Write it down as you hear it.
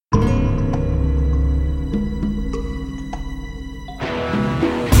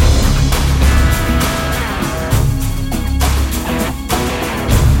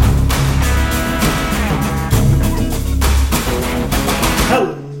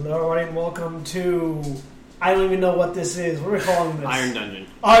Hello, everybody, and welcome to... I don't even know what this is. What are we calling this? Iron Dungeon.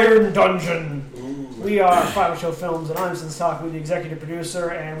 Iron Dungeon! Ooh. We are Five Show Films, and I'm Sinsaku, the executive producer,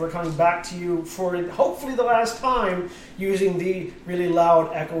 and we're coming back to you for hopefully the last time using the really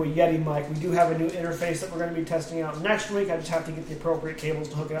loud, echoey Yeti mic. We do have a new interface that we're going to be testing out next week. I just have to get the appropriate cables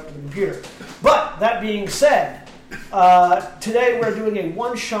to hook it up to the computer. But, that being said, today we're doing a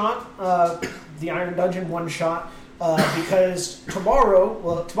one-shot, the Iron Dungeon one-shot, because tomorrow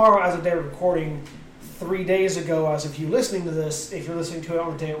as of day of recording, 3 days ago, as if you're listening to this, if you're listening to it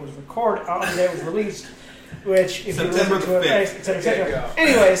on the day it was on the day it was released, which if September you're listening to it, 5th. etc.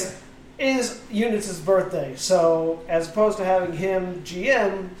 Anyways, is Eunice's birthday. So as opposed to having him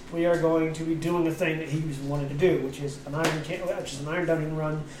GM, we are going to be doing a thing that he wanted to do, which is an Iron Dungeon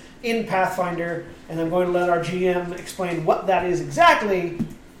run in Pathfinder, and I'm going to let our GM explain what that is exactly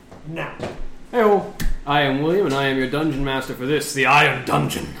now. Hello, I am William, and I am your dungeon master for this, the Iron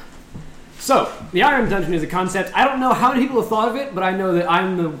Dungeon. So, the Iron Dungeon is a concept. I don't know how many people have thought of it, but I know that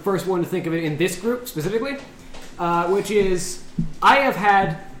I'm the first one to think of it in this group specifically, which is, I have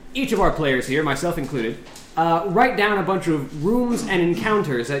had each of our players here, myself included, write down a bunch of rooms and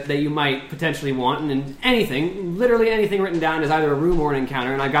encounters that you might potentially want, and anything, literally anything written down is either a room or an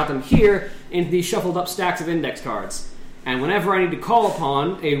encounter, and I got them here in these shuffled up stacks of index cards. And whenever I need to call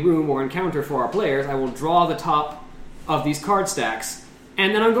upon a room or encounter for our players, I will draw the top of these card stacks.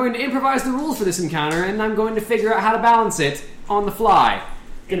 And then I'm going to improvise the rules for this encounter, and I'm going to figure out how to balance it on the fly.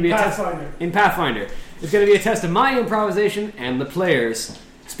 In Pathfinder. In Pathfinder. It's going to be a test of my improvisation and the players.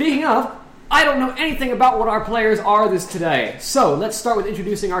 Speaking of, I don't know anything about what our players are today. So, let's start with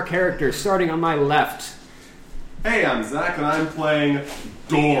introducing our characters, starting on my left. Hey, I'm Zack, and I'm playing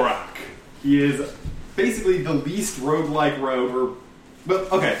Dorak. He is basically the least roguelike rogue,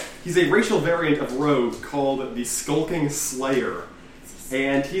 he's a racial variant of rogue called the Skulking Slayer.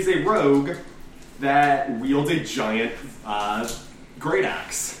 And he's a rogue that wields a giant great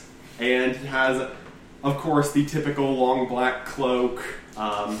axe. And he has, of course, the typical long black cloak,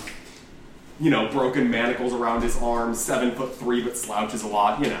 broken manacles around his arms, 7'3", but slouches a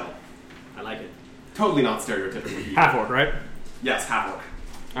lot, I like it. Totally not stereotypical. Half-Orc, right? Yes, Half-Orc.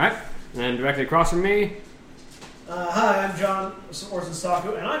 Alright, and directly across from me... Hi, I'm John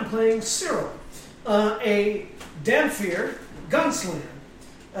Sinsaku, and I'm playing Cyril, a Damphir Gunslinger.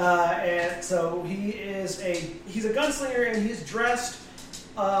 And so he's a gunslinger, and he's dressed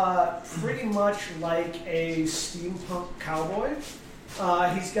pretty much like a steampunk cowboy.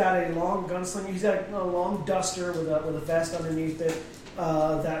 He's got a long gunslinger. He's got a long duster with a vest underneath it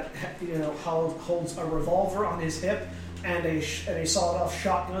that holds a revolver on his hip and a sawed-off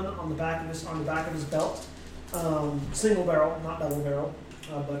shotgun on the back of his belt. Single barrel, not double barrel,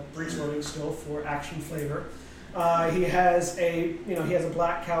 but breech loading still for action flavor. He has a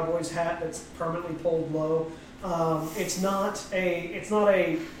black cowboy's hat that's permanently pulled low. It's not a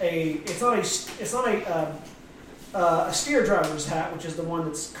steer driver's hat, which is the one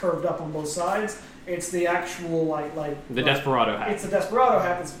that's curved up on both sides. It's the actual Desperado hat. It's the Desperado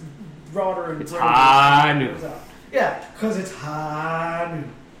hat that's broader and it's high noon. Yeah, because it's high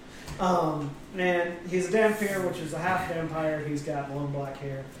noon. And he's a Damphir, which is a half vampire. He's got long black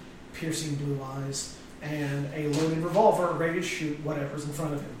hair, piercing blue eyes, and a loaded revolver ready to shoot whatever's in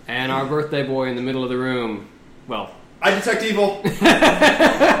front of him. And our birthday boy in the middle of the room. Well, I detect evil.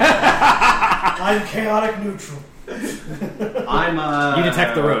 I'm chaotic neutral. I'm you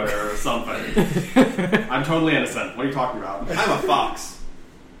detect the rogue or something. I'm totally innocent. What are you talking about? I'm a fox.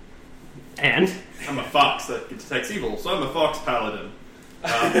 And? I'm a fox that detects evil, so I'm a fox paladin.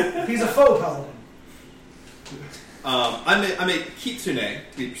 He's a faux paladin. I'm a Kitsune,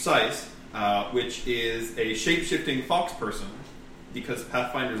 to be precise, which is a shape-shifting fox person, because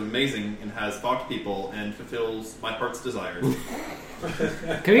Pathfinder is amazing and has fox people and fulfills my heart's desires.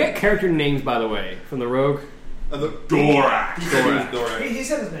 Can we get character names, by the way, from the rogue? Dorak. Dorak. He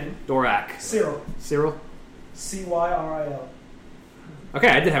said his name. Dorak. Cyril. Cyril? Cyril. Okay,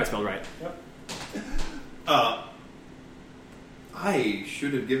 I did have it spelled right. Yep. I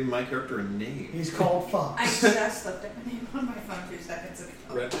should have given my character a name. He's called Fox. I just looked at my name on my phone 2 seconds ago.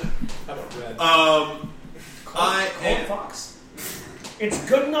 Red. How about red? Called Fox. It's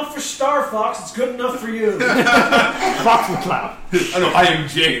good enough for Star Fox. It's good enough for you. Fox McCloud. Oh no, I am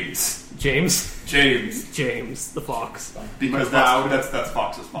James. James, the fox. Because that's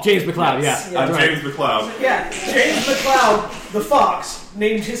Fox's fault. James McCloud, Yes. yeah. I'm Right. James McCloud. Yeah, James McCloud, the fox,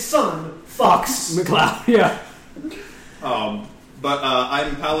 named his son Fox. McCloud, yeah. But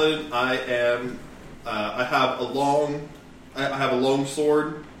I'm Paladin. I am. I have a long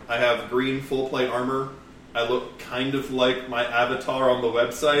sword. I have green full plate armor. I look kind of like my avatar on the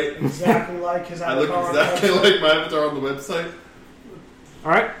website. Exactly like his I avatar. look exactly like my avatar on the website.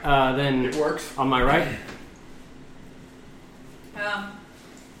 All right, then It works. on my right.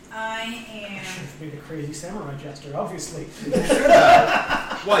 I am. Should have made a crazy samurai jester, obviously.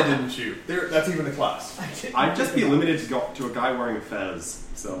 Why didn't you? That's even a class. I'd just be limited to a guy wearing a fez,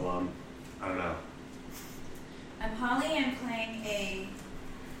 so, I don't know. I'm Holly. I'm playing a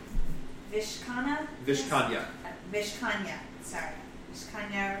Vishkana. Vishkanya. Vishkanya. Sorry.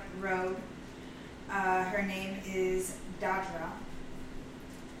 Vishkanya rogue. Her name is Dadra.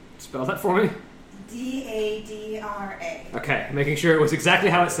 Spell that for me. Dadra. Okay, making sure it was exactly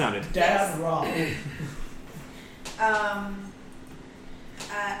how it sounded. Dadra.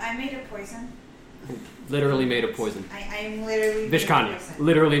 I made a poison. Literally made of poison. I'm literally Vishkanya. poison.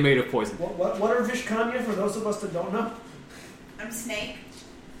 Literally made of poison. What are Vishkanya for those of us that don't know? I'm Snake.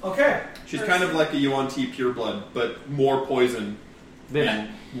 Okay. She's kind of like a Yuan-Ti pureblood, but more poison and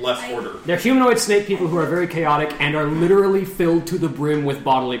less order. They're humanoid snake people who are very chaotic and are literally filled to the brim with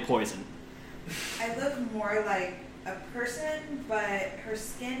bodily poison. I look more like a person, but her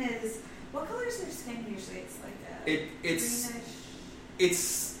skin is... What color is her skin usually? It's like a greenish...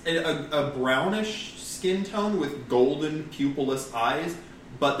 It's a brownish skin tone with golden pupilless eyes,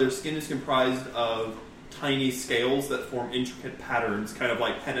 but their skin is comprised of tiny scales that form intricate patterns, kind of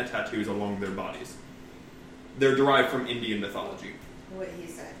like henna tattoos along their bodies. They're derived from Indian mythology. What he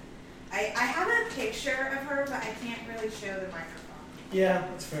said. I have a picture of her, but I can't really show the microphone. Yeah,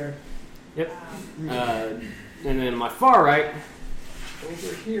 that's fair. Yep. And then on my far right...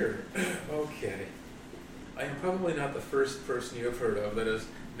 Over here. Okay. I am probably not the first person you have heard of that has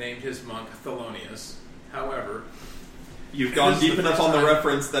named his monk Thelonious. However, You've gone deep enough on the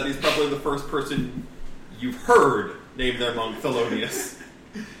reference that he's probably the first person you've heard name their monk Thelonious.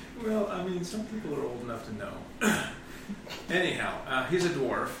 well, I mean, some people are old enough to know. Anyhow, he's a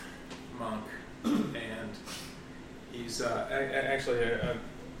dwarf monk, and he's actually a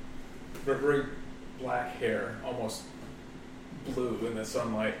very black hair, almost blue in the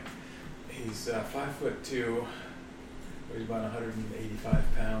sunlight. He's 5'2", weighs about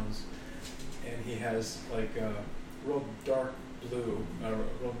 185 pounds, and he has like a real dark blue,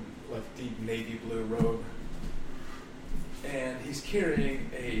 real like deep navy blue robe, and he's carrying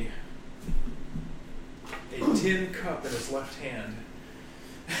a tin cup in his left hand.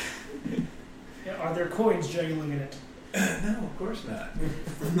 Yeah, are there coins jiggling in it? No, of course not.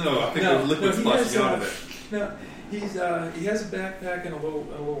 No, I think there's liquid splashing out of it. No, he has a backpack and a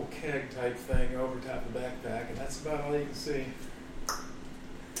little keg type thing over top the backpack, and that's about all you can see.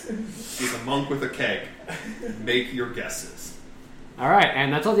 He's a monk with a keg. Make your guesses. All right,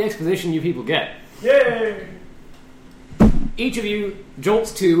 and that's all the exposition you people get. Yay! Each of you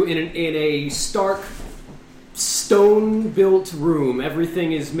jolts to in a stark, stone-built room.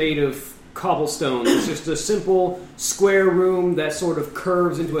 Everything is made of cobblestone. It's just a simple square room that sort of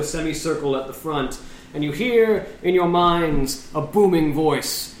curves into a semicircle at the front. And you hear in your minds a booming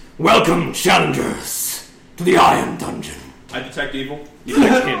voice. Welcome, challengers, to the Iron Dungeon. I detect evil. You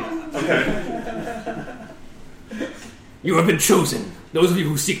detect him. Okay. You have been chosen. Those of you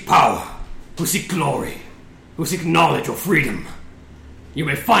who seek power, who seek glory, who seek knowledge or freedom. You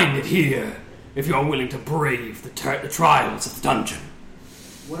may find it here if you are willing to brave the trials of the dungeon.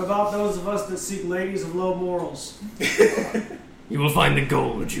 What about those of us that seek ladies of low morals? You will find the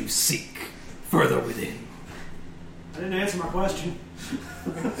gold you seek further within. I didn't answer my question.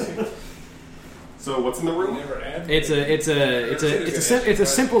 So what's in the room? It's a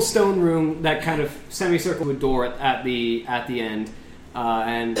simple stone room that kind of semicircles a door at the end,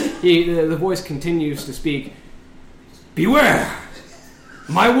 and the voice continues to speak. Beware!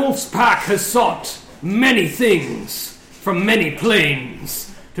 My wolf's pack has sought many things from many planes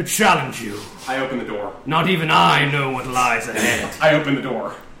to challenge you. I open the door. Not even I know what lies ahead. I open the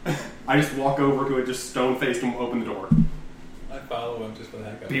door. I just walk over to it, just stone-faced, and open the door. I follow him just for the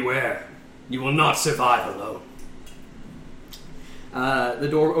heck of it. Beware. You will not survive alone. The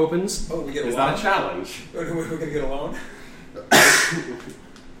door opens. Oh, we get a Is loan? that a challenge? We're going to get a loan? Let's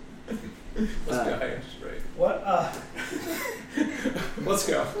go. Hey, straight. What? Let's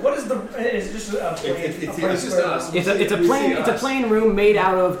go. What is the? Is it just a plain? It's just us. It's a plain room made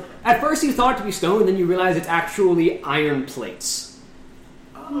out of. At first, you thought it to be stone, and then you realize it's actually iron plates.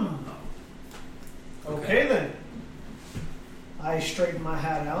 Oh. Okay then. I straighten my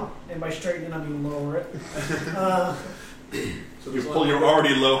hat out, and by straighten I mean lower it. So You pull your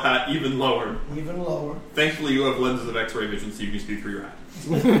already low hat even lower. Even lower. Thankfully, you have lenses of X-ray vision, so you can see through your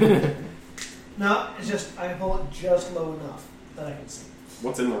hat. No, it's just I pull it just low enough that I can see.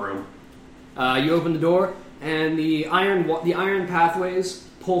 What's in the room? You open the door, and the iron pathways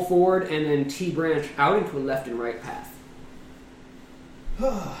pull forward and then T-branch out into a left and right path.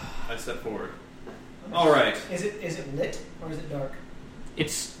 I step forward. All right. Is it lit or is it dark?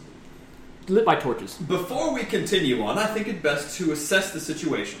 It's lit by torches. Before we continue on, I think it best to assess the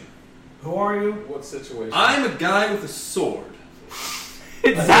situation. Who are you? What situation? I'm a guy with a sword.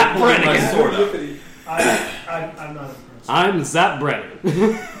 It's Zap Pulling my Brennan. sword up. I'm not impressed. I'm Zap Brennan.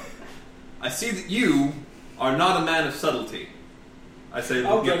 I see that you are not a man of subtlety. I say,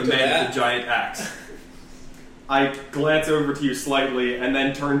 I'll looking at go the to man that. with the giant axe. I glance over to you slightly and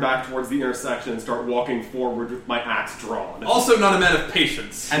then turn back towards the intersection and start walking forward with my axe drawn. Also not a man of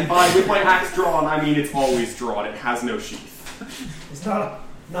patience. And by with my axe drawn, I mean it's always drawn. It has no sheath. It's not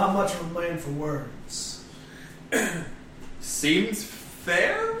much of a man for words. Seems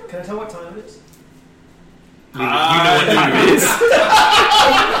fair? Can I tell what time it is? You know what time it is.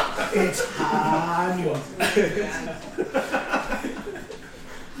 It's high noon.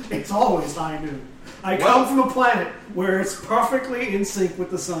 It's always high noon. I come from a planet where it's perfectly in sync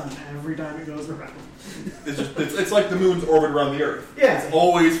with the sun every time it goes around. It's like the moon's orbit around the Earth. Yeah. It's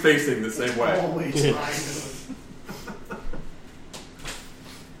always facing the same way. Always high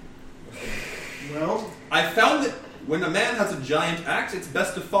noon. Well, I found that when a man has a giant axe, it's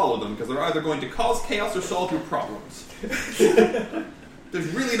best to follow them because they're either going to cause chaos or solve your problems. There's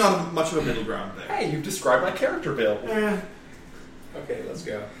really not much of a middle ground there. Hey, you've described my character build. Okay, let's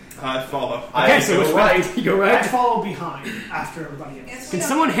go. I follow. Okay, so which way? You go I right. follow behind after everybody else. Yes, we Can don't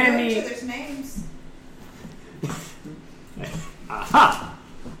someone know hand me- each other's names. Aha!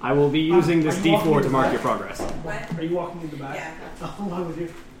 I will be using this Are you walking D4 in to the mark back? your progress. What? Are you walking in the back? Yeah. Oh, along with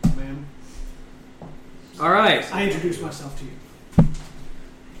you, ma'am. All right. I introduce myself to you.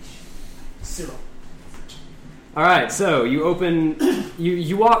 Cyril. All right. So you open.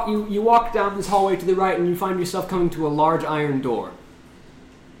 You walk down this hallway to the right, and you find yourself coming to a large iron door.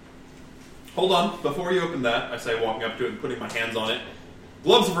 Hold on. Before you open that, I say, walking up to it and putting my hands on it.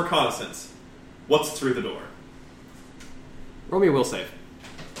 Gloves of reconnaissance. What's through the door? Roll me a will save.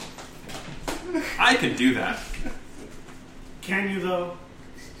 I can do that. Can you, though?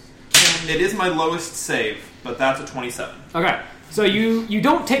 It is my lowest save, but that's a 27. Okay. So you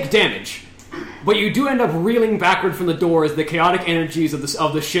don't take damage, but you do end up reeling backward from the door as the chaotic energies of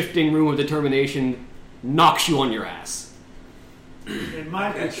the shifting room of determination knocks you on your ass. It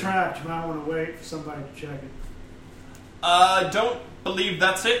might be trapped. You might want to wait for somebody to check it. Don't believe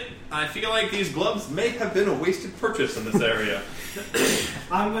that's it. I feel like these gloves may have been a wasted purchase in this area.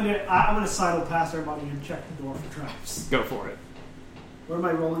 I'm gonna sidle past everybody and check the door for traps. Go for it. What am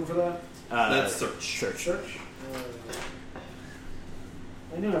I rolling for that? That's search. Search.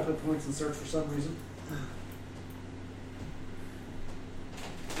 I knew I put points in search for some reason.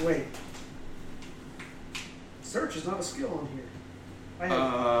 Wait. Search is not a skill on here.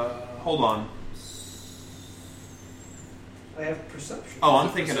 Hold on. I have perception. Oh, I'm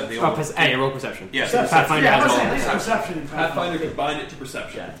thinking of the Oh, old... hey, roll perception. Yeah, Perception. Pathfinder Yeah, I has was all saying, I think perception. perception in Pathfinder combined it to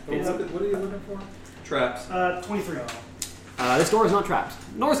perception. Yeah. What are you looking for? Traps. 23. This door is not trapped,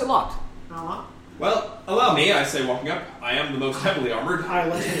 nor is it locked. Uh-huh. Well, allow me, I say, walking up. I am the most heavily armored. I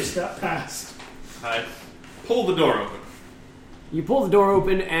let him step past. I pull the door open. You pull the door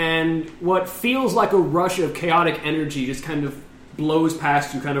open, and what feels like a rush of chaotic energy just kind of blows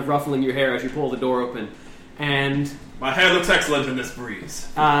past you, kind of ruffling your hair as you pull the door open. And My hair looks excellent in this breeze.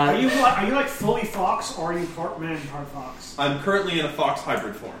 Are you like fully fox, or are you part man, part fox? I'm currently in a fox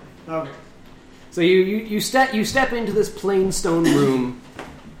hybrid form. Okay. so you step into this plain stone room,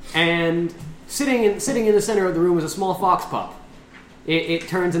 and sitting in the center of the room is a small fox pup. It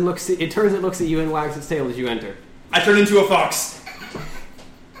turns and looks at you and wags its tail as you enter. I turn into a fox.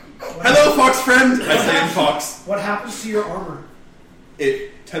 Hello, fox friend! I say in fox. What happens to your armor?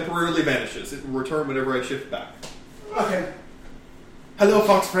 It temporarily vanishes. It will return whenever I shift back. Okay. Hello,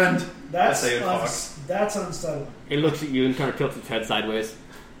 fox friend. That's I say in fox. That's unsettling. It looks at you and kind of tilts its head sideways.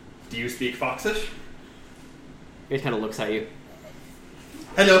 Do you speak foxish? It kind of looks at you.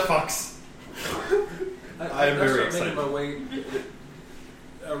 Hello, fox. I am I very start making excited. my way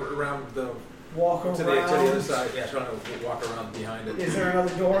around the Walk to around. the other side. Yeah, trying to walk around behind it. Is there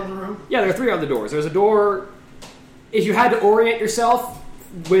another door in the room? Yeah, there are 3 other doors. There's a door. If you had to orient yourself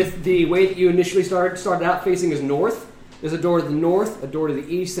with the way that you initially started out facing is north. There's a door to the north, a door to the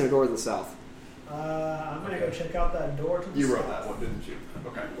east, and a door to the south. I'm gonna go check out that door to the You south. wrote that one, didn't you?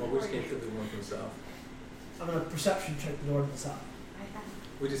 Okay. Well, we just came through the one from the south. I'm gonna perception check the door to the south.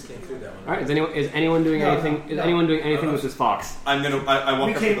 We just came through that one. All right. Is anyone doing No, anything? Is no. anyone doing anything with this fox? I walk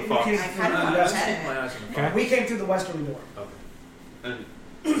We up came- to the we fox. came- I kind of I want just to keep pet my it. eyes on the Okay. We came through the westerly door. Okay.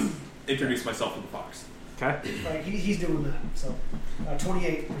 And introduce myself to the fox. Okay. Like, he's doing that. So,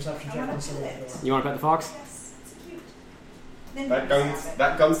 28 perception I check wanna on Cyril. pet it. You want to pet the fox? Yes, it's cute. Then That, you guns, stab it.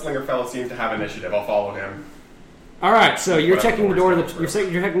 that gunslinger fellow seems to have initiative. I'll follow him. All right. So you're Whatever checking the door to door's the down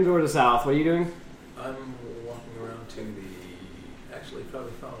first. you're checking the door to the south. What are you doing? I'm walking around to the. Actually,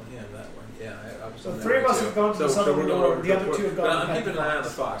 probably following him that one. Yeah, I was. So on that 3 of one us too. have gone to the So southern we're going door. over The to other two have but gone to I'm pet keeping the an eye on the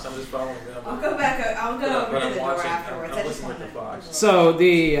fox. fox. I'm just following them. I'll go back. I'll go over But to I'm the door watching. afterwards. I'm I just looking want at the fox. So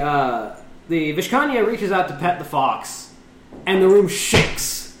the Vishkana reaches out to pet the fox, and the room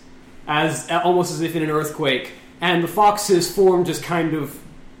shakes, almost as if in an earthquake, and the fox's form just kind of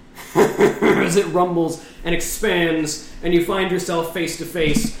as it rumbles and expands, and you find yourself face to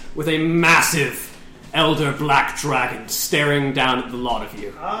face with a massive elder black dragon staring down at the lot of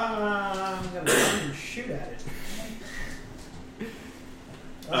you. I'm going to try and shoot at it.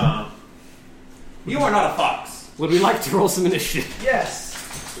 You are not a fox. Would we like to roll some initiative?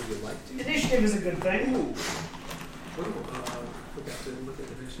 Yes. Would you like to? Initiative is a good thing. Forgot to look at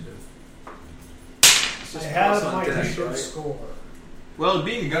initiative. It's I just have plus on my dex, initiative right? score. Well,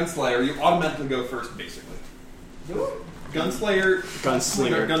 being a gunslayer, you automatically go first, basically. Do it. Gunslingers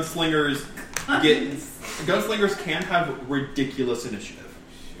can have ridiculous initiative.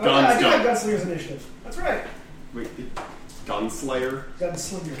 Oh, yeah, I do Guns have Gunslinger's initiative. That's right. Wait, Gunslayer?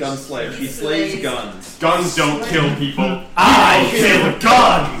 Gunslingers. Gunsslayer. He slays guns. Guns don't kill people. I kill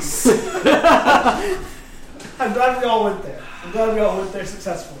guns! I'm glad we all went there. I'm glad we all went there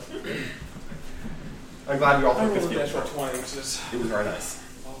successfully. I'm glad you all I took this rolled a game. Natural 20, which is It was very nice.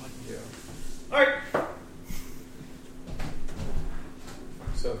 all I can do. Alright.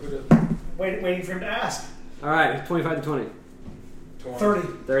 So who did Waiting for him to ask. All right, 25 to 20. 20? 30.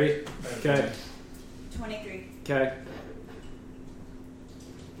 30? Okay. 23. Okay.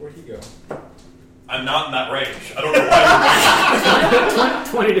 Where'd he go? I'm not in that range. I don't know why.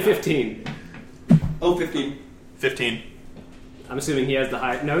 20 to 15. Oh, 15. 15 I'm assuming he has the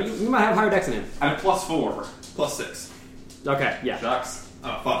high... No, you might have higher dex than him. I have +4. plus 6. Okay, yeah. Shucks.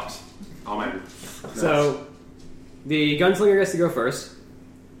 Oh, fox. Oh, man. So, the gunslinger gets to go first.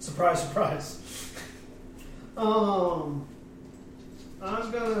 Surprise, surprise. I'm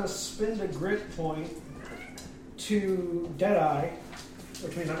gonna spend a grit point to Deadeye,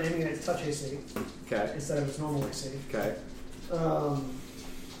 which means I'm aiming at its touch AC Okay. instead of its normal AC. Okay.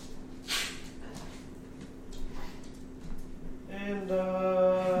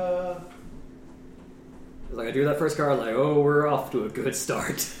 Like I drew that first card, like, oh, we're off to a good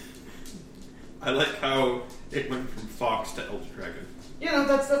start. I like how it went from fox to elder dragon. Yeah, no,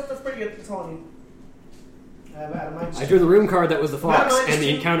 that's pretty good. That's all I need. I drew the room card that was the fox, Minus and the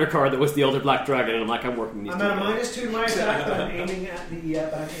two. encounter card that was the elder black dragon, and I'm like, I'm working these I'm two at a together. -2 to my attack, but I'm aiming at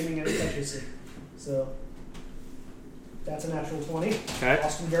its touch AC. So that's a natural 20. Okay.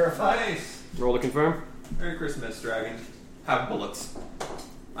 Austin verified. Nice. Roll to confirm. Merry Christmas, dragon. Have bullets.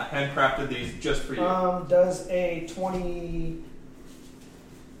 I handcrafted these just for you. Does a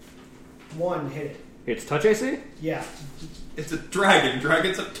 21 hit it? It's touch AC? Yeah. It's a dragon.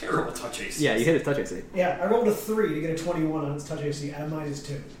 Dragons have terrible touch AC. Yeah, you hit its touch AC. Yeah, I rolled a 3 to get a 21 on its touch AC at a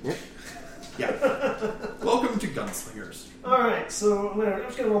 -2. Yeah. Welcome to Gunslingers. Alright, so I'm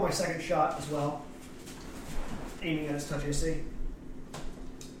just going to roll my second shot as well. Aiming at its touch AC.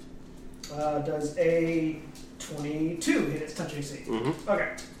 Does a 22 hit its touch AC? Mm-hmm. Okay.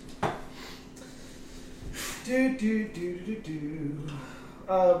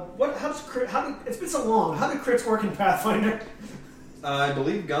 It's been so long. How do crits work in Pathfinder? I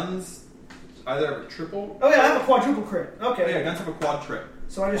believe guns either have a triple. Oh yeah, I have a quadruple crit. Oh, Okay. yeah, guns have a quad crit.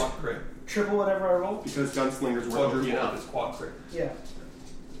 So I just Quad crit. triple whatever I roll? Because gunslingers were Quadruple looking up. is quad crit. Yeah.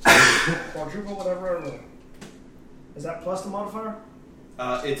 Quadruple whatever I roll. Is that plus the modifier?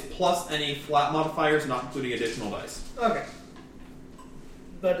 It's plus any flat modifiers, not including additional dice. Okay.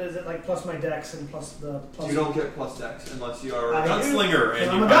 But is it like plus my dex and plus the plus? You don't get plus dex unless you are a I do, gunslinger, 'cause and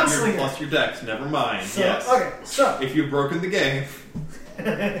I'm you a have gunslinger. your plus your dex. Never mind. So, yes. Okay, so If you've broken the game,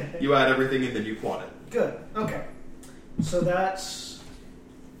 you add everything and then you quad it. good. Okay. So that's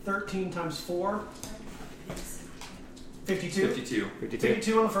 13 times 4. 52. 52. 52.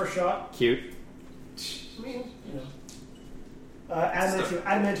 52 on the first shot. Cute. I mean, you know.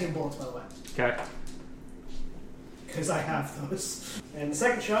 Adamantium bullets, by the way. Okay. Because I have those. And the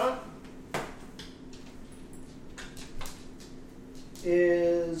second shot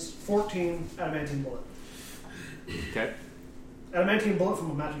is 14 adamantium bullet. Okay. Adamantium bullet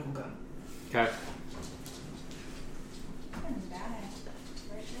from a magical gun. Okay.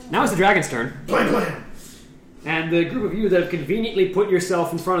 Bad. Now it's the dragon's turn. Blam blam! And the group of you that have conveniently put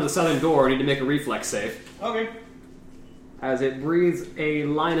yourself in front of the southern door need to make a reflex save. Okay. as it breathes a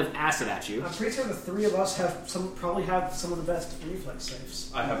line of acid at you. I'm pretty sure the three of us probably have some of the best reflex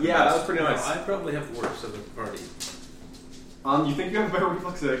saves. I have. Yeah, that was pretty nice. I probably have the worst of the party. You think you have a better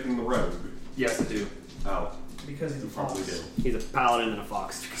reflex save than the rogue? Yes, I do. Oh, Because he's a you probably fox. do. He's a paladin and a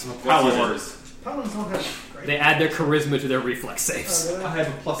fox. What's yours? Paladins don't have great. They add their charisma to their reflex saves. Oh, really? I have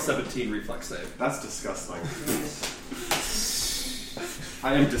a plus 17 reflex save. That's disgusting.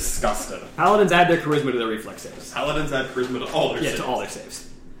 I am disgusted. Paladins add their charisma to their reflex saves. Paladins add charisma to all their Yeah, saves. to all their saves.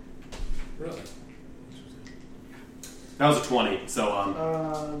 Really? That was a 20,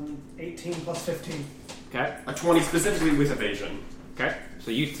 so 18 plus 15. Okay. a 20 specifically with evasion. Okay.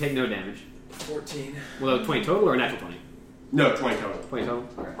 So you take no damage. 14. Well, 20 total or a natural 20? No, 20 total. 20 total?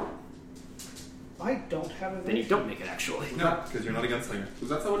 Okay. I don't have a Then you don't make it, actually. No, because you're not a gunslinger. Was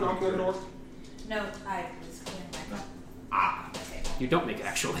that someone knocking on the door? No, I was clearing my cup. Ah. Okay. You don't make it,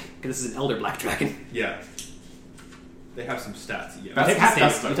 actually. Because this is an elder black dragon. Yeah. They have some stats. Yeah. You That's take half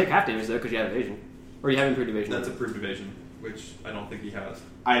damage. disgusting. You take half damage, though, because you have evasion. Or you have improved evasion. That's approved evasion, which I don't think he has.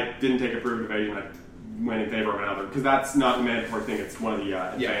 I didn't take approved evasion. I went in favor of another because that's not a mandatory thing. It's one of the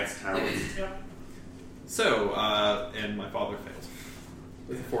advanced talents. Yep. So, and my father failed.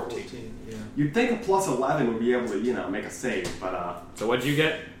 With a 14. Yeah. You'd think a plus 11 would be able to, make a save, but So what'd you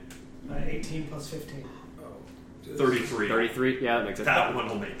get? 18 plus 15. Oh. 33. 33? Yeah, that makes it. That one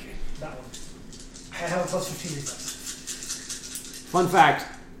will make it. That one. I have a plus 15 reflex. Fun fact,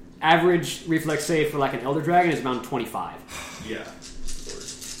 average reflex save for like an elder dragon is around 25. Yeah.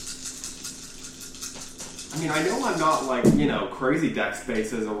 I mean, I know I'm not crazy dex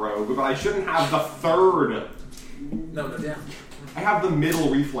base as a rogue, but I shouldn't have the third. No, yeah. I have the middle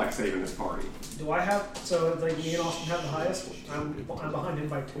reflex save in this party. Do I have... So, me and Austin have the highest? I'm behind him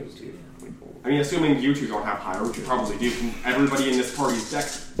by 2. I mean, assuming you two don't have higher, which you probably do. Everybody in this party is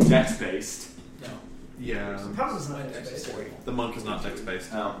dex based. No. Yeah. Paladin's not My dex dex is based. 40. The monk is not dex-based.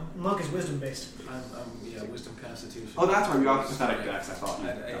 Oh. Monk is wisdom based. I'm wisdom constitution. Oh, that's right. You have pathetic dex. I thought.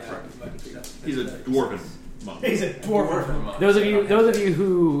 That's right. He's a dwarven monk. He's a dwarf. Those of you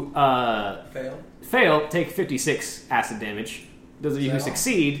who Fail? fail take 56 acid damage. Those of you who Is that all?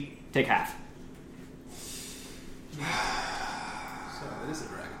 succeed take half. So it is a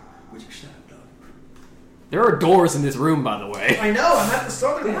dragon. Which you should have done. There are doors in this room, by the way. I know, I'm at the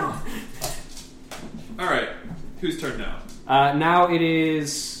start of now. Alright. Whose turn now? Now it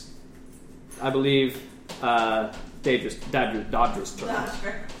is, I believe, Dadra's turn.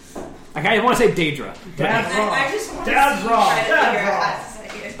 I want to say Dadra. but Dadra. I just want to Dadra. see you try to figure Dadra. out how to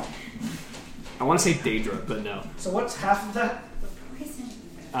say it. I want to say Dadra, but no. So what's half of that? Poison.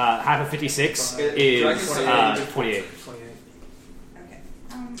 Half of 56 Dragon is 28. 28. 28. Okay.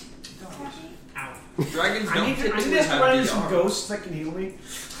 Ow. Dragons I don't need to typically run into have some DR. ghosts that can heal me.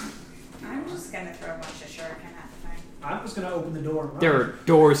 I'm just gonna throw a bunch of shuriken at the thing. I'm just gonna open the door and run. There are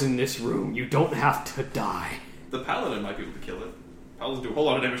doors in this room. You don't have to die. The paladin might be able to kill it. Paladins do a whole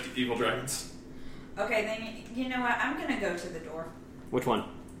lot of damage to evil dragons. Okay, then you know what? I'm gonna go to the door. Which one?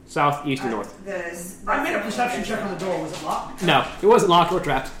 South, east, or north? I made a perception check on the door. Was it locked? No, it wasn't locked or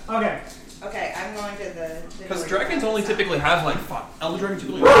trapped. Okay. Okay, I'm going to the Because door. dragons only typically have elder dragons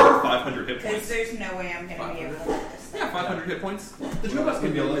typically have 500 hit Because points. there's no way I'm gonna be able to let this. Yeah, 500 hit points. The two of us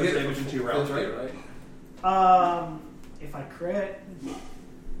can be a little bit damage in 2 rounds, right? If I crit,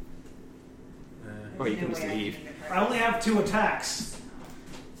 Or you can There's just no way I leave. can even I only have 2 attacks.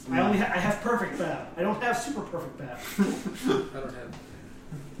 I have perfect bad. I don't have super perfect bad. I don't have.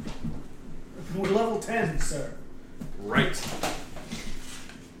 We're level 10, sir. Right.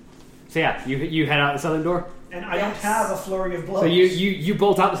 So yeah, you head out the southern door. And I don't Yes. have a flurry of blows. So you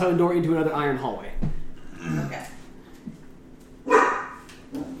bolt out the southern door into another iron hallway. Okay. I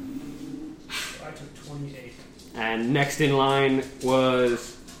took 28. And next in line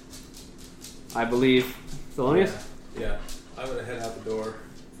was, I believe, Thelonious. Yeah. I'm gonna head out the door,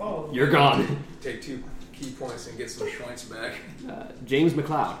 Follow. You're gone. take 2 key points, and get some points back. James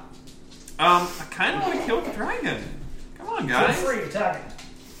McCloud. I kind of want to kill the dragon. Come on, Feel guys. free, attack it.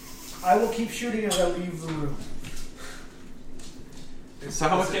 I will keep shooting as I leave the room. So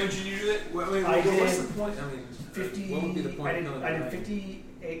how much damage did you do it? Well, I mean, I what's did the point? I mean, 50. What would be the point? I did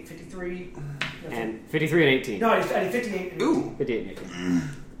 58, 53. And 53 and 18. No, I did 58. Ooh. 58 and 18.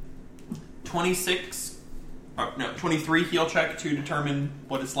 26. 23 heal check to determine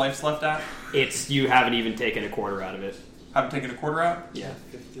what its life's left at. It's, you haven't even taken a quarter out of it. Haven't taken a quarter out. Yeah.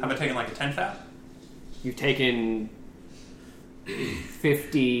 Haven't taken like a 10th out. You've taken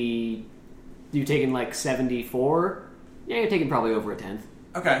 50. You've taken like 74. Yeah, you're taking probably over a 10th.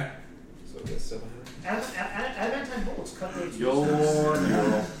 Okay. So I guess 700. Adamantine bullets cut those. Your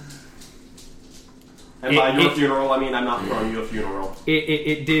girl. And by your funeral, I mean I'm not throwing you a funeral.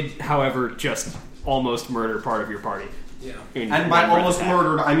 It did, however, just almost murder part of your party. Yeah. And by almost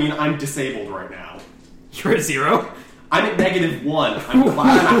murdered, I mean I'm disabled right now. You're at 0? I'm at -1. I'm a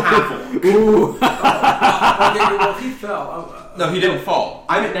half-orc. Ooh. Okay, well, he fell. No, he didn't fall.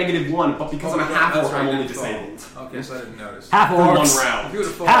 I'm at -1, but because I'm a half-orc, that's right, I'm only he didn't fall. disabled. Okay, so I didn't notice. Half For 1 orcs. round. If you would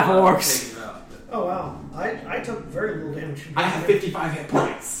have fallen, Half I would have orcs. taken him out. But- Oh wow, I took very little damage. I have 55 hit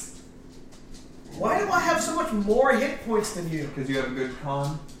points. Why do I have so much more hit points than you? Because you have a good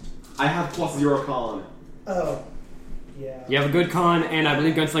con. I have +0 con. Oh, yeah. You have a good con, and I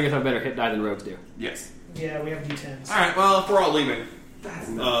believe gunslingers have better hit die than rogues do. Yes. Yeah, we have D10s. Alright, well, if we're all leaving, That's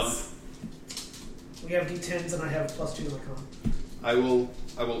nuts. We have D10s, and I have +2 to my con. I will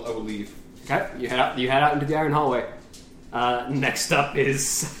leave. Okay, you head out into the iron hallway. Next up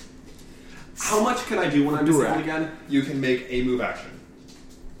is... How much can I do when I'm Dorak. disabled again? You can make a move action.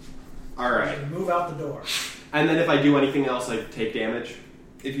 Alright. And move out the door. And then if I do anything else, I take damage?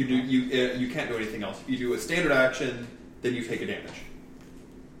 If you do, you can't do anything else. If you do a standard action, then you take a damage.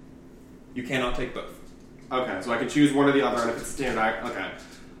 You cannot take both. Okay, so I can choose one or the other, and if it's standard act, okay.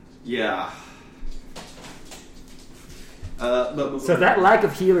 Yeah. So that lack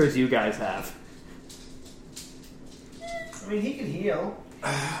of healers you guys have. I mean, he can heal.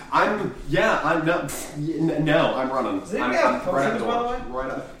 I'm running. Does anybody have potions, by the way?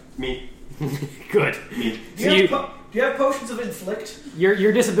 Right up. Me. Good. Me. Do So you have potions of inflict?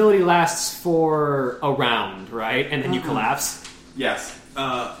 your disability lasts for a round, right? And then you collapse. Yes.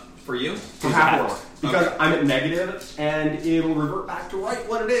 For you? For half-orc. Because I'm at negative, and it'll revert back to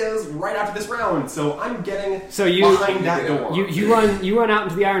what it is right after this round. So I'm getting behind that door. You run out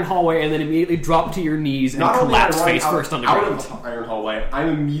into the iron hallway and then immediately drop to your knees and Not only collapse am I face out, first on the out ground. of the iron hallway, I'm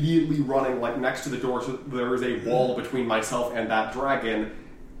immediately running next to the door, so there is a wall between myself and that dragon,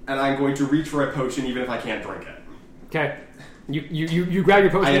 and I'm going to reach for a potion even if I can't drink it. Okay. You grab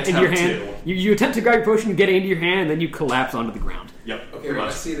your potion into your hand. You attempt to grab your potion, get it into your hand, and then you collapse onto the ground. Yep. Okay, when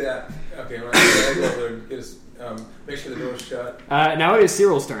I see that, when I see that, I go over and make sure the door's shut. Now it is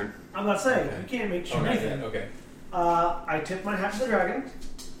Cyril's turn. I'm not saying you can't make sure anything. Okay. I tip my hat to the dragon,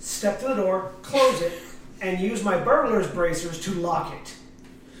 step to the door, close it, and use my burglar's bracers to lock it.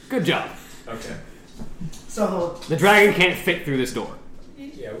 Good job. Okay. So The dragon can't fit through this door.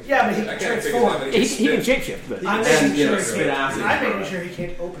 yeah, but he can transform. He can shapeshift, but I'm making sure he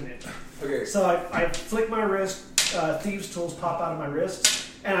can't open it. Okay. So I flick my wrist, thieves' tools pop out of my wrist,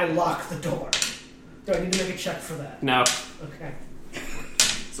 and I lock the door. Do I need to make a check for that? no. Okay.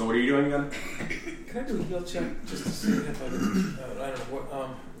 So what are you doing again? Can I do a heal check just to see if I can? I don't know what.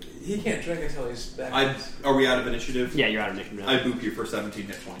 He can't drink until he's back. Are we out of initiative? Yeah, you're out of initiative now. I boop you for 17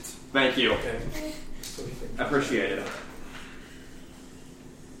 hit points. Thank you. Okay. So he can. Appreciate it.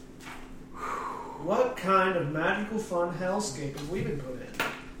 What kind of magical fun hellscape have we been put in?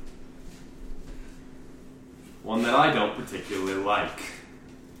 One that I don't particularly like.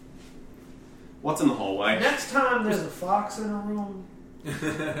 What's in the hallway? Next time there's a fox in a room,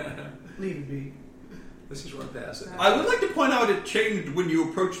 leave it be. Let's just run past it. I would like to point out it changed when you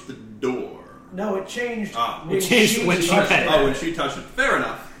approached the door. No, it changed. It changed when she touched had- it. Oh, when she touched it. Fair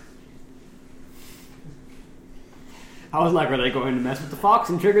enough. I was like, are they going to mess with the fox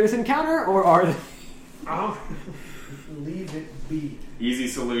and trigger this encounter, or are they... I'll leave it be. Easy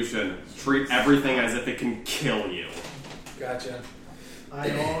solution. Treat everything as if it can kill you. Gotcha.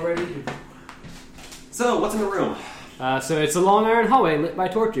 I already do. So, what's in the room? So it's a long iron hallway lit by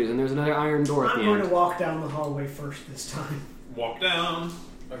torches, and there's another iron door at I'm the going end. to walk down the hallway first this time. Walk down.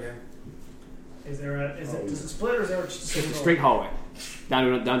 Okay. Does it split or is there just a It's single a door? straight hallway.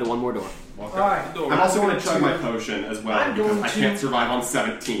 Down to one more door. Walk All out right. the door. I'm also going to chug my potion as well, I'm because going I to- can't survive on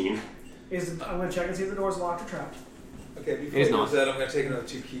 17. I'm going to check and see if the door's locked or trapped. Okay, before It is he not. does that, I'm going to take another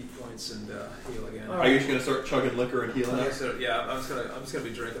 2 key points and heal again. All Are you just going to start chugging liquor and healing up? So, yeah, I'm just gonna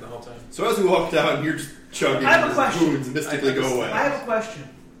be drinking the whole time. So as we walk down, you're just chugging I have a and question. his wounds mystically go away. I have a question.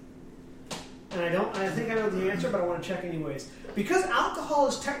 And I think I know the answer, but I want to check anyways. Because alcohol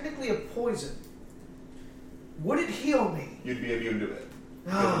is technically a poison, would it heal me? You'd be immune to it.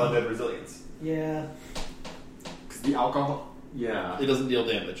 With Ah. undead resilience. Yeah. Because the alcohol... Yeah. It doesn't deal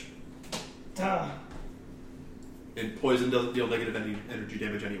damage. Duh. And poison doesn't deal negative energy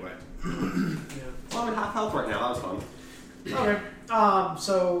damage anyway. Yeah. Well, I'm at half health right now. That was fun. Okay.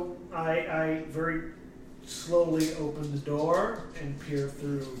 So I very slowly open the door and peer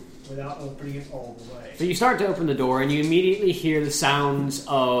through without opening it all the way. So you start to open the door, and you immediately hear the sounds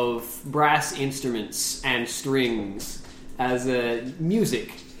of brass instruments and strings as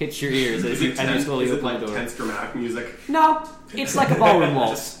music hits your ears as you slowly open the door. Tense dramatic music? No, it's like a ballroom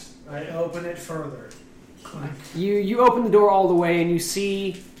waltz. I open it further. You open the door all the way and you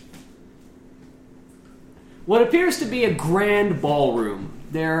see what appears to be a grand ballroom.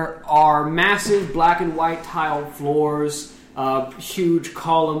 There are massive black and white tiled floors, huge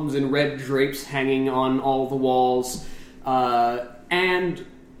columns and red drapes hanging on all the walls, and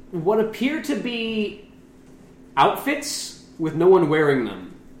what appear to be outfits with no one wearing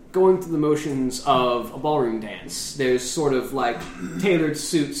them, going through the motions of a ballroom dance. There's sort of like tailored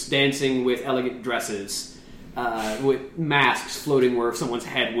suits dancing with elegant dresses, with masks floating where someone's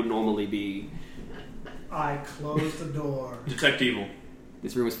head would normally be. I close the door. Detect evil.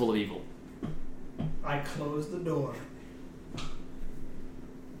 This room is full of evil. I close the door.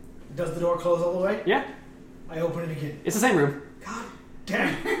 Does the door close all the way? Yeah. I open it again. It's the same room. God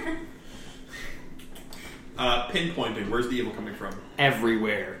damn. Pinpointing. Where's the evil coming from?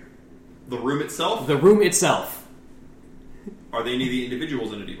 Everywhere. The room itself? The room itself. Are there any of the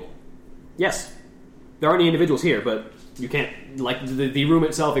individuals in it evil? Yes. There aren't any individuals here, but you can't... Like, the room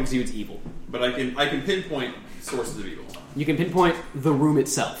itself exudes evil. But I can pinpoint sources of evil. You can pinpoint the room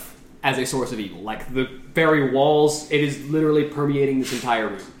itself as a source of evil. Like, the very walls, it is literally permeating this entire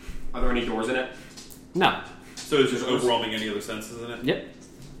room. Are there any doors in it? No. So it's just overwhelming any other senses in it? Yep.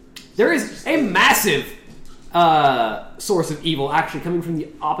 There is a massive source of evil actually coming from the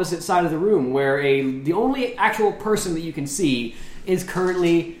opposite side of the room, where the only actual person that you can see is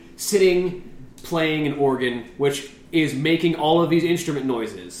currently sitting playing an organ, which is making all of these instrument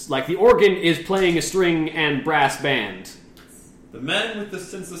noises. Like, the organ is playing a string and brass band. The man with the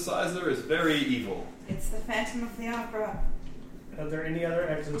synthesizer is very evil. It's the Phantom of the Opera. Are there any other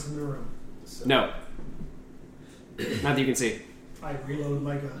exits in the room? No. Not that you can see. I reload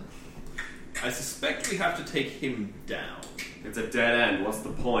my gun. I suspect we have to take him down. It's a dead end. What's the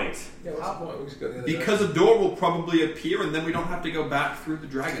point? Yeah, what's the point? We just go the other Because a door will probably appear, and then we don't have to go back through the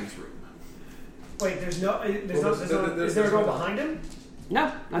dragon's room. Wait, is there a door behind him? No,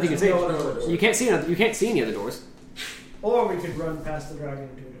 not that you can see. No other doors. You can't see any other doors. Or we could run past the dragon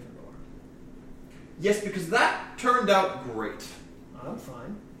into a different door. Yes, because that turned out great. I'm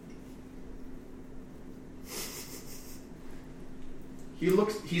fine. He's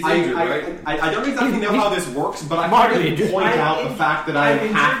injured, right? I don't exactly know how this works, but I Markedly kind of injured. point out the fact that I I'm am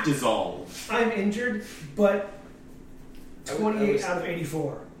injured. half dissolved. I'm injured, but I 28 was- out of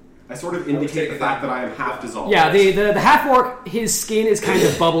 84. I sort of indicate the fact that I am half dissolved. Yeah, the half-orc, his skin is kind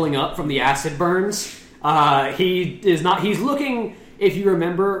of bubbling up from the acid burns. He's looking, if you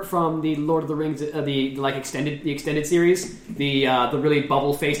remember from the Lord of the Rings, the extended series, the really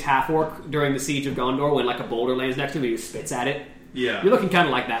bubble-faced half-orc during the Siege of Gondor, when like a boulder lands next to him and he spits at it. Yeah. You're looking kind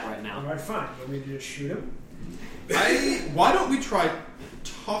of like that right now. Alright, fine. You want me to just shoot him? Why don't we try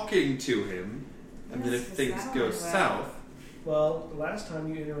talking to him, and then if Yes, things that go would work. south... Well, the last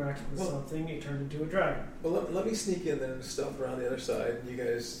time you interacted with Well- something, it turned into a dragon. Well, let me sneak in there and stealth around the other side. And you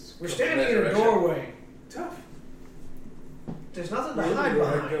guys. We're come standing that in a direction. doorway. Tough. There's nothing to Really? hide Where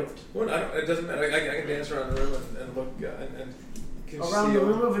I behind. go. Well, it doesn't matter. I can dance around the room and look and Around the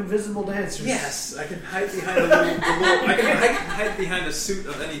room of invisible dancers. Yes, I can hide behind the little I can hide behind a suit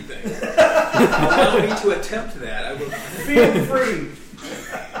of anything. Allow me to attempt that. I will. Feel free.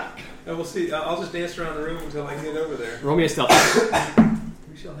 I will see. I'll just dance around the room until I can get over there. Roll me a stealth.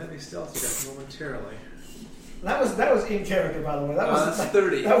 We shall have a stealth check momentarily. That was in character, by the way. That was That's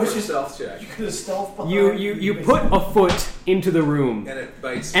 30. That was for just stealth check, You could have stealth behind. You put a foot into the room, and it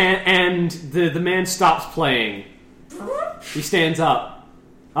bites. and the man stops playing. He stands up.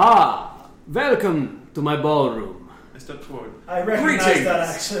 Ah, welcome to my ballroom. I step forward. I recognize Greetings. that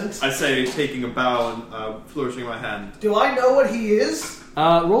accent. I say, taking a bow and flourishing my hand. Do I know what he is?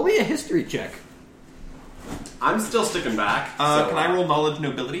 Roll me a history check. I'm still sticking back. Can I roll knowledge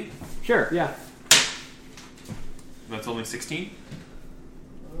nobility? Sure, yeah. That's only 16.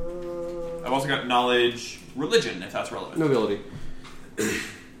 I've also got knowledge religion, if that's relevant. Nobility.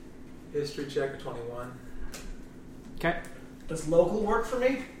 History check of 21. Okay. Does local work for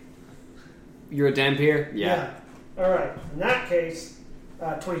me? You're a Damphir? All right. In that case,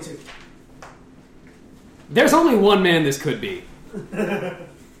 22. There's only one man this could be. And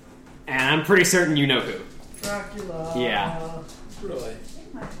I'm pretty certain you know who. Dracula. Yeah. Really?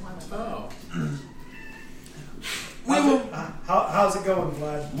 Oh. How's it going,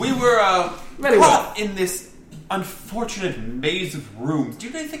 Vlad? We were Very caught in this unfortunate maze of rooms. Do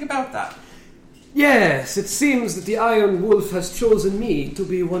you know anything about that? Yes, it seems that the Iron Wolf has chosen me to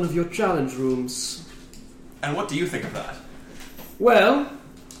be one of your challenge rooms. And what do you think of that? Well,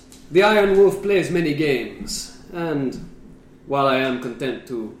 the Iron Wolf plays many games, and while I am content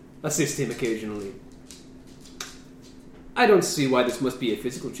to assist him occasionally, I don't see why this must be a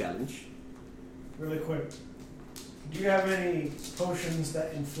physical challenge. really quick. Do you have any potions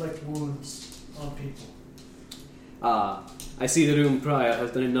that inflict wounds on people? I see the room prior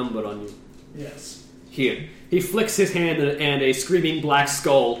has done a number on you. Yes. Here. He flicks his hand and a screaming black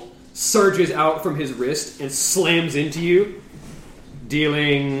skull surges out from his wrist and slams into you,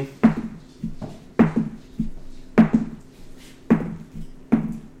 dealing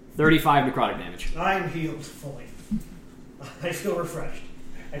 35 necrotic damage. I am healed fully. I feel refreshed.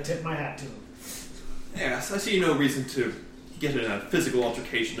 I tip my hat to him. Yes, I see no reason to get in a physical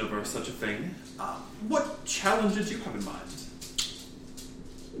altercation over such a thing. What challenge did you have in mind?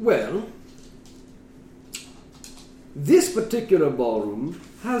 Well, this particular ballroom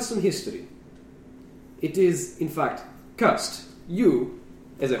has some history. It is, in fact, cursed. You,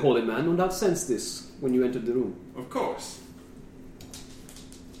 as a holy man, no doubt sense this when you entered the room. Of course.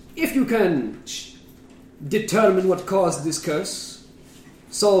 If you can determine what caused this curse,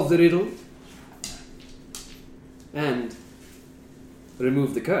 solve the riddle, and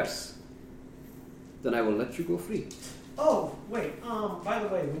remove the curse, then I will let you go free. Oh, wait. By the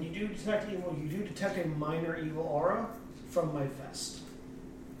way, when you do detect evil, you do detect a minor evil aura from my vest.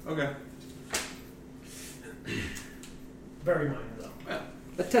 Okay. Very minor, though. Well,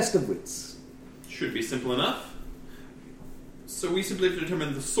 A test of wits. should be simple enough. So we simply have to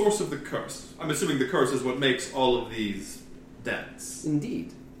determine the source of the curse. I'm assuming the curse is what makes all of these dance.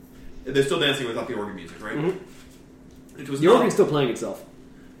 Indeed. They're still dancing without the organ music, right? Mm-hmm. It was The not. organ's still playing itself.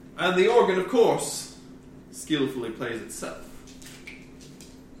 And the organ, of course, skillfully plays itself.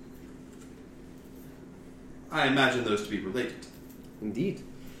 I imagine those to be related. Indeed.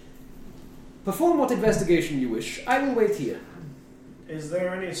 Perform what investigation you wish. I will wait here. Is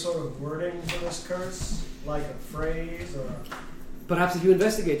there any sort of wording for this curse? Like a phrase or... Perhaps if you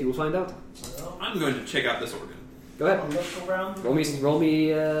investigate, you will find out. Well, I'm going to check out this organ. Go I'll ahead. look around. Roll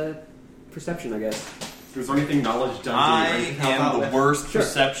me perception, I guess. Is there anything knowledge I dungeon you can help out am the with? worst Sure.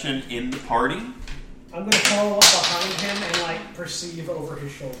 perception in the party. I'm going to follow up behind him and, like, perceive over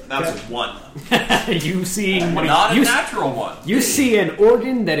his shoulder. That's one. You see... Not a you, natural one. you see an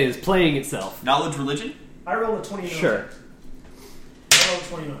organ that is playing itself. Knowledge religion? I rolled a 29. Sure. I rolled a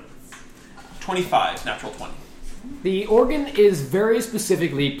 29. 25, natural 20. The organ is very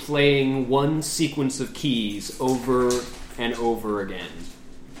specifically playing one sequence of keys over and over again.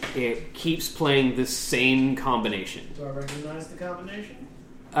 It keeps playing the same combination. Do I recognize the combination?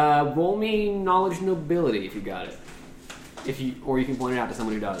 Roll me knowledge nobility if you got it. Or you can point it out to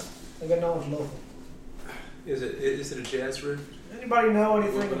someone who does. I got knowledge local. Is it a jazz riff? Anybody know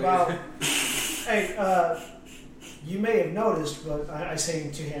anything about... Hey, you may have noticed, but I say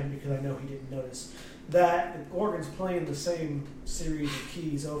it to him because I know he didn't notice, that the organ's playing the same series of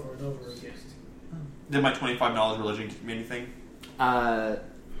keys over and over again. Did my 25 knowledge religion give me anything?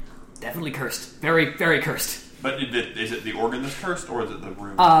 Definitely cursed. Very, very cursed. But is it the organ that's cursed, or is it the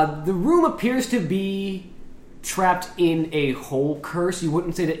room? The room appears to be trapped in a whole curse. You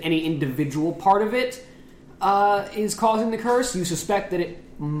wouldn't say that any individual part of it is causing the curse. You suspect that it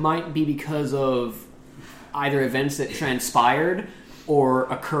might be because of either events that transpired or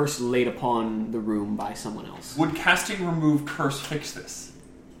a curse laid upon the room by someone else. Would casting remove curse fix this?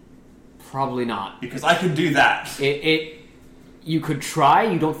 Probably not. Because I can do that. You could try.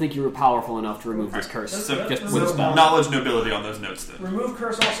 You don't think you were powerful enough to remove this curse. So just that's with a about- spell. knowledge nobility on those notes then. Remove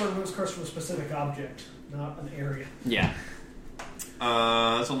curse also removes curse from a specific object, not an area. Yeah.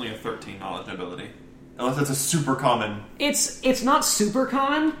 That's only a 13 knowledge nobility. Unless it's a super common. It's not super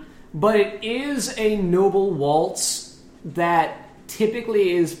common, but it is a noble waltz that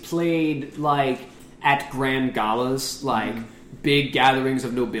typically is played like at grand galas, like big gatherings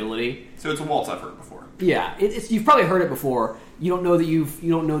of nobility. So it's a waltz I've heard before. Yeah, you've probably heard it before. You don't know that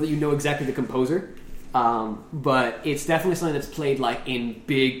you know exactly the composer, but it's definitely something that's played like in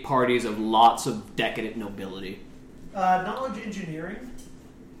big parties of lots of decadent nobility. Knowledge engineering.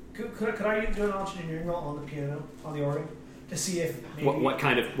 Could I do a knowledge engineering roll on the piano, on the organ, to see if maybe What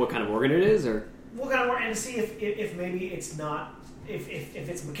kind of organ it is, or what kind of organ, and to see if maybe it's not if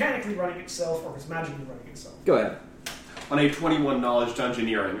it's mechanically running itself or if it's magically running itself. go ahead. On a 21 knowledge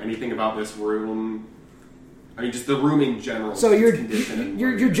dungeoneering, anything about this room? I mean, just the room in general. So its condition and what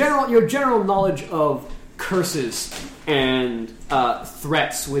it is. your general knowledge of curses and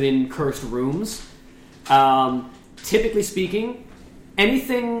threats within cursed rooms. Typically speaking,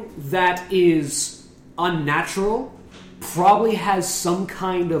 anything that is unnatural probably has some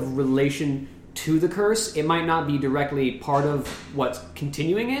kind of relation to the curse. It might not be directly part of what's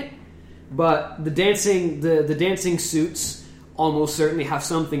continuing it, but the dancing suits almost certainly have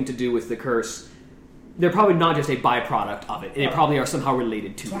something to do with the curse. They're probably not just a byproduct of it. They probably are somehow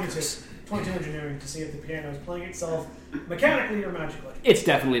related to the 22. curse. 22 engineering to see if the piano is playing itself mechanically or magically. It's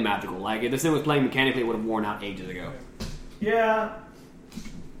definitely magical. Like, if this thing was playing mechanically, it would have worn out ages ago. Yeah,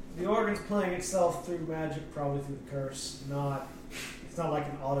 the organ's playing itself through magic, probably through the curse. It's not like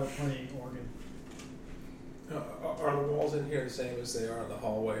an auto-playing organ. Are the walls in here the same as they are in the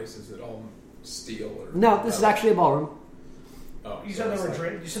hallways? Is it all steel? Or No, this is actually a ballroom. Oh, You said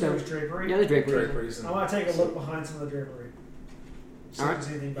there was drapery? Yeah, there's drapery. draperies. I want to take a look behind some of the drapery. See if Alright.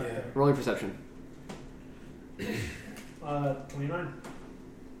 there's anything back Yeah. there. Roll your perception. 29.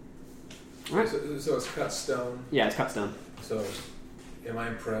 Alright. So it's cut stone. Yeah, it's cut stone. So, am I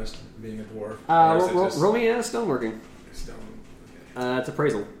impressed being a dwarf? Or is it just Roll me stoneworking. stone? Okay. It's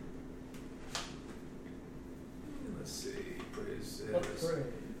appraisal. Let's see. Praise What is praise?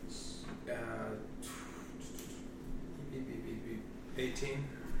 18.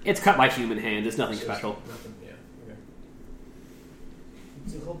 It's cut by human hand. It's nothing So special. Nothing. Yeah. Okay.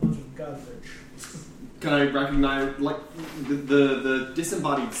 It's a whole bunch of garbage. Can I recognize, like, the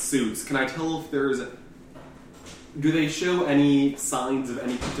disembodied suits? Can I tell if there's... Do they show any signs of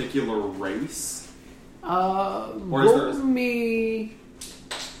any particular race? Or is Roll there... me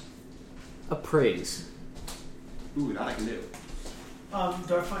appraise. Ooh, that I can do.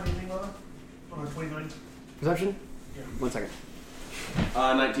 Do I find anything lower? On a 29? Perception? Yeah. 1 second.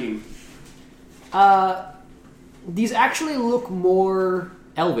 19. These actually look more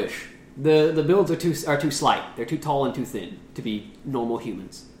elvish. The builds are too slight. They're too tall and too thin to be normal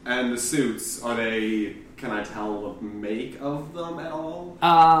humans. And the suits, are they... Can I tell the make of them at all?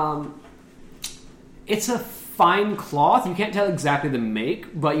 It's a fine cloth. You can't tell exactly the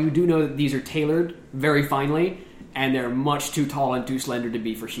make, but you do know that these are tailored very finely, and they're much too tall and too slender to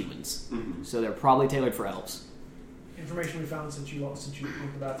be for humans. Mm-hmm. So they're probably tailored for elves. Information we found since you went to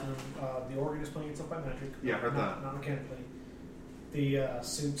the bathroom. The organ is playing itself by magic. Yeah, heard that. Not mechanically. The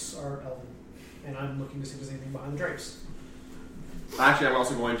suits are elven. And I'm looking to see if there's anything behind the drapes. Actually, I'm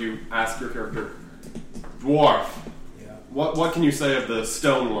also going to ask your character, Dwarf, Yeah. what can you say of the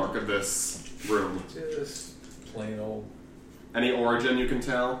stonework of this room? Just plain old. Any origin you can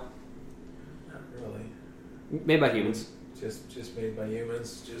tell? Not really. Made by humans. Just made by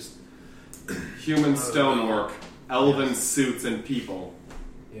humans. Just. Human stonework, elven suits, and people.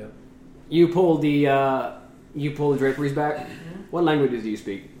 Yep. You pull the draperies back. Mm-hmm. What languages do you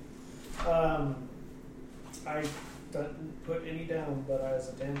speak? I didn't put any down, but as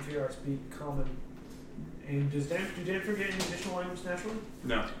a Damphir, I speak common. And do Damphir get any additional language naturally?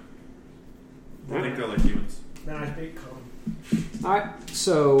 No. I think they're like humans. Then I speak common. Alright,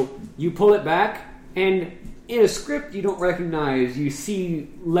 so you pull it back, and in a script you don't recognize, you see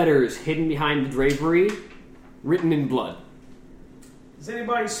letters hidden behind the drapery, written in blood. Does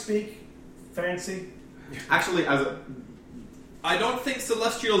anybody speak fancy? Actually, I don't think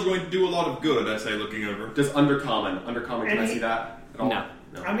Celestial is going to do a lot of good, I say, looking over. does undercommon, can I see that at all? No.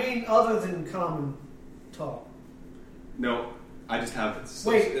 I mean, other than common talk. No, I just have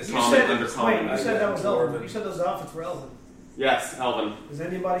Wait, you it's common, said undercommon. wait, you said that was Dwarven. Elven. You said those outfits were Elven. Yes, elven. Does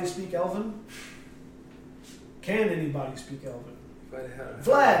anybody speak Elven? Can anybody speak Elven?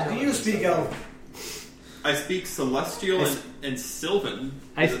 Vlad, do you speak Elven? I speak Celestial and Sylvan.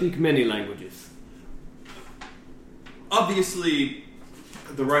 I speak many languages. Obviously,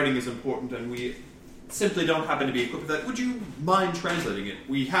 the writing is important, and we simply don't happen to be equipped with that. Would you mind translating it?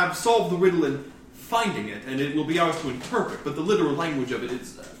 We have solved the riddle in finding it, and it will be ours to interpret, but the literal language of it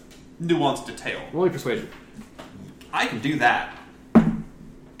is nuanced detail. Roll your persuasion. I can do that.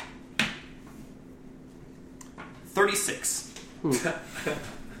 36. I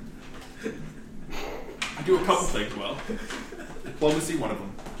do a couple things well. Diplomacy, one of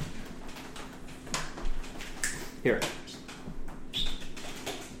them. Here.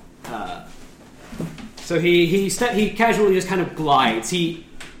 So he casually just kind of glides. He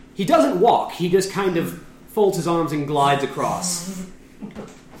doesn't walk. He just kind of folds his arms and glides across.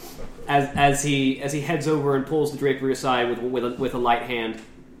 As he heads over and pulls the drapery aside with a light hand.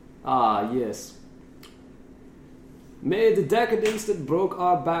 Ah, yes. May the decadence that broke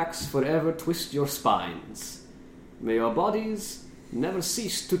our backs forever twist your spines. May your bodies never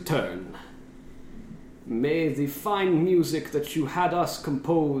cease to turn. May the fine music that you had us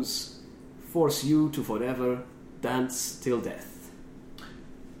compose force you to forever dance till death.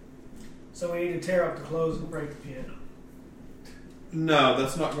 So we need to tear up the clothes and break the piano. No,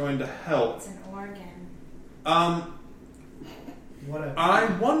 that's not going to help. It's an organ. Whatever. I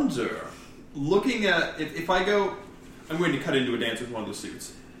wonder, looking at if I go, I'm going to cut into a dance with one of the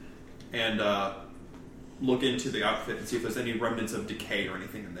suits and look into the outfit and see if there's any remnants of decay or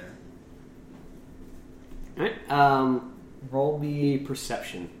anything in there. Alright, roll me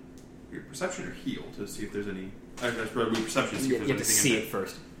perception. Your perception or heal to see if there's any. That's probably perception to see You if have there's to anything see in it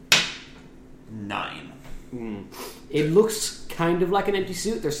first. 9. It looks kind of like an empty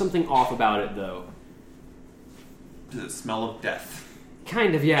suit. There's something off about it, though. Does it smell of death?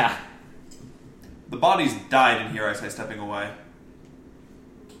 Kind of, yeah. The body's died in here, I say, stepping away.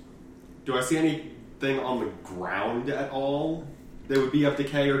 Do I see anything on the ground at all that would be of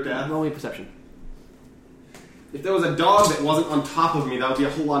decay or death? Roll me perception. If there was a dog that wasn't on top of me, that would be a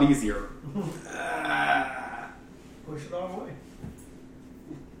whole lot easier. Push it all away.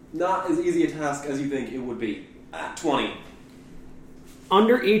 Not as easy a task as you think it would be. 20.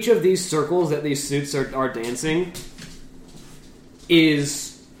 Under each of these circles that these suits are dancing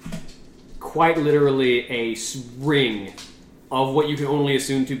is quite literally a ring of what you can only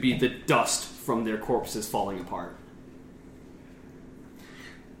assume to be the dust from their corpses falling apart.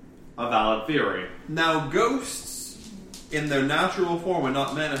 A valid theory. Now, ghosts, in their natural form when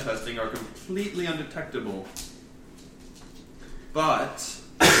not manifesting, are completely undetectable. But...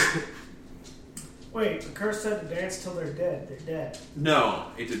 Wait, the curse said to dance till they're dead. They're dead. No,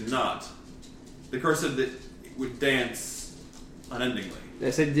 it did not. The curse said that it would dance unendingly.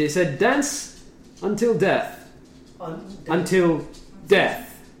 They said dance until death. Until death.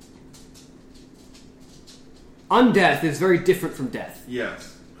 Undeath is very different from death.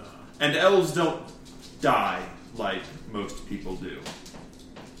 Yes. And elves don't die like most people do.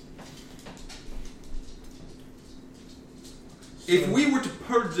 If we were to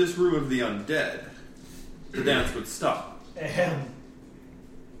purge this room of the undead, the dance would stop. Ahem.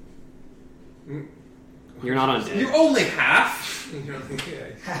 You're not undead. You're only half.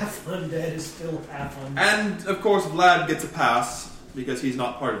 Half undead is still half undead. And, of course, Vlad gets a pass because he's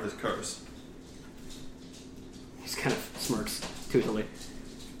not part of this curse. He just kind of smirks toothily.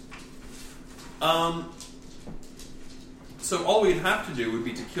 So all we'd have to do would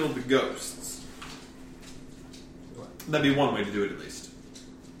be to kill the ghosts. That'd be one way to do it, at least.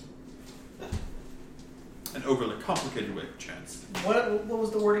 An overly complicated way, perchance. What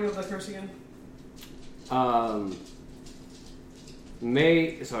was the wording of the curse again?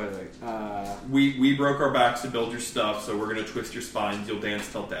 We broke our backs to build your stuff, so we're going to twist your spines. You'll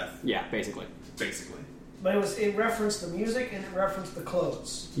dance till death. Yeah, basically. Basically. But it referenced the music and it referenced the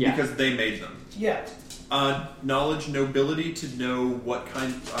clothes. Yeah. Because they made them. Yeah. Knowledge, nobility to know what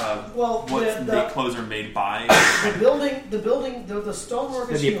kind, Well, what clothes are made by. the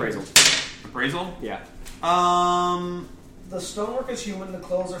stonework is The human. appraisal. Appraisal? Yeah. The stonework is human. The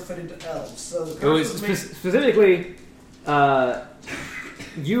clothes are fitted to elves. So the It curse was was made. specifically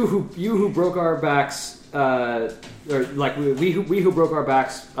you who broke our backs, or like we who broke our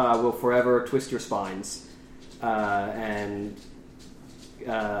backs will forever twist your spines, and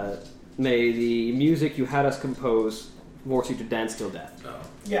may the music you had us compose force you to dance till death. Oh.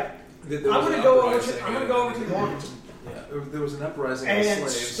 Yeah. I'm I'm gonna go over to the organ Yeah, there was an uprising of and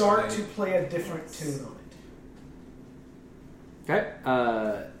slaves. start and to play a different tune on it.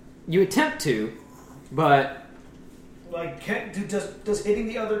 Okay. You attempt to, but Like, does hitting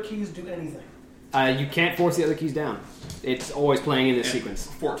the other keys do anything? you can't force the other keys down. It's always playing in this sequence.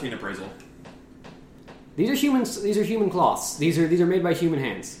 14 appraisal. These are humans. These are human cloths. These are made by human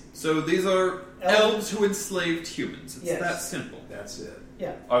hands. So these are elves who enslaved humans. It's Yes. that simple. That's it.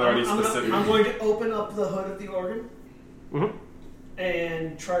 Yeah. Are there any I'm specific- I'm going to open up the hood of the organ Mm-hmm.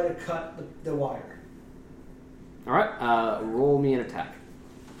 and try to cut the wire. All right. Roll me an attack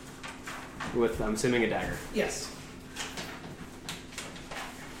with, I'm assuming, a dagger. Yes.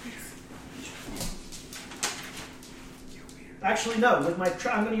 Actually, no. With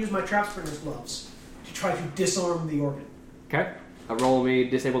I'm going to use my trap springer's gloves to try to disarm the organ. Okay. Roll me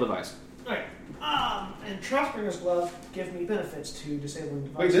disable device. All right. And trap springer's glove gives me benefits to disabling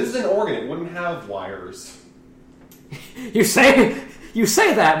Wait, devices. this is an organ. It wouldn't have wires. You say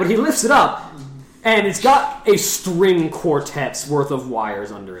that, but he lifts it up, and it's got a string quartet's worth of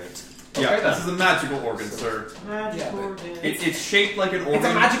wires under it. Yeah, Okay, this then. is a magical organ, sir. Magic organ. It's shaped like an organ. It's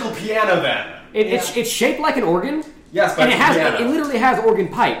a magical piano, then. It's shaped like an organ, Yes, but and it's a piano. it literally has organ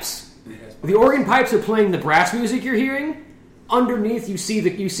pipes. The organ pipes are playing the brass music you're hearing. Underneath, you see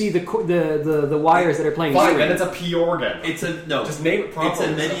the wires that are playing. Fine, string. then it's a P organ. It's a no. Just name it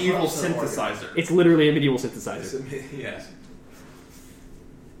properly. It's a medieval It's a organ. synthesizer. It's literally a medieval synthesizer. Yes.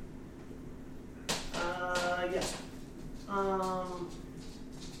 Yes.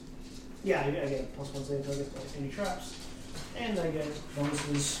 Yeah, I get a +1 save target any traps, and I get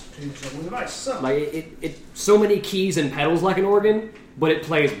bonuses to disabling device. So, Like it so many keys and pedals like an organ, but it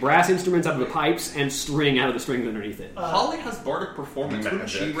plays brass instruments out of the pipes and string out of the strings underneath it. Holly has bardic performance. Wouldn't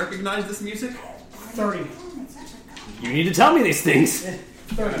she Magic. recognize this music? 30. You need to tell me these things.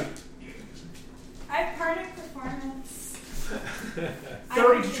 30. bardic performance.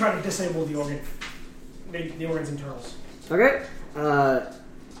 30 to try to disable the organ. The organ's internals. Okay.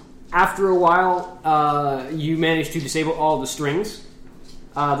 After a while, you manage to disable all the strings.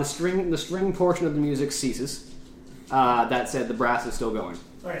 The string portion of the music ceases. That said, the brass is still going.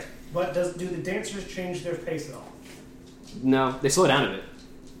 Alright, but do the dancers change their pace at all? No, they slow down a bit.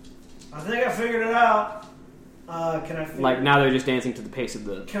 I think I figured it out. Can I figure... Like, now they're just dancing to the pace of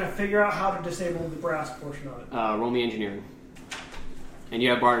the... Can I figure out how to disable the brass portion of it? Roll me engineering. And you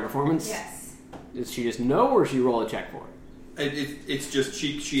have bardic performance? Yes. Does she just know, or she roll a check for it? It's just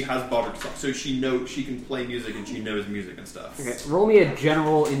she has bardic stuff, so she can play music and she knows music and stuff. Okay, roll me a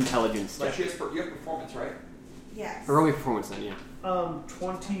general intelligence Like check. you have performance, right? Yes. Roll me performance then, yeah.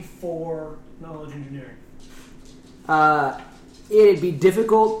 24 knowledge engineering. It'd be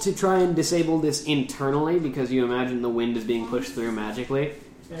difficult to try and disable this internally because you imagine the wind is being pushed through magically.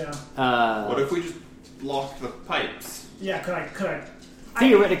 Yeah. What if we just blocked the pipes? Yeah, could I?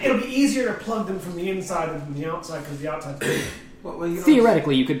 Theoretically. It'll be easier to plug them from the inside than from the outside because the outside.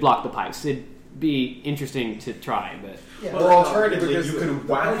 Theoretically, you could block the pipes. It'd be interesting to try, but... Yeah. Or alternatively, you could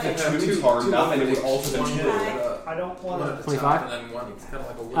whack the tunes hard enough and it would alter the tune. I don't want to. 25? And then one, it's kind of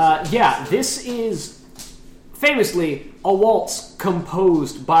like a whistle. Yeah, this is famously a waltz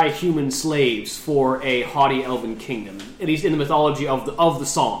composed by human slaves for a haughty elven kingdom, at least in the mythology of the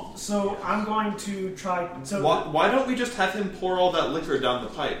song. So I'm going to try. So Why don't we just have him pour all that liquor down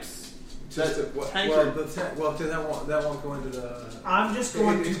the pipes? That That won't go into the... I'm just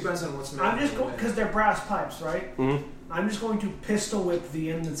going It to. depends on what's made. I'm just going because they're brass pipes, right? Mm-hmm. I'm just going to pistol whip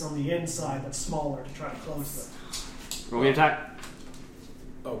the end that's on the inside that's smaller to try to close them. Roll me an attack.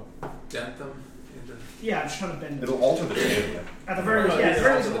 Oh, dent them? Into... Yeah, I'm just trying to bend it. It'll alter the tune. At the very least, yeah, at the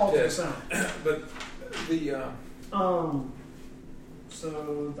very least, it'll alter the sound. But the...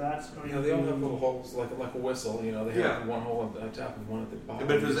 So that's going You know, they all have little holes, like a whistle. You know, they have one hole at the top and one at the bottom.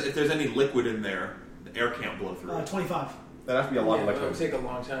 But if there's any liquid in there, the air can't blow through. 25. That'd have to be a lot of It would liquid. take a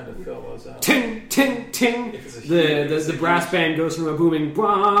long time to fill those out. Ting, ting, ting! If it's a huge- The brass band goes from a booming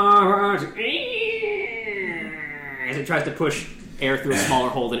as it tries to push air through a smaller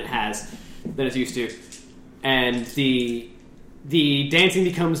hole than it's used to, and the dancing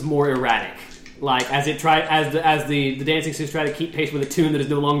becomes more erratic. Like as the dancing students try to keep pace with a tune that is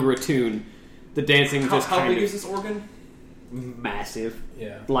no longer a tune, the dancing just How kind big of is this organ? massive.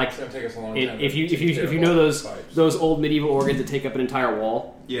 Yeah, Like it's gonna take us a long time. if you to know tear pipes. those old medieval organs that take up an entire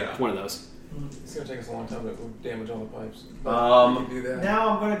wall, Yeah. it's one of those. It's gonna take us a long time to damage all the pipes. But we can do that. Now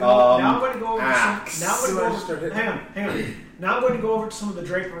I'm going to go. Now I'm going to go over. axe. Now I'm going to go Start over. hitting. Hang on. Now I'm going to go over to some of the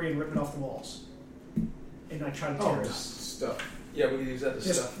drapery and rip it off the walls. And I try to tear it out. Just stuff. Yeah, we can use that to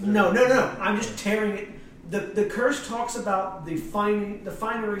Just, stuff. no. I'm just tearing it. The curse talks about the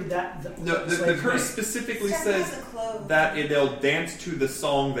finery that The slaves curse made. specifically Step says has a clove. that they'll dance to the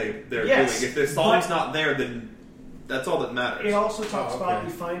song they're Yes, doing. If the song's but- not there, then that's all that matters. It also talks about okay.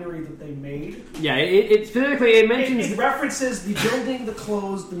 the finery that they made. Yeah, it specifically it mentions It references the building, the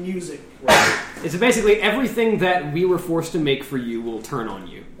clothes, the music, it's basically everything that we were forced to make for you will turn on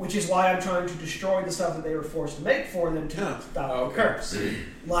you. which is why I'm trying to destroy the stuff that they were forced to make for them to stop Okay. the curse.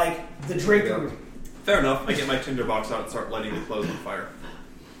 Like the drapery. Fair enough. I get my tinderbox out and start lighting the clothes on fire.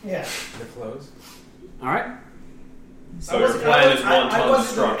 Yeah. The clothes. All right. So your plan is one-ton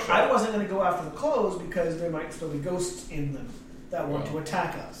destruction. I wasn't going to go after the clothes because there might still be ghosts in them that want to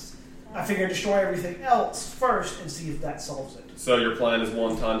attack us. I figured destroy everything else first and see if that solves it. So your plan is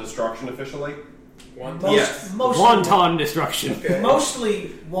one-ton destruction officially? One. Yes. Mostly, Wonton destruction. Okay.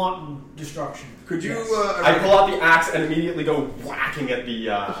 mostly wanton destruction. Could you? Yes. I pull out the axe and immediately go whacking at the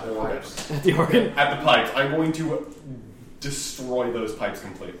organ. The organ. At the pipes. I'm going to destroy those pipes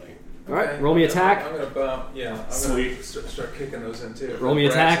completely. All right. Roll me attack. I'm gonna I'm Sweet. gonna start kicking those in too. Roll me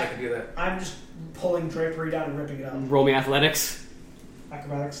Brass, attack. I can do that. I'm just pulling drapery down and ripping it out. Roll me athletics.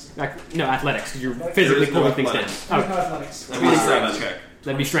 Acrobatics. No, athletics, because you're There physically is no pulling things down. athletics. There's no Oh, athletics. 27.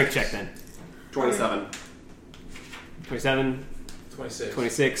 that'd be strength check then. 27. 27, 26.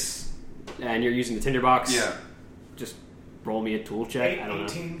 26, and you're using the tinderbox. Yeah. Just roll me a tool check. I don't know.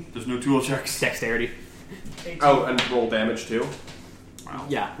 18. There's no tool checks. Dexterity. 18. Oh, and roll damage too? Wow.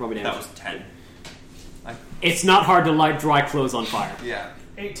 Yeah, roll me damage. That was 10. It's not hard to light dry clothes on fire. Yeah.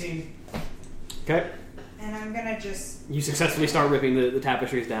 18. Okay. And I'm gonna just, You successfully start ripping the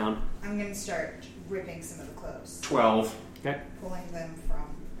tapestries down. I'm gonna start ripping some of the clothes, 12. Okay. pulling them from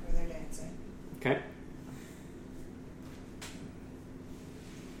where they're dancing. Okay.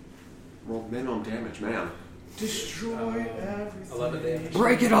 Roll minimum damage, man. Destroy everything. 11 damage.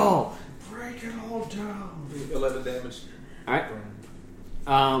 Break it all. Break it all down. 11 damage. All right.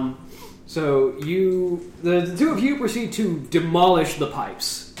 So the two of you proceed to demolish the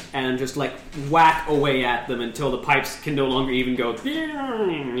pipes and just like whack away at them until the pipes can no longer even go.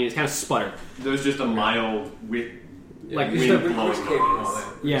 It's kind of sputter. There's just a mild wind blowing noise.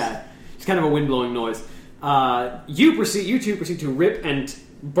 Yeah, it's kind of a wind blowing noise. You two proceed to rip and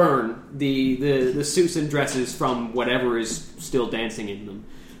burn the suits and dresses from whatever is still dancing in them,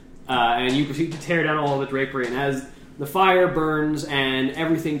 and you proceed to tear down all of the drapery. And as the fire burns and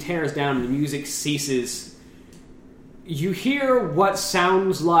everything tears down and the music ceases, you hear what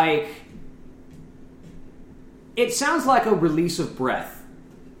sounds like... It sounds like a release of breath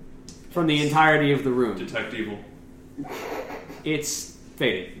from the entirety of the room. Detect evil. It's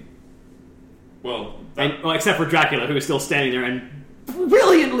faded. Well, except for Dracula, who is still standing there and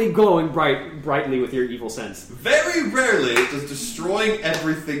brilliantly glowing brightly with your evil sense. very rarely does destroying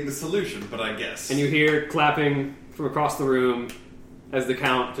everything the solution, but I guess. And you hear clapping from across the room as the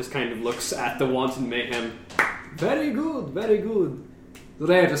Count just kind of looks at the wanton mayhem. Very good, very good.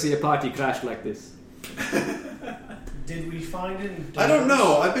 Rare to see a party crash like this. Did we find any doors? I don't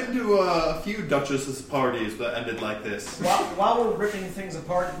know. I've been to a few Duchess's parties that ended like this. While we're ripping things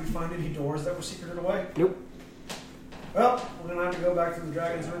apart, did we find any doors that were secreted away? Nope. Well, we're gonna have to go back to the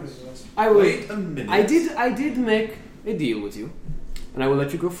dragon's room. Wait a minute. I did make a deal with you, and I will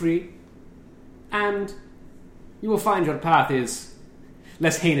let you go free, and you will find your path is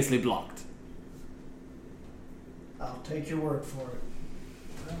less heinously blocked. I'll take your word for it.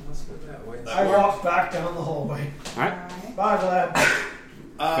 Well, let's go that way. I walked back down the hallway. Alright? Bye, Vlad.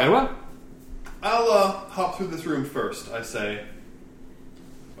 Farewell. I'll hop through this room first, I say.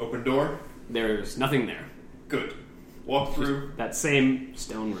 Open door. There's nothing there. Good. Walk through. That same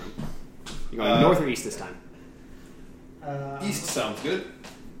stone room. You're going north or east this time? East sounds good.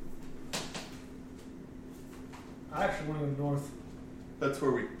 I actually want to go north. That's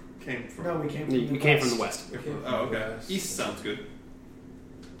where we came from. No, we came from You came from the west. Oh, okay. East sounds good.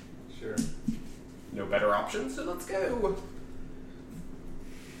 Sure. No better options, so let's go.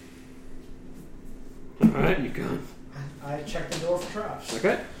 Alright, you go. I checked the door for traps.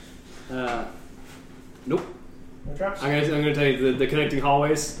 Okay. Nope. No traps? I'm gonna tell you the connecting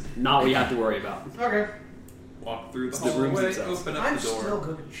hallways, not what you have to worry about. Okay. Walk through the the rooms hallway, themselves. open up I'm the door. still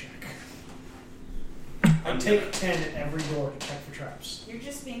going to check. I take 10 at every door to check for traps. You're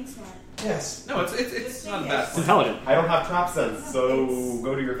just being smart. Yes. No, it's not a bad It's plan. intelligent. I don't have trap sense, so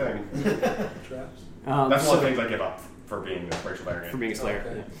go do your thing. Traps. That's so- one of the things I give up for being a racial variant. For being a slayer.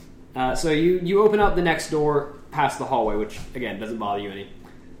 Okay. Yeah. So you open up the next door past the hallway, which again doesn't bother you any.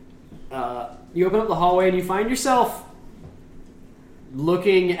 You open up the hallway and you find yourself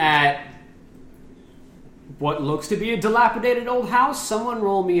looking at what looks to be a dilapidated old house. Someone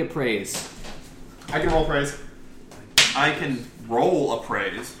roll me appraise. I can roll praise. I can roll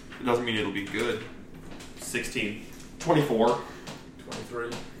appraise. It doesn't mean it'll be good. 16. 24.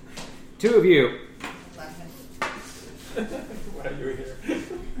 23. Two of you. 11. Why are you here?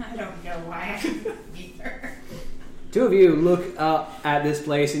 I don't know why I'm either. Two of you look up at this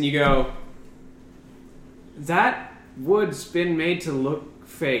place and you go, that wood's been made to look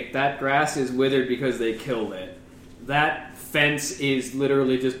fake. That grass is withered because they killed it. That fence is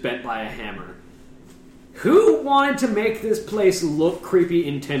literally just bent by a hammer. Who wanted to make this place look creepy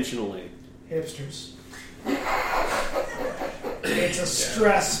intentionally? Hipsters. It's a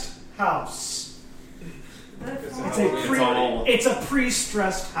stressed house. It's a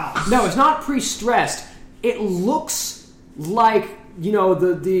pre-stressed house. No, it's not pre-stressed. It looks like, you know,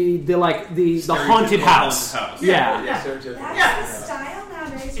 the haunted house. Yeah. That's the style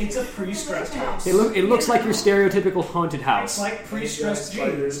nowadays. It's a pre-stressed house. It looks like your stereotypical haunted It's house. like pre-stressed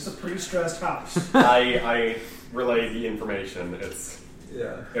jeans. It's a pre-stressed house. I relay the information. It's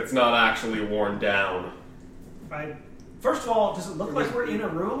not actually worn down. Right. First of all, does it look like we're in a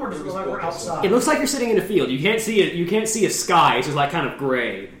room, or does it look like we're outside? It looks like you're sitting in a field. You can't see it. You can't see a sky. It's just like kind of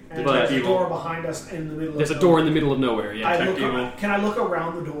gray. And But there's a door behind us in the middle. there's a of door in the middle of nowhere. Yeah. Can I look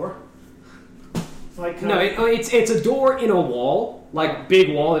around the door? Like No, it's a door in a wall, like big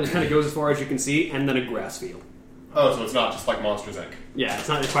wall that just kind of goes as far as you can see, and then a grass field. Oh, so it's not just like Monsters Inc. Yeah, it's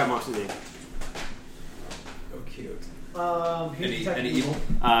not quite Monsters Inc. Oh, cute. Any evil?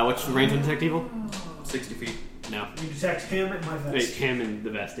 What's the range of detect evil? 60 feet. No. You detect him in my vest. Wait, him and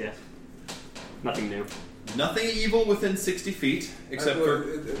the vest. Yeah. Nothing new. Nothing evil within 60 feet, except for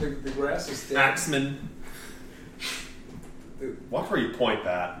the grass is dead. Axeman. Watch where you point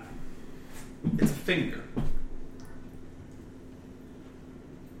that. It's a finger.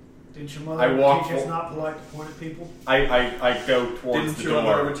 Didn't your I mother walk teach it's for- not polite to point at people? I go towards Didn't the your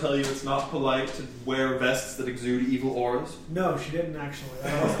mother door. ever tell you it's not polite to wear vests that exude evil auras? No, she didn't actually.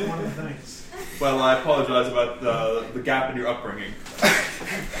 That wasn't one of the things. Well, I apologize about the gap in your upbringing.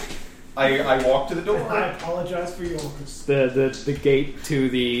 I walk to the door. I apologize for yours. The gate to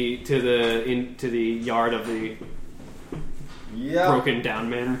the yard of the Yeah. broken down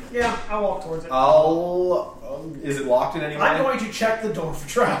man. Yeah, I'll walk towards it. Is it locked in any way? I'm going to check the door for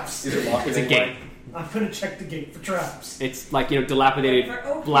traps. Is it locked in It's a any gate. way? I'm going to check the gate for traps. It's like dilapidated For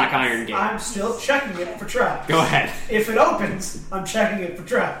opens. black iron gate. I'm still checking it for traps. Go ahead. If it opens, I'm checking it for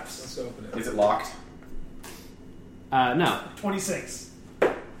traps. Let's open it. Is it locked? No, 26.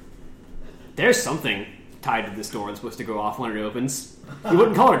 there's something tied to this door that's supposed to go off when it opens. You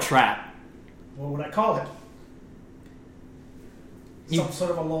wouldn't call it a trap. What would I call it? You- Some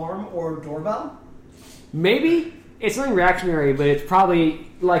sort of alarm or doorbell? Maybe it's something reactionary, but it's probably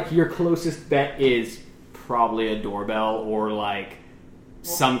like your closest bet is probably a doorbell or like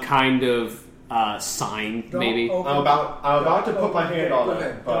some kind of sign, Don't maybe. open- I'm about to put my hand on Go it,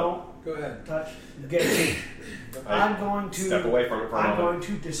 ahead. but Don't Go ahead. touch the gate. I'm going to step away from it for a I'm moment.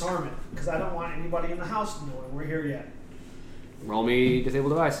 going to disarm it because I don't want anybody in the house knowing we're here yet. Roll me disable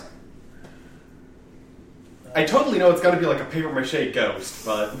device. I totally know it's going to be like a paper mache ghost,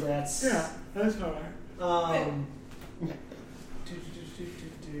 but That's that's alright.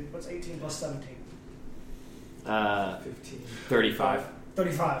 What's 18 plus 17? 15. 35.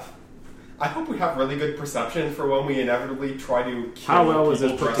 35. I hope we have really good perception for when we inevitably try to kill How well was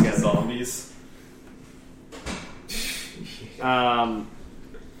people this put dressed as together? zombies.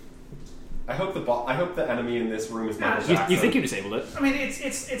 I hope the enemy in this room is Michael You Jackson. think you disabled it? I mean,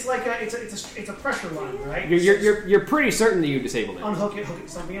 it's like it's a pressure line, right? You're pretty certain that you disabled it. Unhook it, hook it to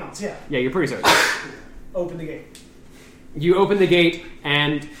something else. Yeah. Yeah, you're pretty certain. Open the gate. You open the gate,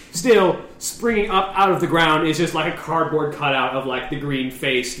 and still springing up out of the ground is just like a cardboard cutout of like the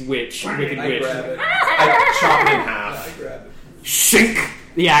green-faced witch, wicked I witch. grab it. I chop it in half I grab it. Shink!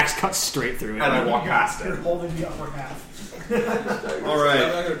 The axe cuts straight through it. and I walk past You're it. holding the upper half. All right.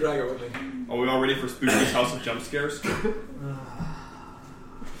 I'm not going to drag it with me. Are we all ready for Spooky's House of Jump Scares? Halloween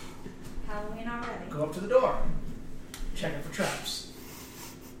already. Go up to the door. Check it for traps.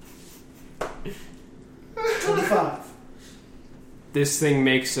 25. This thing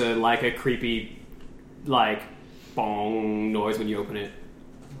makes a creepy, like, bong noise when you open it.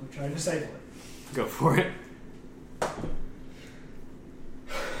 I'm going to try to disable it. Go for it.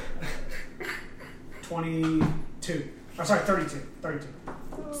 22. Oh, sorry, 32. 32.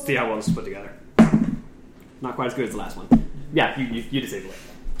 See how well this is put together. Not quite as good as the last one. Yeah, you disable it.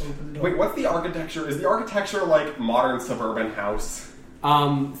 Open the door. Wait, what's the architecture? Is the architecture like modern suburban house?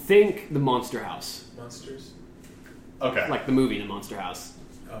 Think the Monster House. Monsters. Okay. Like the movie The Monster House.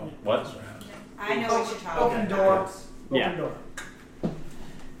 Oh, What? Monster House. I know what you're talking Open about. door. Yeah. Open door.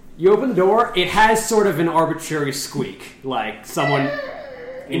 You open the door, it has sort of an arbitrary squeak. Like someone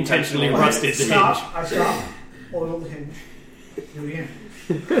intentionally rusted the Stop. hinge. I stop. Oil the hinge. Do it again.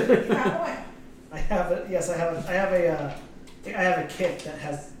 You have one. I have it. Yes, I have it. I have a kit that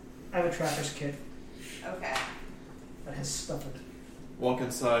has. I have a trapper's kit Okay. that has stuff in it. Walk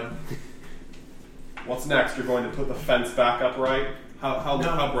inside. What's next? You're going to put the fence back up, right?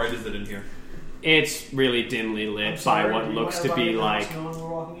 How bright is it in here? It's really dimly I'm lit sorry, by what do you looks want to be everybody in the like house knowing we're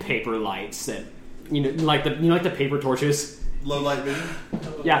walking in? paper lights that like the paper torches. Low light vision.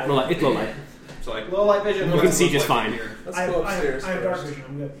 Yeah, low light. It's low light. So like Low light vision. You what can does see it look just like in fine. here? Let's I go upstairs. have dark first. vision.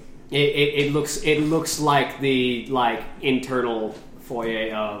 I'm good. It looks like the internal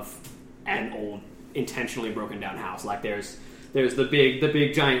foyer of an old intentionally broken down house. Like there's the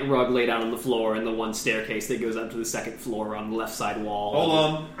big giant rug laid out on the floor and the one staircase that goes up to the second floor on the left side wall. Hold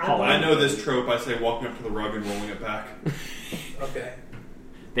on. Hallway. I know this trope. I say walking up to the rug and rolling it back. Okay.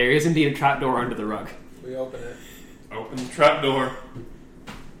 There is indeed a trapdoor under the rug. We open it. Open the trap door.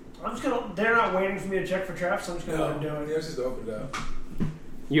 I'm just gonna. They're not waiting for me to check for traps. So I'm just gonna No, let them do it. yours is opened up.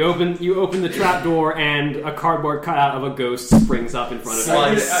 You open the trapdoor and a cardboard cutout of a ghost springs up in front of I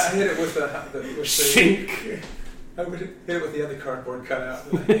you. hit it with the Shink. I would hit it with the other cardboard cutout.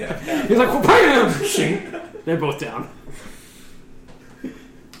 Yeah. He's like, well, bam! Shink. They're both down.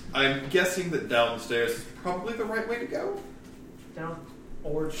 I'm guessing that downstairs is probably the right way to go. Down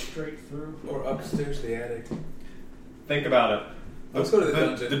or straight through. Or upstairs to the attic. Think about it. Let's go to the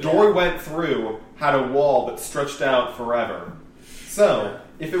dungeon. The door we went through had a wall that stretched out forever. So,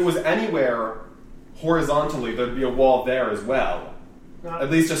 if it was anywhere horizontally, there'd be a wall there as well. Not,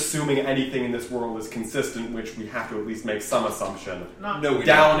 At least assuming anything in this world is consistent, which we have to at least make some assumption. not No, we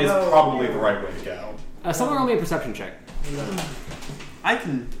Down is No. probably the right way to go. Someone roll me a perception check. I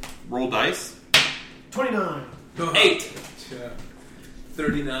can Roll dice. 29. 8.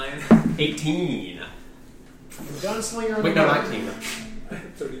 39. 18. The gunslinger. Wait, no, 19.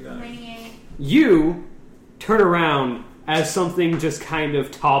 39. 28. You turn around as something just kind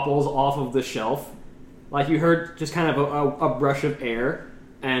of topples off of the shelf. Like you heard just kind of a brush of air,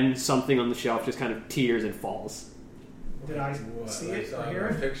 and something on the shelf just kind of teeters and falls. Did I see it or hear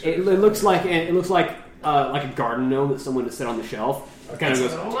it? It looks like a garden gnome that someone has set on the shelf. It kind of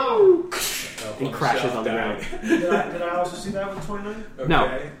goes and crashes on the ground. Did I also see that with 29? Okay.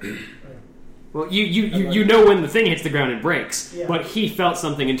 No. Well, you know when the thing hits the ground and breaks, Yeah. but he felt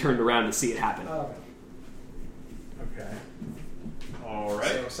something and turned around to see it happen. Oh, okay. Okay.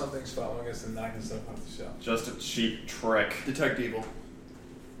 Alright. So something's following us and knocking stuff off the shelf. Just a cheap trick. Detect evil.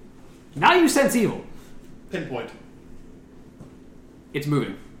 Now you sense evil. Pinpoint. It's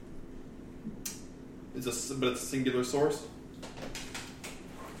moving. But it's a singular source.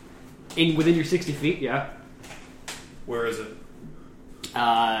 Within your 60 feet, yeah. Where is it?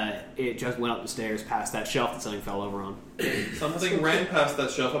 It just went up the stairs past that shelf that something fell over on. Something ran past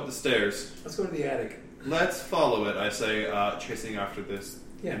that shelf up the stairs. Let's go to the attic. Let's follow it, I say, chasing after this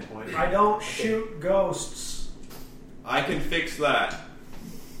Yeah. pinpoint. I don't shoot ghosts. I can fix that.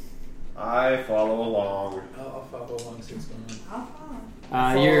 I follow along. I'll follow along, see what's going on. I'll follow.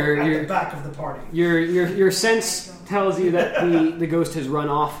 Follow Your at the back of the party. your sense tells you that the ghost has run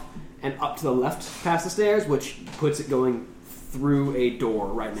off and up to the left past the stairs, which puts it going through a door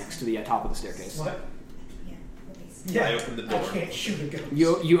right next to the top of the staircase. What? Yeah. Please. Yeah. I opened the door. I can't shoot a ghost.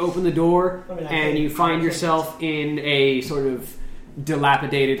 You open the door I mean, I and can't- you I find can't- yourself in a sort of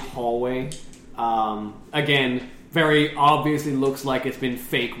dilapidated hallway. Again, very obviously looks like it's been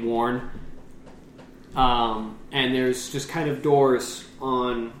fake worn. And there's just kind of doors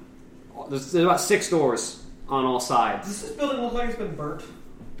on. There's about 6 doors on all sides. Does this building look like it's been burnt?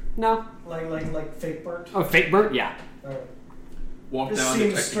 No. Like fake burnt? Oh, fake burnt? Yeah. Alright. Walk This down,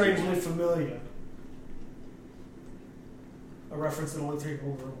 seems detect strangely evil. familiar. A reference that only 3 people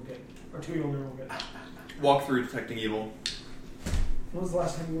will get. Or 2 people will get. Walk through detecting evil. When was the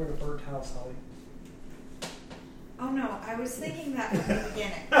last time you were in a burnt house, Holly? Oh no, I was thinking that at the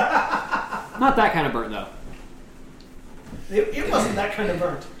beginning. Not that kind of burnt, though. It wasn't that kind of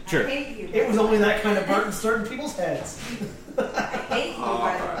burnt. Sure. I hate you. It was only that kind of burnt in certain people's heads. I hate you,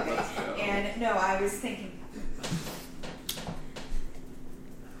 by the way. let's go. And no, I was thinking.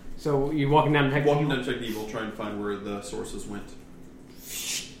 So you walking down the Walking down detecting evil, trying to find where the sources went.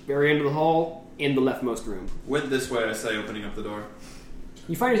 very end of the hall, in the leftmost room. Went this way, I say, opening up the door.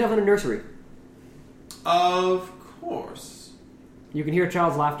 You find yourself in a nursery. Of course. You can hear a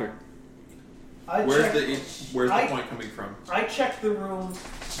child's laughter. Where's the I- point coming from? I checked the room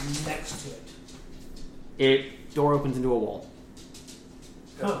next to it. Door opens into a wall.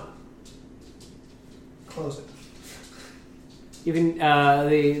 Huh. Close it. You can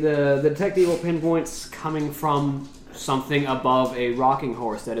the detective will pinpoints coming from something above a rocking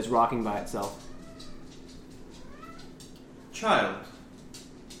horse that is rocking by itself. Child.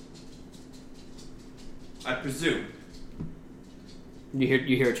 I presume. You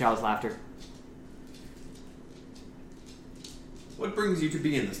hear a child's laughter. What brings you to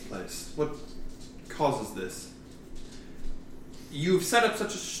be in this place? What causes this? You've set up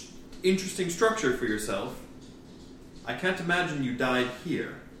such an interesting structure for yourself. I can't imagine you died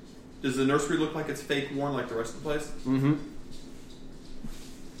here. Does the nursery look like it's fake worn like the rest of the place? Mm-hmm.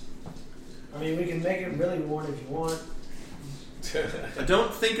 I mean, we can make it really worn if you want. I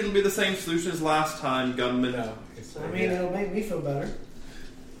don't think it'll be the same solution as last time, gunman. No. It's, I mean, it'll make me feel better.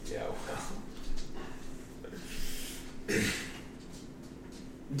 yeah, well.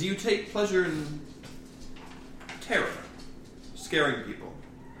 Do you take pleasure in terror? Scaring people?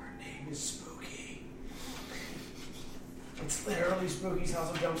 Her name is Spooky. It's literally Spooky's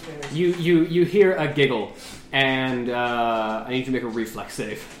House of Jump Scares. You hear a giggle, and I need you to make a reflex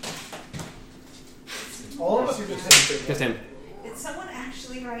save. All of us are just Just him. Did someone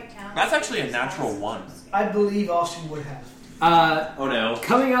actually write down? That's actually a natural 1. I believe Austin would have. Oh no.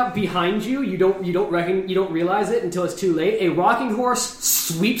 Coming up behind you, you don't realize it until it's too late. A rocking horse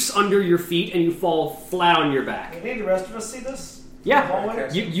sweeps under your feet, and you fall flat on your back. We need the rest of us see this? Yeah, Hallway?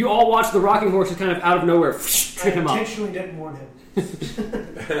 Okay. you all watch the rocking horse just kind of out of nowhere trip him I up. intentionally didn't warn him.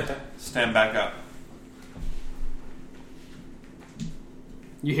 Stand back up.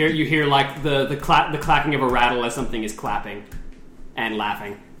 You hear like the clacking of a rattle as something is clapping and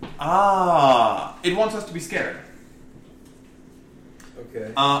laughing. Ah, it wants us to be scared.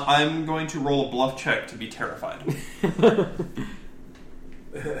 Okay. I'm going to roll a bluff check to be terrified.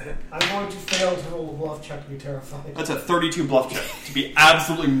 I'm going to fail to roll a bluff check to be terrified. That's a 32 bluff check to be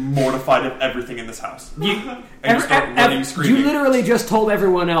absolutely mortified of everything in this house. And you start running, screaming. You literally just told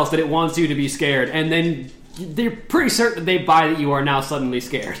everyone else that it wants you to be scared, and then they're pretty certain that they buy that you are now suddenly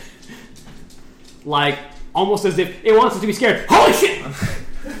scared. Like, almost as if it wants us to be scared. Holy shit!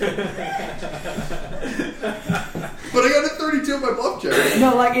 But I got a 32 on my bluff check.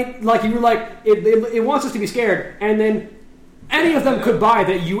 No, it wants us to be scared, and then any of them could buy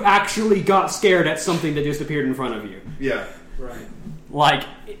that you actually got scared at something that just appeared in front of you. Yeah. Right. Like,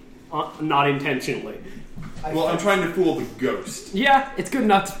 not intentionally. Well, I'm trying to fool the ghost. Yeah, it's good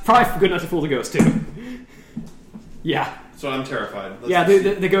enough. Probably good enough to fool the ghost too. Yeah. So I'm terrified.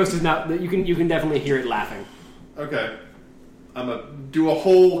 The ghost is now. You can definitely hear it laughing. Okay. I'm gonna do a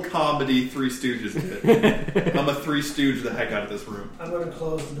whole comedy Three Stooges bit. I'm a Three Stooge the heck out of this room. I'm going to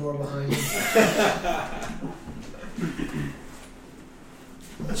close the door behind you.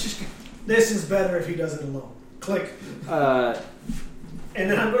 This is better if he does it alone. Click. And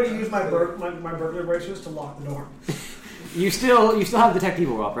then I'm going to use my burglar bracers to lock the door. You still have Detect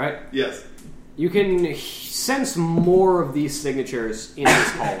Evil up, right? Yes. You can sense more of these signatures in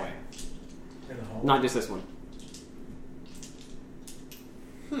this hallway. In the hallway? Not just this one.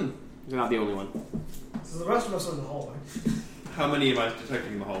 You're not the only one. So the rest of us are in the hallway. How many am I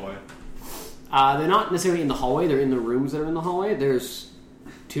detecting in the hallway? They're not necessarily in the hallway. They're in the rooms that are in the hallway. There's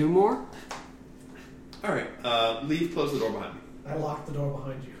 2 more. All right. Leave. Close the door behind me. I locked the door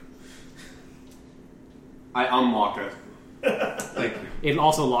behind you. I unlock it. Thank you. It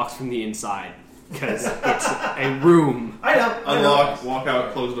also locks from the inside because it's a room. I know. Unlock. Walk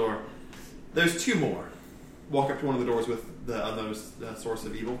out. Close the door. There's 2 more. Walk up to one of the doors with the source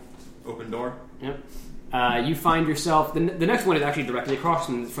of evil. Open door. Yep. You find yourself. The next one is actually directly across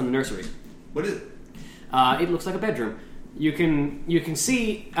from the nursery. What is it? It looks like a bedroom. You can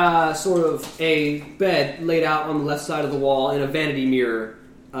see sort of a bed laid out on the left side of the wall and a vanity mirror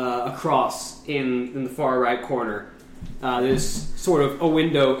across in the far right corner. There's sort of a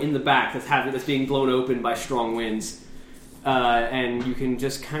window in the back that's being blown open by strong winds, and you can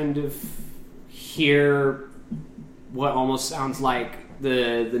just kind of hear what almost sounds like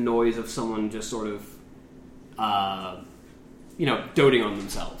the noise of someone just sort of doting on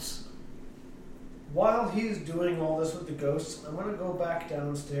themselves. While he's doing all this with the ghosts, I'm going to go back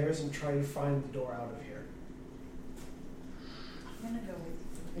downstairs and try to find the door out of here. I'm going to go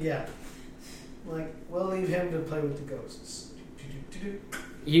with you. Yeah. Like, we'll leave him to play with the ghosts.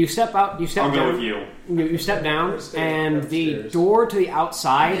 You step out. You step I'll down. go with you. You step down, and the upstairs. door to the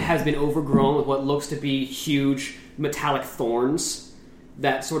outside has been overgrown with what looks to be huge metallic thorns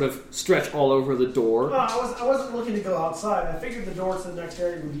that sort of stretch all over the door. No, I wasn't looking to go outside. I figured the door to the next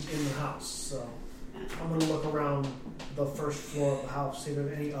area would be in the house, so I'm going to look around the first floor of the house, see if there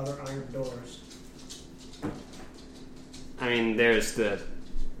are any other iron doors. I mean, there's the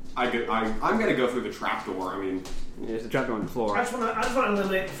I'm going to go through the trapdoor. I mean, there's the trapdoor on the floor. I just want to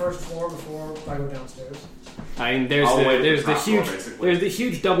eliminate the first floor before I go downstairs. I mean, there's I'll wait at there's the the trapdoor, huge basically. there's the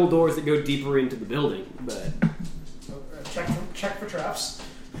huge double doors that go deeper into the building. But So, check for traps.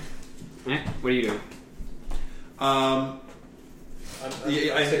 what are you doing? I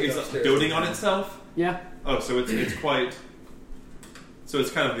think it's doting on itself. Yeah. Oh, so it's quite. So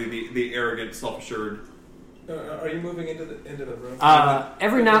it's kind of the arrogant, self-assured. Are you moving into the room?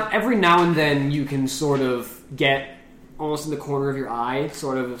 Every now and then you can sort of get almost in the corner of your eye,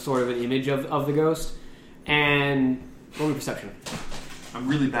 sort of an image of the ghost, and roll me perception. I'm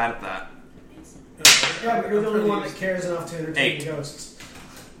really bad at that. Yeah, but you're the only one that cares enough to entertain 8. the ghosts.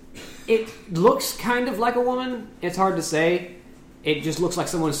 It looks kind of like a woman. It's hard to say. It just looks like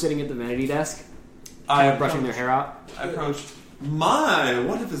someone sitting at the vanity desk, brushing their hair out. I approached. My,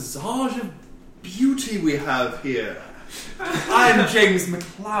 what a visage of beauty we have here. I'm James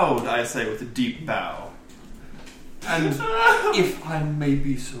McCloud, I say with a deep bow. And if I may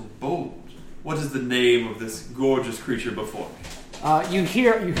be so bold, what is the name of this gorgeous creature before me? You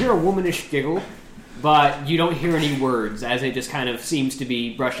hear a womanish giggle, but you don't hear any words, as it just kind of seems to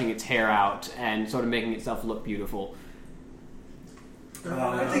be brushing its hair out and sort of making itself look beautiful.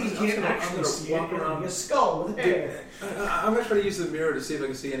 I think you can't actually see walk it. around. A skull with hair. I'm going to try to use the mirror to see if I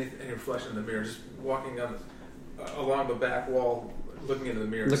can see any reflection in the mirror. Just walking along the back wall, looking into the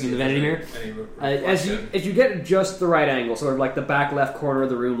mirror. Looking in the see if vanity there's mirror? any reflection. As you get just the right angle, sort of like the back left corner of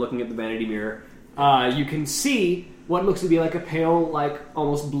the room looking at the vanity mirror, you can see what looks to be like a pale, like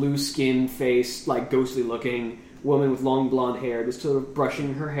almost blue skin face, like ghostly looking woman with long blonde hair, just sort of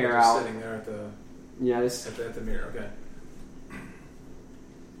brushing her hair Just out. sitting there at the At the mirror. Okay.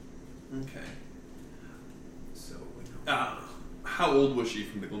 Okay. So, How old was she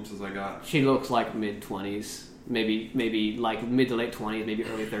from the glimpses I got? She looks like mid-20s. Maybe like mid to late 20s, maybe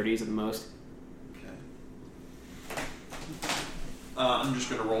early 30s at the most. Okay. I'm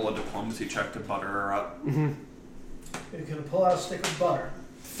just going to roll a diplomacy check to butter her up. You're going to pull out a stick of butter.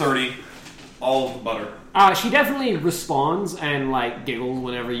 30. All of the butter. She definitely responds and like giggles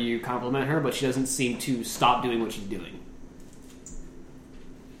whenever you compliment her, but she doesn't seem to stop doing what she's doing.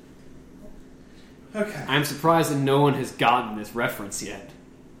 Okay. I'm surprised that no one has gotten this reference yet.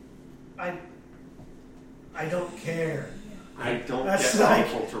 I don't care. I don't That's get like,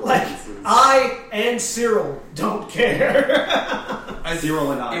 cultural like references. I and Cyril don't care.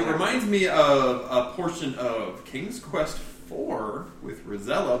 Cyril and I. It reminds me of a portion of King's Quest 4 with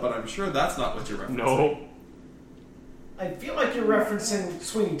Rosella, but I'm sure that's not what you're referencing. No. I feel like you're referencing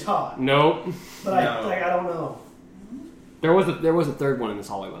Sweeney Todd, Nope. but No. I don't know. There was a third one in this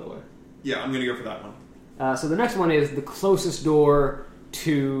hallway, by the way. Yeah, I'm going to go for that one. So the next one is the closest door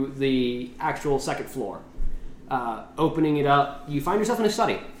to the actual second floor. Opening it up, you find yourself in a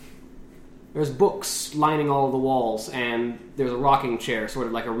study. There's books lining all of the walls, and there's a rocking chair, sort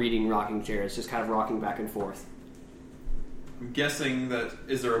of like a reading rocking chair. It's just kind of rocking back and forth. I'm guessing that...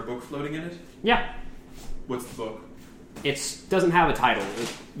 Is there a book floating in it? Yeah. What's the book? It doesn't have a title.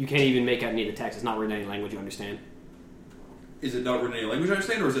 You can't even make out any of the text. It's not written in any language you understand. Is it not written in any language I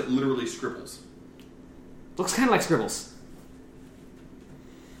understand, or is it literally scribbles? Looks kind of like scribbles.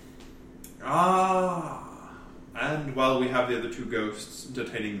 Ah... And while we have the other two ghosts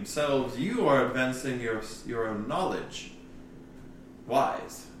detaining themselves, you are advancing your own knowledge.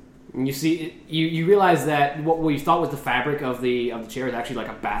 Wise. And you see, you realize that what you thought was the fabric of the chair is actually like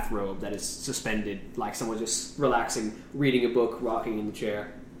a bathrobe that is suspended, like someone just relaxing, reading a book, rocking in the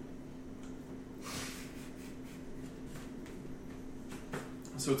chair.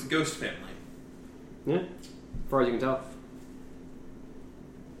 So it's a ghost family. Yeah, as far as you can tell.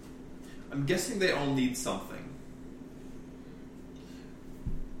 I'm guessing they all need something.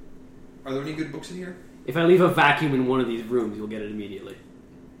 Are there any good books in here? If I leave a vacuum in one of these rooms, you'll get it immediately.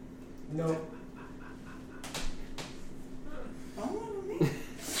 No. Oh,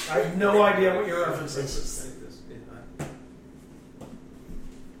 I have no idea what you're referencing.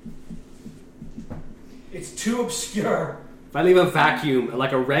 It's too obscure. If I leave a vacuum,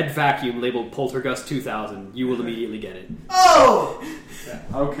 like a red vacuum labeled Poltergust 2000, you will immediately get it. Oh!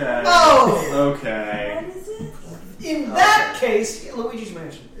 Okay. Oh! Okay. what is it? In that case, Luigi's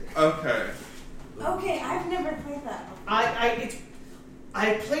Mansion. Okay. Okay, I've never played that before.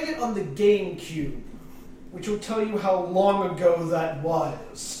 I played it on the GameCube, which will tell you how long ago that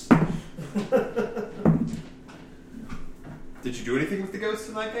was. Did you do anything with the ghosts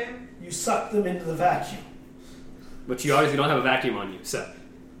in that game? You sucked them into the vacuum. But you obviously don't have a vacuum on you, so...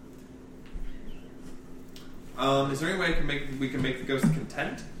 Is there any way we can make the ghosts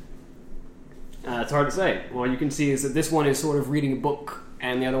content? It's hard to say. Well, you can see is that this one is sort of reading a book,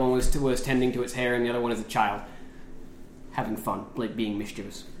 and the other one was tending to its hair, and the other one is a child. Having fun, like being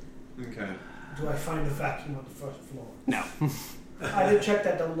mischievous. Okay. Do I find a vacuum on the first floor? No. I did check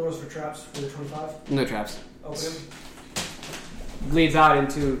that double doors for traps for the 25. No traps. Open them. Leads out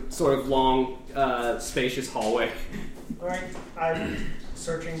into sort of long, spacious hallway. Alright, I'm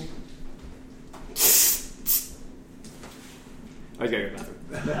searching. I was going to go to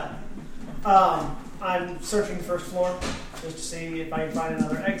the bathroom. I'm searching the first floor just to see if I can find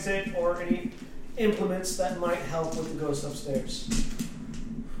another exit or any implements that might help with the ghost upstairs.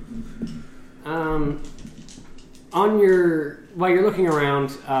 While you're looking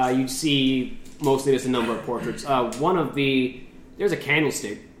around, you see mostly just a number of portraits. There's a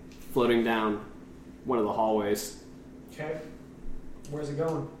candlestick floating down one of the hallways. Okay. Where's it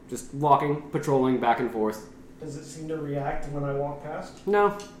going? Just walking, patrolling back and forth. Does it seem to react when I walk past?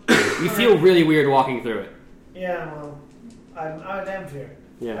 No. You feel really weird walking through it. Yeah, well, I'm a Damphir.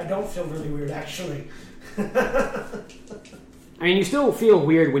 Yeah. I don't feel really weird, actually. I mean, you still feel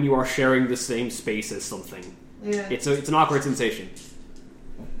weird when you are sharing the same space as something. Yeah. It's an awkward sensation.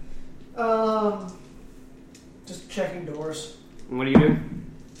 Just checking doors. And what do you do?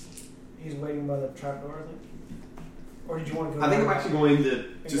 He's waiting by the trapdoor, I think. Or did you want to go? I think I'm actually going to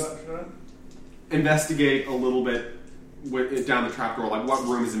and just go investigate a little bit down the trapdoor. Like, what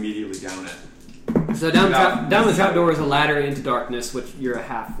room is immediately down it? So down the trapdoor is a ladder into darkness, which you're a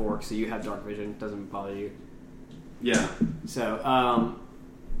half-orc, so you have dark vision. It doesn't bother you. Yeah. So,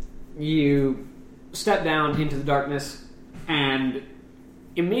 you step down into the darkness, and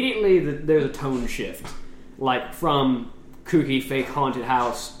immediately there's a tone shift. Like, from kooky, fake haunted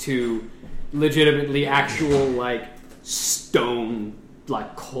house to legitimately actual, like, stone,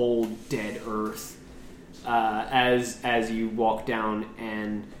 like, cold, dead earth. as you walk down,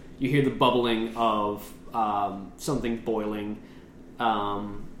 and you hear the bubbling of something boiling.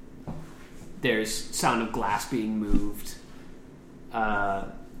 There's sound of glass being moved.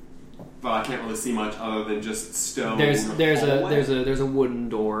 But I can't really see much other than just stone. There's hallway. a wooden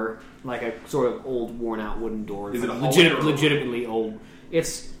door, like a sort of old, worn-out wooden door. Is it a hallway or a room? Legitimately old?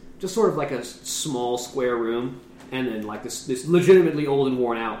 It's just sort of like a small square room, and then like this legitimately old and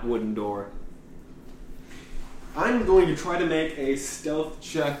worn-out wooden door. I'm going to try to make a stealth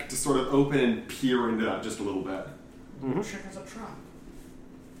check to sort of open and peer into that just a little bit. Check as a trap.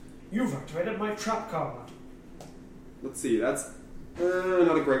 You've activated my trap card. Let's see, that's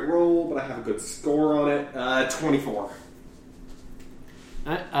not a great roll, but I have a good score on it. 24.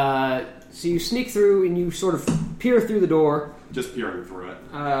 So you sneak through and you sort of peer through the door. Just peering through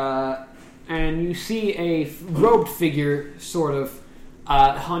it. And you see a robed figure sort of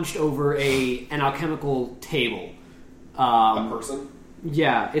hunched over an alchemical table. A person?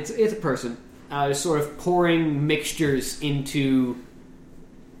 Yeah, it's a person. Sort of pouring mixtures into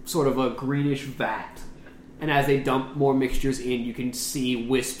sort of a greenish vat. And as they dump more mixtures in, you can see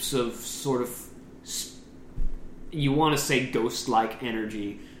wisps of sort of, you want to say ghost-like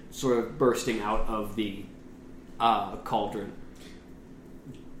energy sort of bursting out of the cauldron.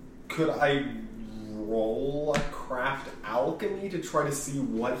 Could I roll a craft alchemy to try to see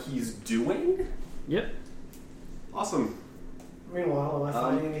what he's doing? Yep. Awesome. Meanwhile, am I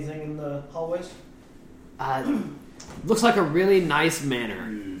finding anything in the hallways? Looks like a really nice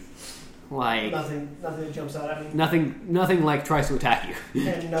manor. Like Nothing that jumps out at me. nothing like tries to attack you.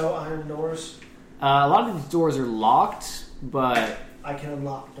 And no iron doors. A lot of these doors are locked, but I can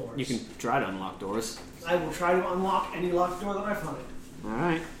unlock doors. you can try to unlock doors. I will try to unlock any locked door that I find. All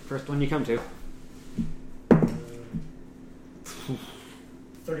right, first one you come to.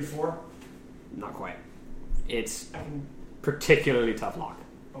 34. Not quite. It's I can. particularly tough lock.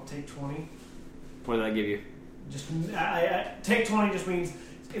 I'll take 20. What did I give you? Just I take 20 just means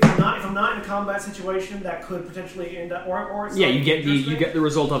if I'm not in a combat situation that could potentially end up or it's Yeah, you get the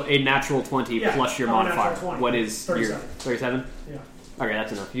result of a natural 20 Yeah, plus your a natural modifier. 20. What is 37. your 37? Yeah. Okay,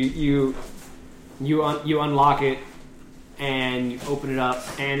 that's enough. You unlock it and you open it up,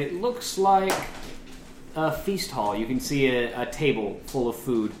 and it looks like a feast hall. You can see a table full of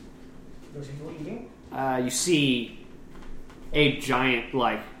food. Those people eating. You see a giant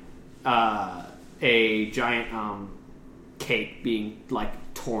cake being like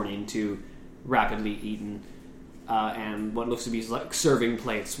torn into, rapidly eaten, and what looks to be like serving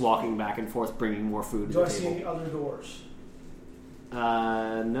plates walking back and forth, bringing more food to Do the I see table. any other doors?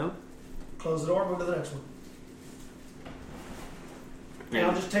 No. Close the door. Move to the next one. And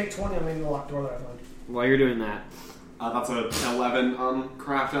I'll just take 20 on any locked door that I find. While you're doing that, That's a 11 on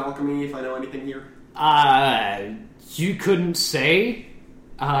craft alchemy, if I know anything here. you couldn't say.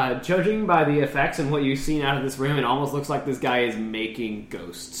 Judging by the effects and what you've seen out of this room, it almost looks like this guy is making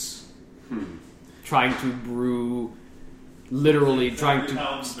ghosts. Trying to brew, literally trying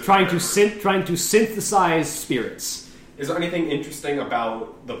to synthesize spirits. Is there anything interesting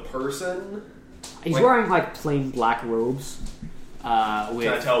about the person? He's Like- wearing like plain black robes with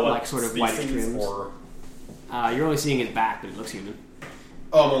Can I tell what like sort of white species trims. or... You're only seeing his back, but it looks human.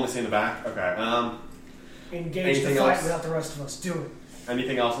 Oh, I'm only seeing the back? Okay. Engage Anything the fight else? without the rest of us. Do it.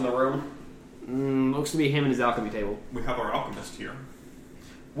 Anything else in the room? Looks to be him and his alchemy table. We have our alchemist here.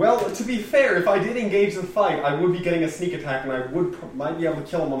 Well, to be fair, if I did engage the fight, I would be getting a sneak attack, and I might be able to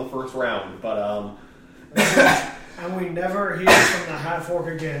kill him on the first round. But And we never hear from the Half-Orc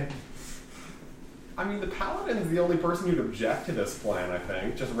again. I mean, the Paladin's the only person who'd object to this plan. I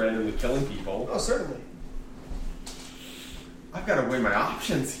think just randomly killing people. Oh, certainly. I've got to weigh my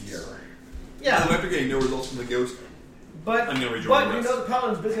options here. Yeah, After getting no results from the ghost, but I'm gonna rejoin but the you rest. know the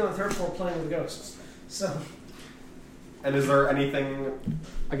Paladin's busy on the third floor playing with ghosts. So And is there anything?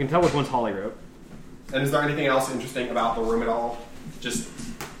 I can tell which one's Holly wrote. And is there anything else interesting about the room at all? Just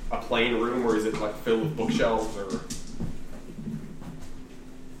a plain room, or is it like filled with bookshelves or?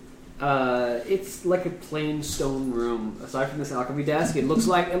 It's like a plain stone room. Aside from this alchemy desk, it looks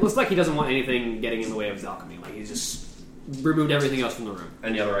like he doesn't want anything getting in the way of his alchemy. Like he's just removed everything else from the room.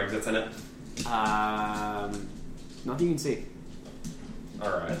 Any other exits in it? Nothing you can see. All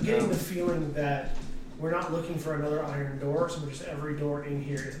right. I'm getting the feeling that we're not looking for another iron door, so just every door in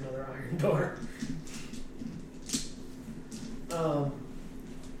here is another iron door.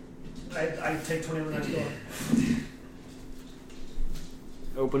 I take 20 on the next door.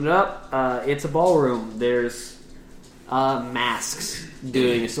 Open it up. It's a ballroom. There's masks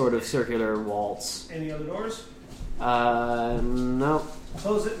doing a sort of circular waltz. Any other doors? No.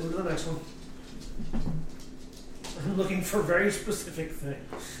 Close it, move to the next one. I'm looking for very specific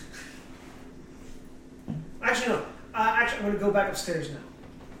things. Actually, no. I'm going to go back upstairs now.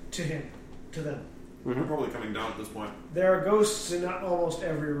 To him. To them. I'm probably coming down at this point. There are ghosts in almost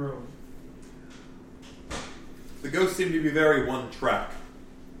every room. The ghosts seem to be very one track.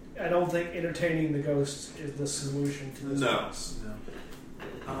 I don't think entertaining the ghosts is the solution to this. No. mess.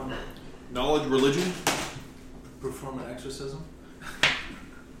 No. Knowledge, religion. Perform an exorcism.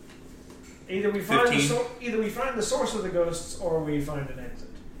 Either we find 15. the source of the ghosts, or we find an exit.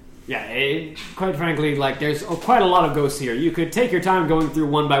 Yeah, quite frankly, like there's quite a lot of ghosts here. You could take your time going through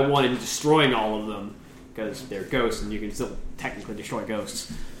one by one and destroying all of them because they're ghosts, and you can still technically destroy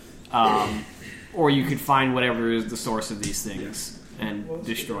ghosts. Or you could find whatever is the source of these things and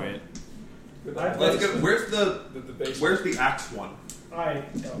destroy it. Let's go. Where's the axe one? I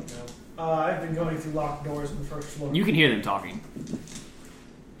don't know. I've been going through locked doors on the first floor. You can hear them talking.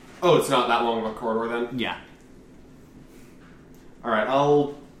 Oh, it's not that long of a corridor then? Yeah. Alright,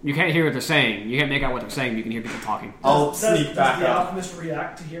 You can't hear what they're saying. You can't make out what they're saying, but you can hear people talking. I'll sneak back Does the up. alchemist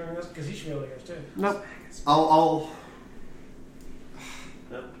react to hearing us? Because he should be able to hear us too. Nope.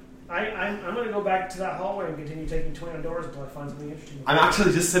 I'm going to go back to that hallway and continue taking 20 on doors until I find something interesting. I'm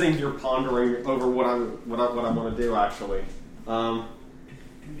actually just sitting here pondering over what I want to do, actually.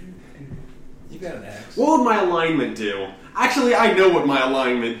 You got an axe. What would my alignment do? Actually, I know what my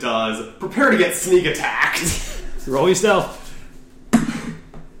alignment does. Prepare to get sneak attacked. Roll your stealth.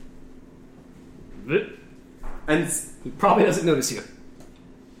 And He probably doesn't notice you.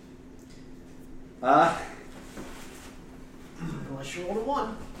 Unless you roll a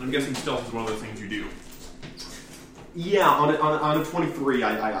 1. I'm guessing stealth is one of those things you do. yeah, on a 23,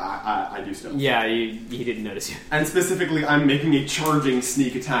 I do stealth. Yeah, he didn't notice you. And specifically, I'm making a charging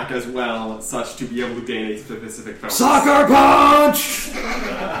sneak attack as well, such to be able to gain a specific bonus. Sucker punch!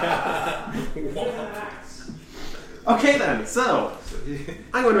 Okay then, so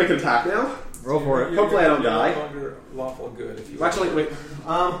I'm going to make an attack now. Roll for it. Hopefully I don't You're die. no longer lawful good if you Actually, wait.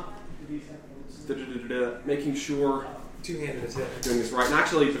 Making sure two-handed attack. I'm doing this right. And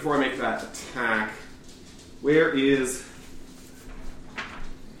actually, before I make that attack, where is...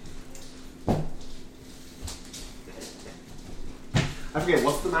 I forget,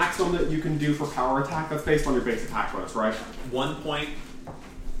 what's the maximum that you can do for power attack? That's based on your base attack bonus, right? 1 point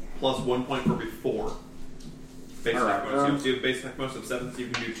plus 1 point for every 4. Base All attack right, bonus. You do a base attack bonus of 7, so you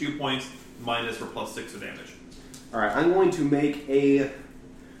can do 2 points minus for plus 6 of damage. Alright, I'm going to make a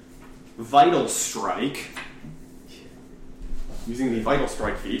Vital Strike using the Vital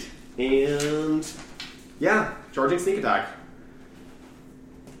Strike feat. And yeah, charging sneak attack.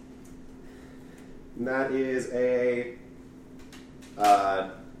 And that is a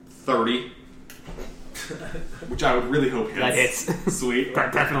 30. Which I would really hope hits. That hits. Sweet.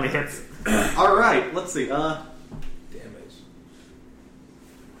 That definitely hits. Alright, let's see. Damage.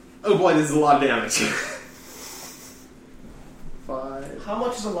 Oh boy, this is a lot of damage. 5. How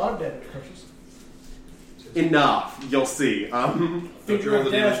much is a lot of damage, Precious? Enough, you'll see. Don't you roll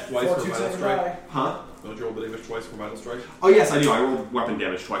the damage twice for Vital Strike? Huh? Don't you roll the damage twice for Vital Strike? Oh yes, I do. I rolled weapon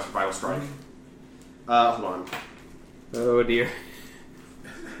damage twice for Vital Strike. Hold on. Oh dear.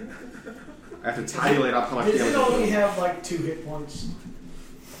 I have to tabulate up how much Does damage. it only have like 2 hit points?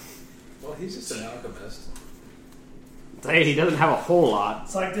 Well, he's just an alchemist. Hey, he doesn't have a whole lot.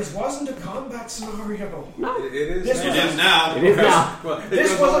 It's like this wasn't a combat scenario. No. It is. This now. It is now. It is now. Well, it This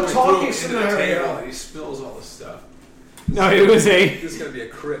goes was all a the way talking through into the scenario. tail, and he spills all this stuff. No, it was a... This is going to be a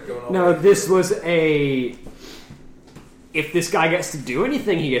crit going on. No, this was a... If this guy gets to do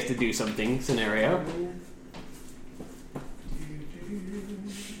anything, he gets to do something scenario.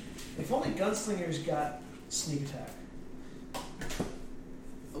 If only Gunslinger's got sneak attack.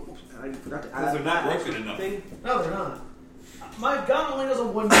 Oh, I forgot to Because add they're not that broken enough. thing. No, they're not. My gun only does a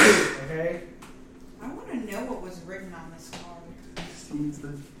 1-2, okay? I want to know what was written on this card.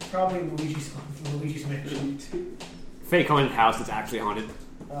 Probably Luigi's mansion. Fake haunted house that's actually haunted.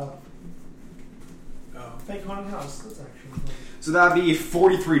 Oh. Fake haunted house. That's actually funny. So that'd be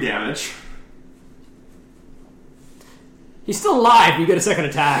 43 damage. He's still alive. You get a second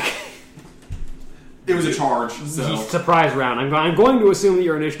attack. It was a charge, so Surprise round. I'm going to assume that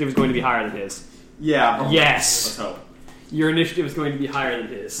your initiative is going to be higher than his. yeah. Let's Yes. hope. Your initiative is going to be higher than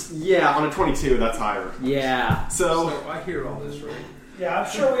his. Yeah, on a 22, that's higher. Yeah. So So I hear all this, right? Yeah, I'm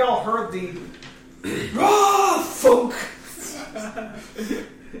sure we all heard the funk.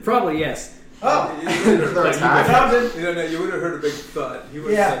 Probably yes. Oh, their attack. found it. No, you would have heard a big thud. You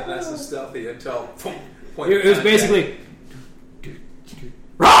would have said nice and stealthy until point. It was basically...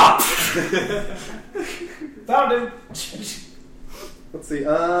 Rah! Found him. Let's see.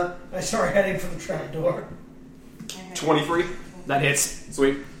 I started heading for the trap door. I 23. That hits.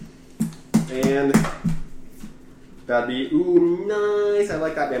 Sweet. And that'd be nice. I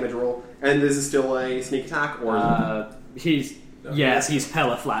like that damage roll. And this is still a sneak attack, or he's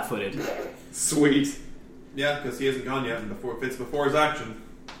hella flat-footed. Sweet. Yeah, because he hasn't gone yet, and it's before his action.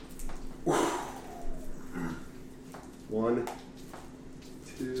 1,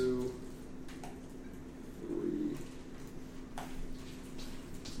 2, 3,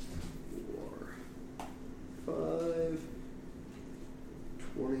 4, 5,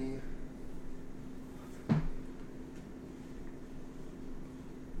 20.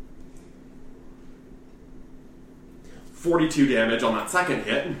 42 damage on that second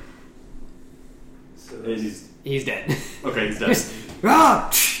hit. So And He's dead. okay, he's dead.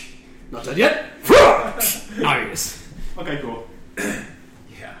 Not dead yet. Nice. Okay, cool.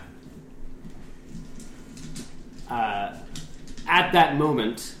 yeah. At that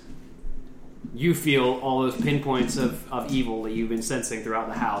moment, you feel all those pinpoints of evil that you've been sensing throughout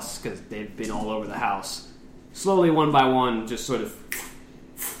the house, because they've been all over the house. Slowly, one by one, just sort of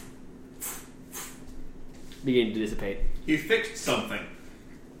begin to dissipate. He fixed something.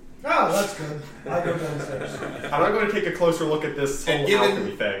 Oh, that's good. I go downstairs. I'm not going to take a closer look at this whole And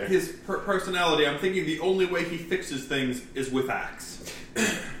alchemy given thing. his personality, I'm thinking the only way he fixes things is with axe.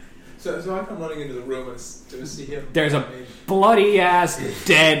 So I come running into the room and to see him. There's a bloody-ass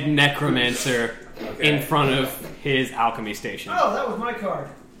dead necromancer Okay. in front of his alchemy station. Oh, that was my card.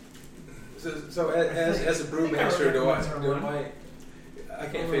 So as a brewmaster, I remember I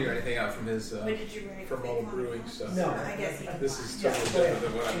can't figure anything out from his What did you write? from all the brewing stuff. No. I guess he This is Yeah, totally different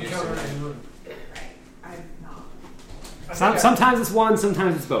than what I'm used encounter to. in the room. Right. I'm not. I think I- Sometimes it's one,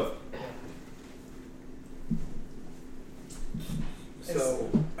 sometimes it's both. So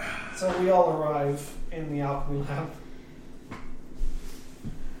we all arrive in the alchemy lab.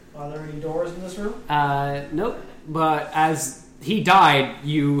 Are there any doors in this room? Nope. But as he died,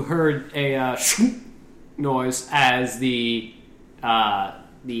 you heard a noise as the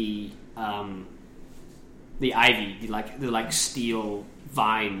ivy, the steel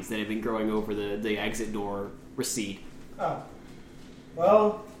vines that have been growing over the exit door recede. Oh.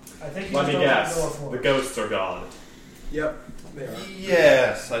 Well, I think you Let just me opened the guess. door for The us. ghosts are gone. yep, they are.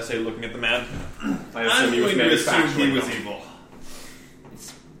 Yes, I say, looking at the man. I I'm assume he was going to assume he manufacturing was them. evil.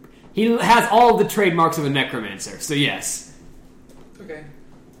 He has all the trademarks of a necromancer, so yes. Okay.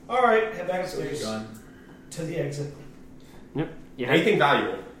 All right, head back So he's upstairs gone. to the exit. Yep. Yeah. Anything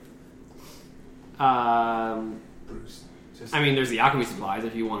valuable? Bruce. Just, I mean, there's the alchemy supplies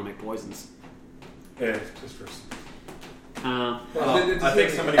if you want to make poisons. Eh. just for. I think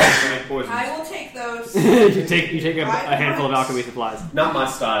somebody wants to make poisons. I will take those. you take a handful of alchemy supplies. Not my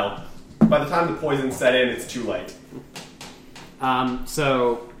style. By the time the poison set in, it's too late.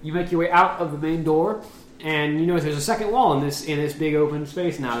 So you make your way out of the main door, and you notice there's a second wall in this big open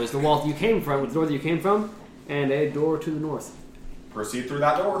space now. There's the wall that you came from, the door that you came from, and a door to the north. Proceed through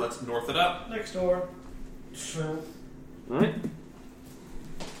that door. Let's north it up. Next door. Sure. All right.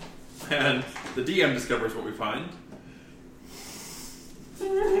 And the DM discovers what we find.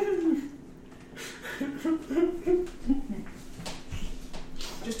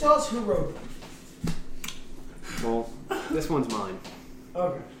 Just tell us who wrote it. Well, this one's mine.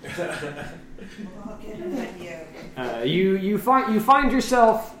 Okay. I'll get an idea. You find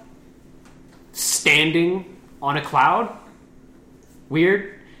yourself standing on a cloud.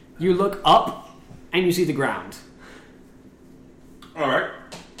 Weird. You look up and you see the ground. Alright.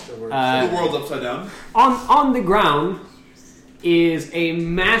 So we're, The world's upside down. On the ground is a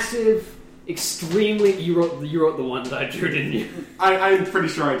massive, extremely. You wrote the one that I drew, didn't you? I'm pretty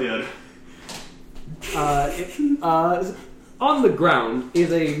sure I did. On the ground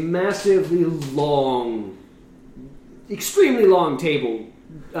is a massively long, extremely long table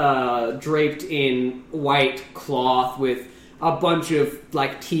draped in white cloth with a bunch of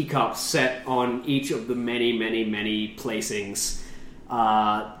teacups set on each of the many, many, many placings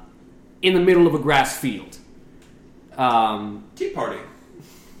in the middle of a grass field. Tea party.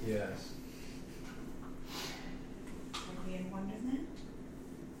 yes. Are we in Wonderland?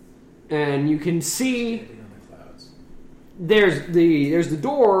 And you can see Standing on the clouds. there's the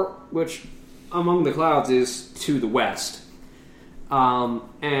door, which among the clouds is to the west.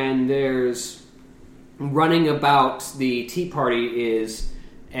 And there's running about the tea party is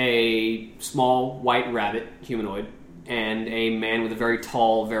a small white rabbit humanoid and a man with a very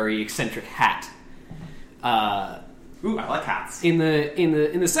tall, very eccentric hat. Ooh, I like hats. In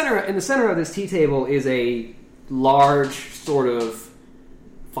the center of this tea table is a large, sort of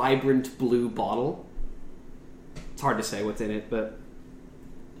vibrant blue bottle. It's hard to say what's in it, but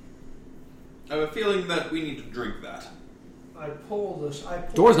I have a feeling that we need to drink that. I pull this.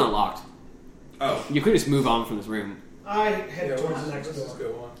 Door's not locked. Oh. You could just move on from this room. I head towards the next Let's just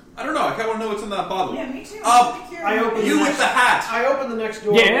door. go on. I don't know. I kind of want to know what's in that bottle. Yeah, me too. I open You the with next, the hat. I open the next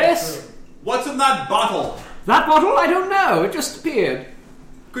door. Yes? and go through. What's in that bottle? That bottle? I don't know. It just appeared.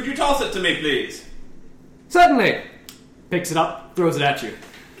 Could you toss it to me, please? Certainly. Picks it up, throws it at you.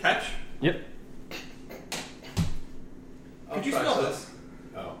 Catch? Yep. Could you try smell some. this?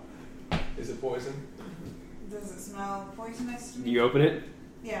 Oh. Is it poison? Does it smell poisonous to me? You open it.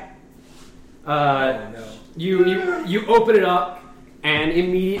 Yeah. No. You open it up, and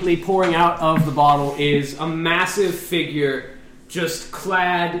immediately pouring out of the bottle is a massive figure, just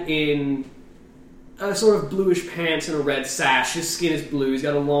clad in a sort of bluish pants and a red sash. His skin is blue. He's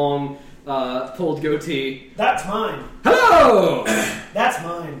got a long, pulled goatee. That's mine. Hello! That's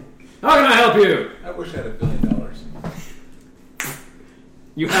mine. How can I help you? I wish I had $1 billion.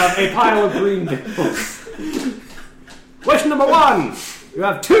 You have a pile of green bills. Wish number 1. You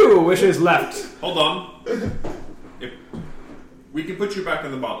have 2 wishes left. Hold on. We can put you back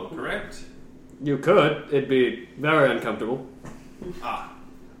in the bottle, correct? You could. It'd be very uncomfortable.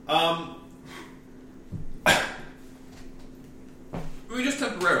 We just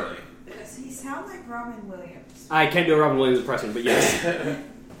temporarily. Does he sound like Robin Williams? I can't do a Robin Williams impression, but yes.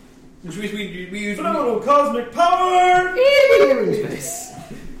 Which means we use... Phenomenal cosmic power!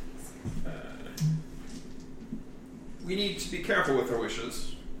 We need to be careful with our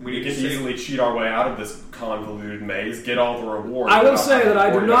wishes. We can easily cheat our way out of this convoluted maze, get all the rewards. I will without say having that to I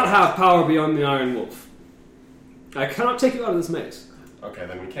do worry not about have power beyond the Iron Wolf. I cannot take you out of this maze. it. Okay,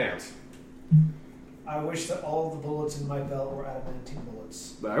 then we can't. I wish that all of the bullets in my belt were adamantine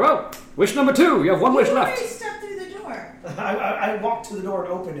bullets. Very well. Wish number 2. You have 1 wish You left. already stepped through the door. I walked to the door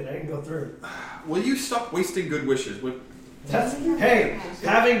and opened it. I didn't go through. Will you stop wasting good wishes? Hey,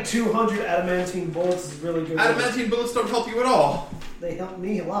 having 200 adamantine bullets is really good. Adamantine bullets don't help you at all. They help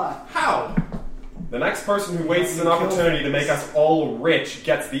me a lot. How? The next person who wastes an opportunity to make us all rich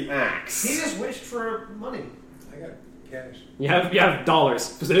gets the axe. He just wished for money. I got cash. You have dollars,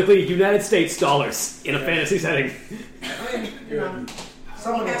 specifically United States dollars, in a fantasy setting. I mean, you know, We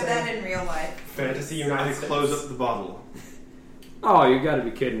someone have will that take it. in real life. Fantasy I United States. close up the bottle. Oh, you gotta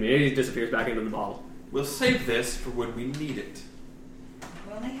be kidding me. He disappears back into the bottle. We'll save this for when we need it.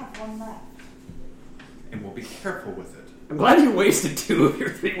 We only have 1 left. And we'll be careful with it. I'm glad you wasted 2 of your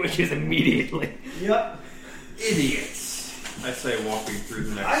 3 wishes immediately. Yep. Idiots! I say, walking through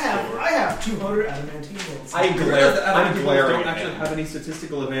the next door. I have 200 adamantine bullets. I'm You realize that I'm adamantine bullets glaring don't at actually him. have any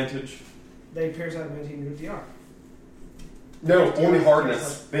statistical advantage. They pierce adamantine with DR. No, only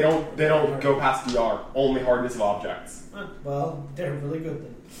hardness. They don't go past DR. Only hardness of objects. Well, they're really good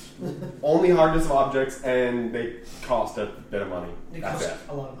then. Only hardness of objects, and they cost a bit of money. They That's cost it.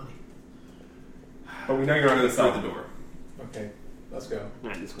 a lot of money. But we know you're not going to Through sell the door. Okay, let's go.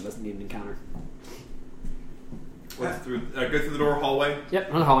 Alright, this one doesn't need an encounter. Go through the door, hallway. Yep,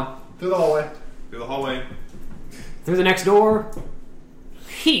 another hallway. Through the hallway. Through the hallway. Through the next door,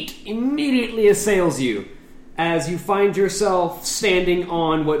 heat immediately assails you as you find yourself standing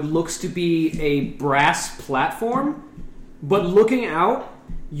on what looks to be a brass platform, but looking out,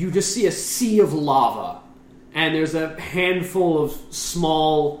 you just see a sea of lava, and there's a handful of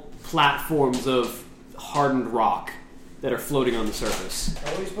small platforms of hardened rock that are floating on the surface.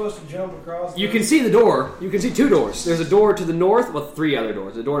 Are we supposed to jump across? You can see the door. You can see 2 doors. There's a door to the north, well, 3 other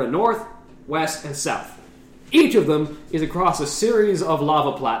doors. A door to north, west, and south. Each of them is across a series of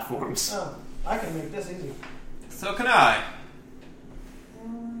lava platforms. Oh, I can make this easy. So can I.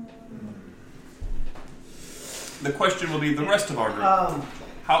 The question will be the rest of our group.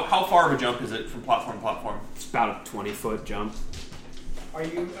 How far of a jump is it from platform to platform? It's about a 20-foot jump. Are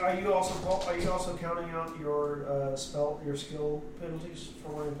you also counting out your skill penalties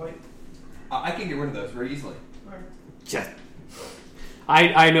for wearing plate? I can get rid of those very easily. All right. Yeah.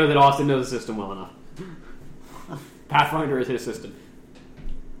 I know that Austin knows the system well enough. Pathfinder is his system.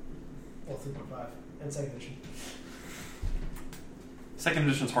 Well, 3.5 and second edition. Second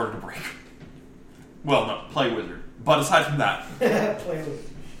edition's harder to break. Well, no, play wizard. But aside from that, Play with.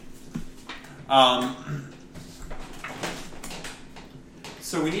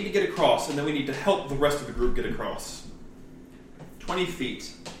 So we need to get across, and then we need to help the rest of the group get across. 20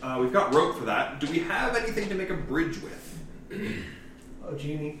 feet. We've got rope for that. Do we have anything to make a bridge with? Oh,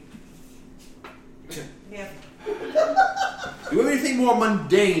 genie. Yeah. Do we have anything more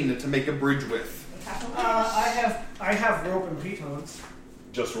mundane to make a bridge with? I have rope and pitons.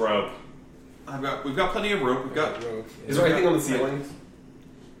 Just rope. We've got plenty of rope. We've got. Rope. Is there anything on the ceiling?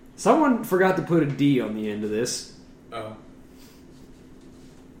 Someone forgot to put a D on the end of this. Oh.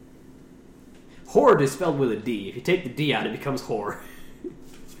 Horde is spelled with a D. If you take the D out, it becomes whore.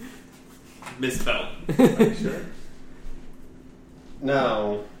 Misspelled. Are you sure?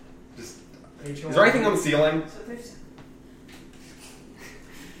 No. Just. Is there anything on the ceiling? So there's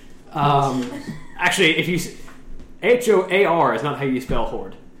Actually, if you HOAR is not how you spell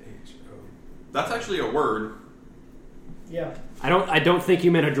horde. H-O. That's actually a word. Yeah. I don't think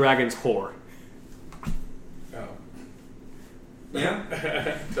you meant a dragon's whore. Oh. Yeah.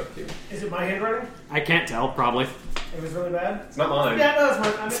 It's up to you. Is it my handwriting? I can't tell, probably. It was really bad? It's not mine. Yeah, no,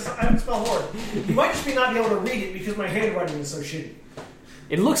 it's mine. I haven't spelled horde. You might just be not be able to read it because my handwriting is so shitty.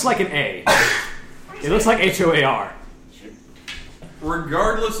 It looks like an A. It looks like HOAR.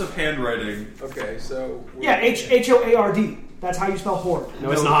 Regardless of handwriting, Okay, so... Yeah, HOARD. That's how you spell horde.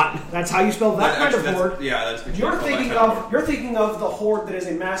 No, it's not. That's how you spell that kind of horde. Yeah, that's You're thinking of the horde that is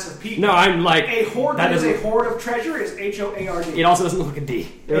a mass of people. No, I'm like... A horde that that is a doesn't- horde of treasure is HOARD. It also doesn't look like a D.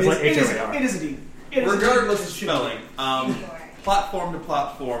 It looks like HOAR. It is a D. It is a D. Regardless of It's shitty. spelling, platform to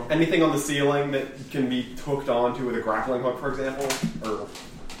platform. Anything on the ceiling that can be hooked onto with a grappling hook, for example? Or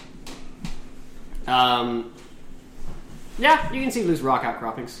Yeah, you can see loose rock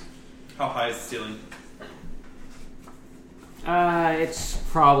outcroppings. How high is the ceiling? It's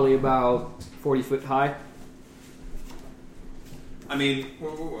probably about 40 foot high. I mean,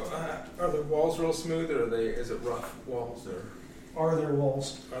 Are the walls real smooth, or is it rough walls, or Are there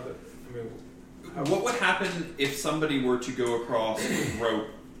walls? are there? I mean, what would happen if somebody were to go across with rope,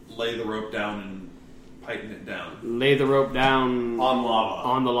 lay the rope down, and tighten it down? Lay the rope down on lava.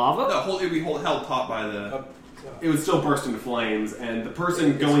 on the lava. It'd be held taut by the. It would still burst into flames, and the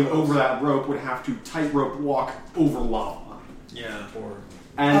person going over that rope would have to tightrope walk over lava. Yeah. or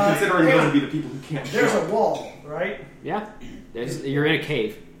And considering hang those on. would be the people who can't There's a jump. wall, right? Yeah, you're in a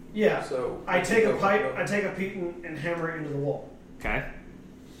cave. Yeah. so I take a pipe, I take a peat and hammer it into the wall. Okay.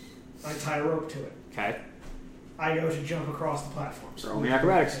 I tie a rope to it. Okay. I go to jump across the platform. So only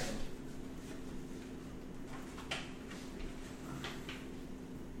acrobatics.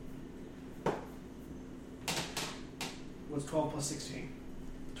 What's 12 plus 16?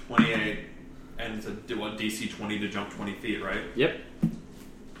 28, and it's a DC 20 to jump 20 feet, right? Yep.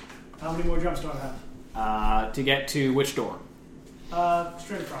 How many more jumps do I have? To get to which door?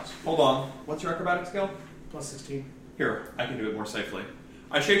 Straight across. Hold on. What's your acrobatic skill? Plus 16. Here, I can do it more safely.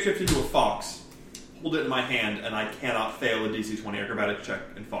 I shapeshift into a fox, hold it in my hand, and I cannot fail a DC 20 acrobatic check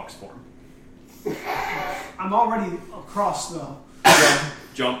in fox form. I'm already across the...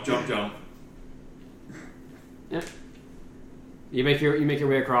 Jump, jump, jump. Yep. You make your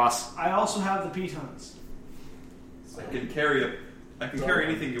way across. I also have the pitons. I can carry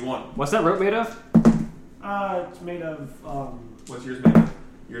anything you want. What's that rope made of? It's made of, What's yours made of?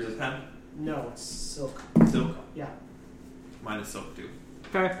 Yours is hemp? no, it's silk. Silk? Yeah. Mine is silk too.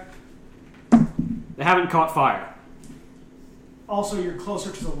 Okay. They haven't caught fire. Also, you're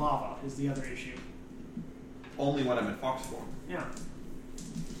closer to the lava is the other issue. Only when I'm in fox form. Yeah.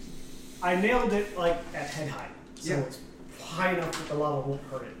 I nailed it, like, at head height. So Yeah. it's high enough that the lava won't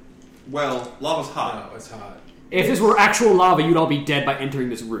hurt it. Well, lava's hot. no, it's hot. If this were actual lava, you'd all be dead by entering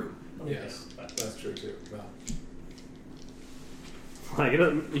this room. Yes, that's true too. Well, Like,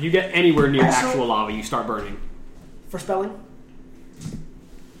 if you get anywhere near Also- actual lava, you start burning. For spelling?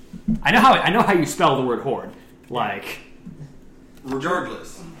 I know how you spell the word horde. Like,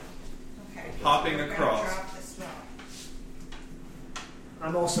 Regardless, Okay. Hopping We're gonna across. drop this rock.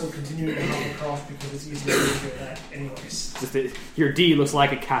 I'm also continuing to hop across because it's easier to do that anyways. just your D looks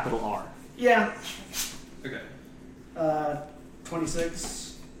like a capital R. Yeah. okay.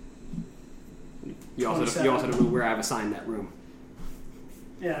 26. You also 27. don't know where I've assigned that room.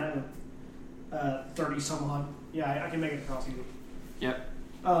 Yeah, I know. 30 some odd. Yeah, I can make it across easily. Yep.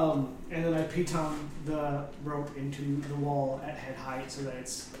 And then I piton the rope into the wall at head height so that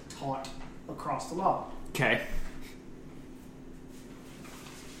it's taut across the lava. Okay.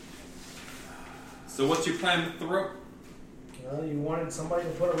 So what's your plan with the rope? Well, you wanted somebody to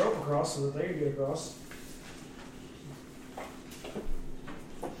put a rope across so that they could get across.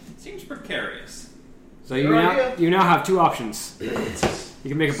 Seems precarious. So Good idea. you now have two options. You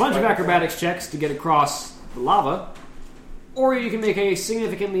can make a bunch of acrobatics checks to get across the lava, or you can make a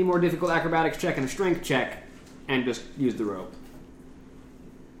significantly more difficult acrobatics check and a strength check and just use the rope.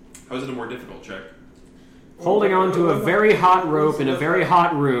 How is it a more difficult check? Holding on to a very hot rope in a very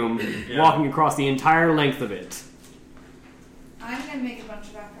hot room, Yeah. walking across the entire length of it. I'm going to make a bunch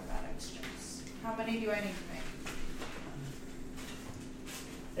of acrobatics checks. How many do I need to make?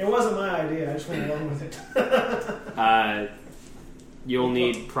 It wasn't my idea. I just went along with it. You'll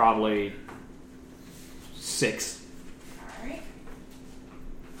need probably 6. Alright.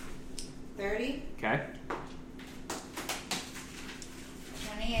 30. Okay.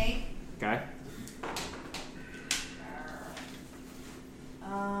 28. Okay.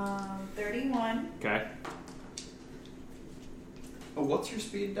 31. Okay. Oh, what's your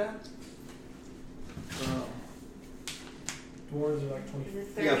speed, Dad? Dwarves are like 20. Is it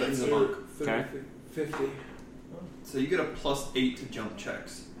 30? Yeah, but he's a monk. Okay. 50. So you get a +8 to jump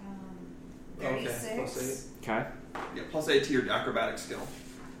checks. 36. Okay, +8. Okay. Yeah, +8 to your acrobatic skill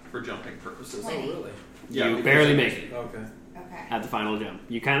for jumping purposes. Oh, really? Yeah, You because barely you- make it Okay. Okay. at the final jump.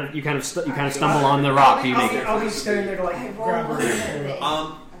 You kind of stumble on the rock. You make it. I'll be standing there to I like roll grab a her. little bit.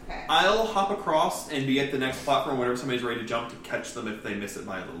 Okay. I'll hop across and be at the next platform whenever somebody's ready to jump to catch them if they miss it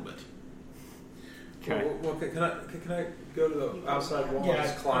by a little bit. Okay. Well, can I go to the outside wall Yeah, and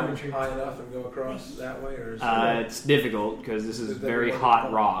just climb I'm sure. high enough and go across that way, or is It's difficult because this is Is that very the one hot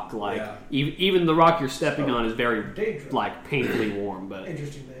that- rock. Like Yeah. even the rock you're stepping on is very Daedra. like painfully warm. But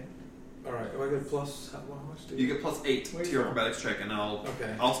Interesting name. all right? Well, I get plus. How much do You get +8 Where to you your from? acrobatics check, and I'll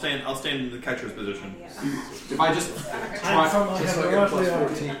Okay. stand in the catcher's position. Yeah. If I just I'm try, from I So have I a get a roughly plus idea.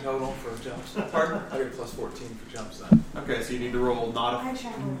 14 total for jumps. Pardon? I get a plus 14 for jumps then. Okay, so you need to roll not I a.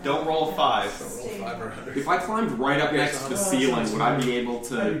 travel Don't roll a around. 5. So roll 5 or 100. if I climbed right up next to the ceiling, would I be able I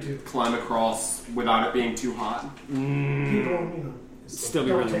do to too. climb across without it being too hot? People, you know. still be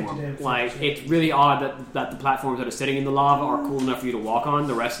Don't really take warm. the damn Like food. it's really odd that the platforms that are sitting in the lava are cool enough for you to walk on.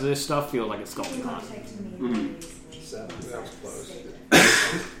 The rest of this stuff feels like it's You scalding hot. don't take to me Mhm. easily. 7. That was close. Stay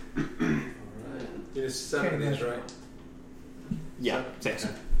All right. You just 7 of these, right? Yeah, 6.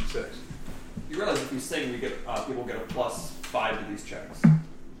 Okay. 6. You realize if you sing, we get people get a +5 to these checks.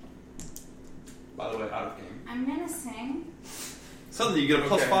 By the way, out of game. I'm gonna sing. Suddenly you get a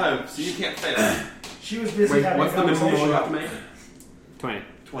Okay. +5, so you can't fail. She was busy Wait, having what's a the minimum roll you have to conversation. make? 20.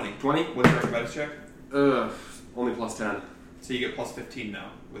 20. 20? What's your acrobatics check? Only +10. So you get +15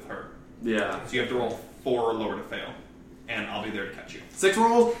 now with her. Yeah. So you have to roll 4 or lower to fail, and I'll be there to catch you. 6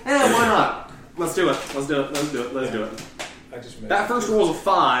 rolls? Why not? Let's do it. Let's do it. Let's do it. Let's do it. I just made That first roll was a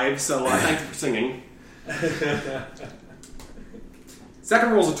 5, so thank you for singing.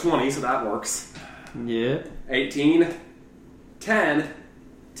 Second roll's a 20, so that works. Yeah. 18, 10,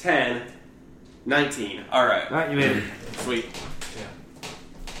 10, 19. Alright. All right, you made it. Sweet.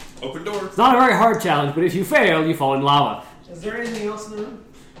 Open door. It's not a very hard challenge, but if you fail, you fall in lava. Is there anything else in the room?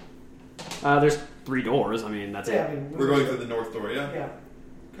 There's 3 doors. I mean, that's Yeah, I it. mean, We're going through the north door, yeah? Yeah.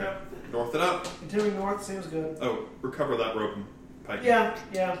 Okay. North it up. Continuing north seems good. Oh, recover that rope and pike. Yeah,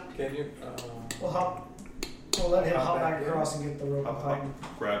 yeah. Can you? We'll let him Hop hop back back in. across and get the rope Hop, and hop. pipe and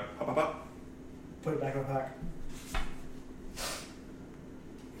Grab. Hop, hop, hop. put it back in the pack.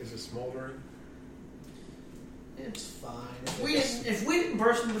 Is it smoldering? It's fine. If we didn't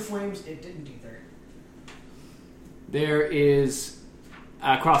burst into flames, it didn't either. There is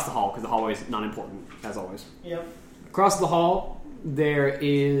across the hall because the hallway is not important as always. Yep. Across the hall, there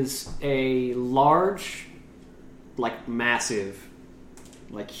is a large, like massive,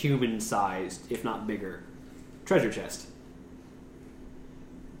 like human-sized, if not bigger, treasure chest.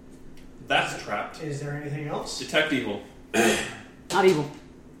 That's trapped. Is there anything else? Detect evil. Not evil.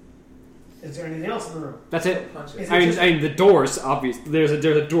 Is there anything else in the room? That's it. Punch Is it. it I mean, just- the doors obvious. There's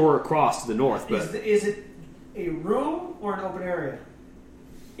a door across to the north, but Is it a room or an open area?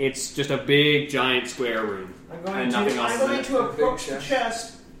 it's just a big, giant square room. I'm going And to nothing else I'm in going it? to A big approach the chest?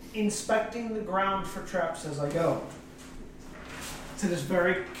 chest, inspecting the ground for traps as I go. So just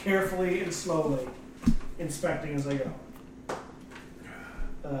very carefully and slowly inspecting as I go.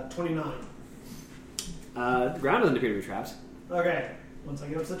 29. The ground doesn't appear to be trapped. Okay. Once I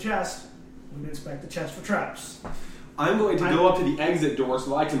get up to the chest, I'm going to inspect the chest for traps. I'm going to go up to the exit door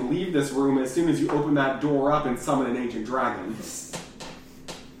so I can leave this room as soon as you open that door up and summon an ancient dragon.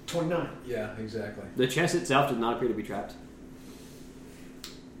 29. Yeah, exactly. The chest itself does not appear to be trapped.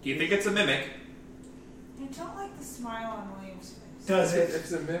 Do you think it's a mimic? I don't like the smile on William's face. Does If it?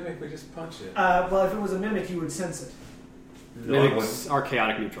 it's a mimic, we just punch it. Well, if it was a mimic, you would sense it. Mimics are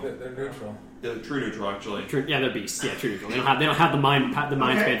chaotic neutral. They're neutral. The true neutral, actually. Yeah, they're beasts. Yeah, true neutral. They don't have the mind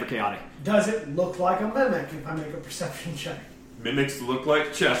Okay. span for chaotic. Does it look like a mimic if I make a perception check? Mimics look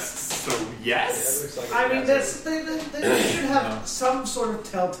like chests, so Yeah, it yes. looks like I it mean, has they should have No. some sort of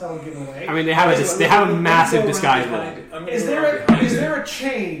telltale giveaway. I mean, they have a massive disguise behind room. it. I'm gonna Is go there right behind is it. there a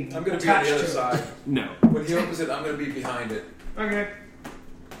chain I'm going to be on attached the other to side. No. When he opens it, I'm going to be behind it. it? Okay.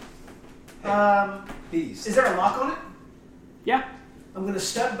 Beast. Is there a lock on it? Yeah. I'm going to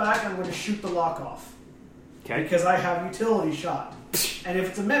step back. I'm going to shoot the lock off Okay. because I have utility shot. And if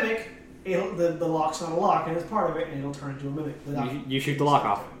it's a mimic, the lock's not a lock, and it's part of it, and it'll turn into a mimic. without- You shoot the lock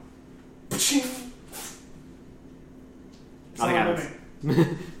off. Paching! Nothing It's not a happens. mimic.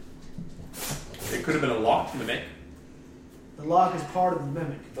 It could have been a locked mimic. The lock is part of the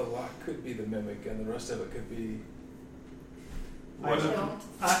mimic. The lock could be the mimic, and the rest of it could be.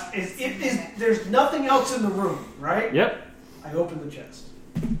 There's nothing else in the room, right? Yep. I open the chest.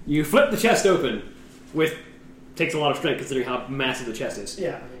 You flip the chest open with... Takes a lot of strength considering how massive the chest is.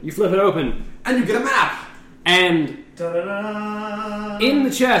 Yeah. You flip it open. And you get a map! And Da-da-da. in the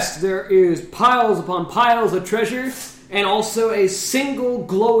chest there is piles upon piles of treasure and also a single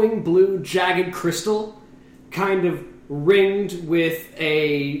glowing blue jagged crystal kind of ringed with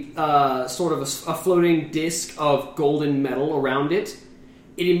a sort of a floating disc of golden metal around it.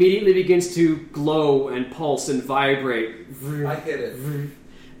 It immediately begins to glow and pulse and vibrate. I hit it.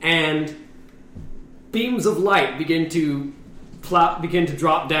 And beams of light begin to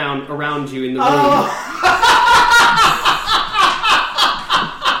drop down around you in the room.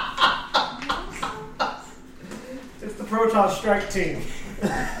 It's the Protoss strike team.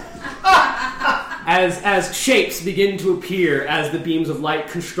 As shapes begin to appear as the beams of light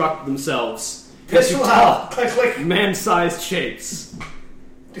construct themselves. This You will tell help. Click. man-sized shapes.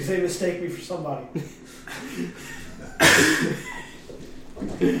 Do they mistake me for somebody?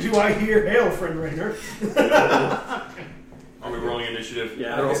 Do I hear hail, friend Rainer? Are we rolling initiative?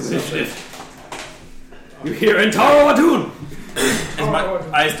 Yeah, they're also initiative. You hear Entaro Atun!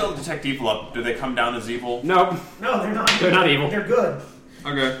 I still detect evil up. Do they come down as evil? No, No, they're not. they're not evil. They're good.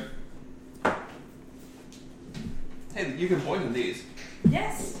 Okay. Hey, you can poison these.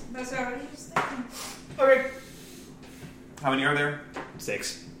 Yes, that's what I was just thinking. Okay. How many are there?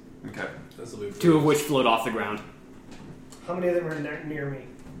 6. Okay. That's the 2 of which float off the ground. How many of them are near me?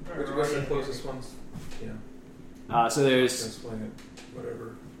 What's the closest ones? Yeah. So there's... Explain it.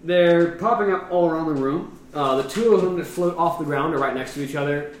 Whatever. They're popping up all around the room. The 2 of them that float off the ground are right next to each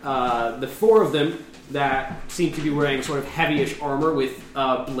other. The 4 of them that seem to be wearing sort of heavyish armor with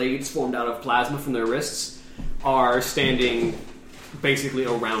blades formed out of plasma from their wrists are standing basically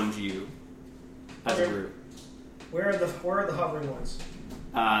around you as a group. Where are the hovering ones?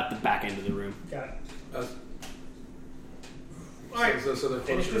 At the back end of the room. Got it. Uh, All right. So they're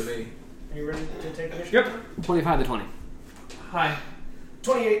closer to me. Are you ready to take initiative? Yep. 25 to 20. Hi.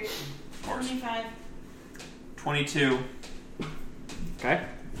 28. Of course. 25. 22. Okay.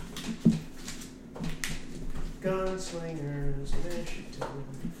 Gunslingers initiative.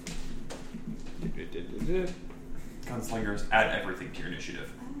 Gunslingers, add everything to your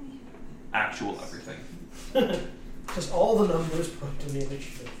initiative. Actual everything. Just all the numbers put in the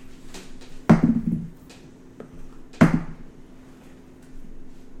initiative.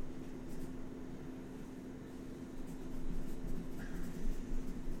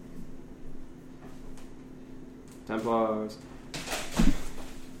 Templars.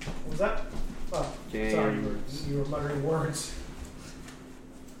 What was that? Oh, James. sorry, you were muttering words.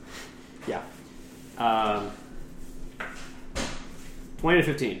 Yeah. 20 to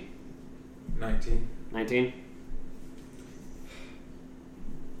 15. 19. 19.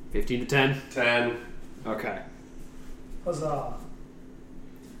 15 to 10. 10. Okay. Huzzah.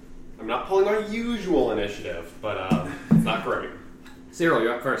 I'm not pulling our usual initiative, but it's not great. Cyril,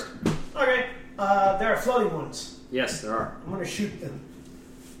 you're up first. Okay. There are floating ones. Yes, there are. I'm going to shoot them.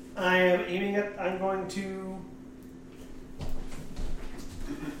 I'm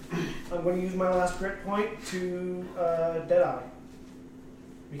going to use my last grit point to Deadeye.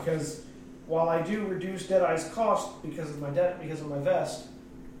 Because while I do reduce Deadeye's cost because of my vest,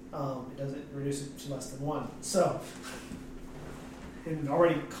 it doesn't reduce it to less than 1. So it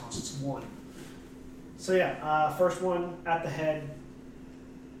already costs 1. So yeah, first one at the head,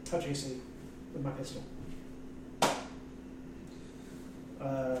 touch AC with my pistol.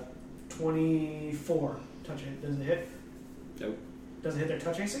 24 touch hit. Does it hit? Nope. Does it hit their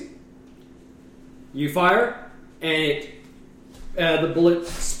touch AC? You fire, and the bullet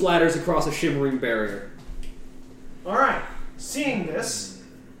splatters across a shimmering barrier. Alright, seeing this,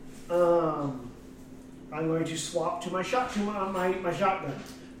 I'm going to swap to my shotgun,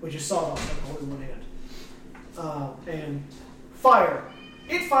 which is sawed off, I can hold it in one hand. And fire.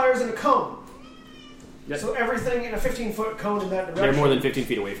 It fires in a cone. Yep. So everything in a 15-foot cone in that direction. They're more than 15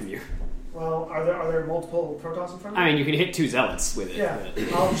 feet away from you. Well, are there multiple Protoss in front of me? I mean, you can hit 2 zealots with it. Yeah,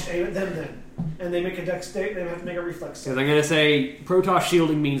 I'll just aim at them then. And they make a dex state, they have to make a reflex save. Because I'm going to say Protoss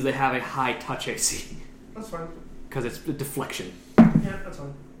shielding means they have a high touch AC. That's fine. Because it's a deflection. Yeah, that's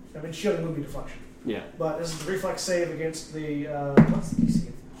fine. I mean, shielding would be deflection. Yeah. But this is the reflex save against the, what's the DC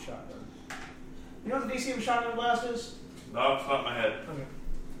of the shotgun? You know what the DC of a shotgun blast is? No, off the top of my head. Okay.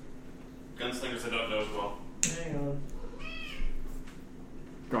 Gunslingers I don't know as well. Hang on.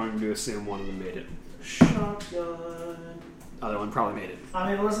 Going to assume one of them made it. Shotgun. other one probably made it. I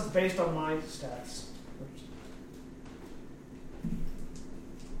mean, unless it's based on my stats.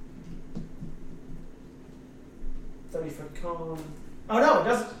 30-foot cone. Oh no, it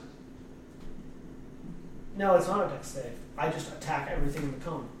doesn't. No, it's not a dex save. I just attack everything in the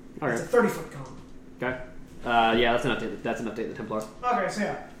cone. Okay. It's a 30-foot cone. Okay. Yeah, that's an update. That's an update. The Templar. Okay, so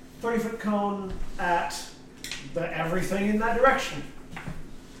yeah, 30-foot cone at the everything in that direction.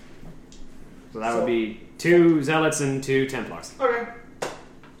 So that would be 2 zealots and 2 Templars. Okay.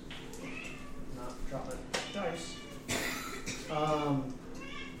 Not drop it. Dice.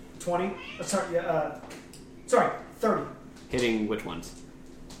 20. Sorry, 30. Hitting which ones?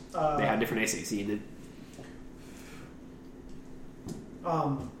 They had different ACs. So you did.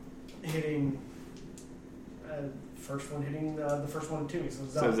 Hitting. First one hitting the first one too. So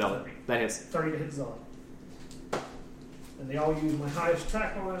So zealot. 30. That hits. 30 to hit zealot. And they all use my highest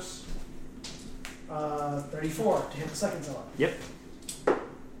attack bonus. 34 to hit the second zealot. Yep.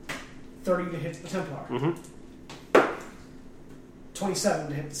 30 to hit the Templar. Mm-hmm. 27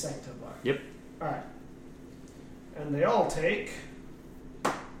 to hit the second Templar. Yep. Alright. And they all take...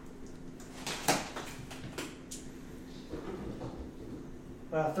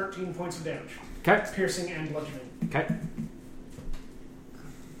 13 points of damage. Okay. Piercing and bludgeoning. Okay.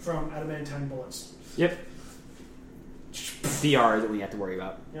 From adamantine bullets. Yep. DR that we have to worry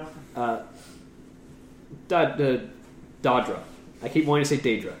about. Yep. Dadra. I keep wanting to say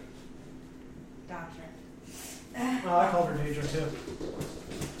Dadra. Doctor. Oh, I called her Daedra too.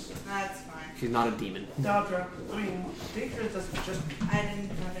 That's fine. She's not a demon. Dadra. I mean, Daedra doesn't just... I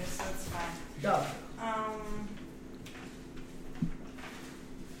didn't notice, so it's fine. Dadra.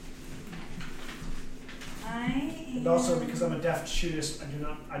 And also, because I'm a deft shootist, I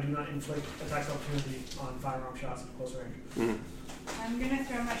do not inflict attacks of opportunity on firearm shots at close range. Mm-hmm. I'm gonna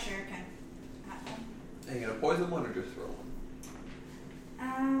throw my shuriken at them. Are you gonna poison one or just throw one?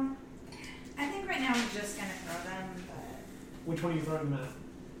 I think right now I'm just gonna throw them, but Which one are you throwing them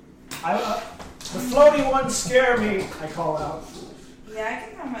at? The floaty ones scare me, I call out. yeah, I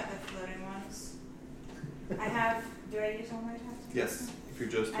can throw them at the floating ones. I have. Do I use all my attacks? Yes. If you're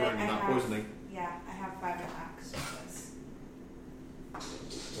just throwing and not have- poisoning. Yeah, I have 5 attacks.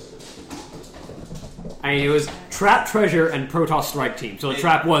 I mean, it was Trap Treasure and Protoss Strike Team. So the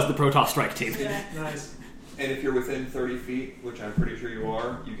Trap was the Protoss Strike Team. Yeah. Nice. And if you're within 30 feet, which I'm pretty sure you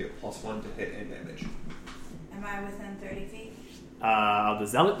are, you get +1 to hit and damage. Am I within 30 feet? The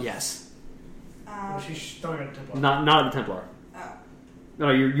Zealot? Yes. She's throwing at the Templar. Not at the Templar. Oh. No,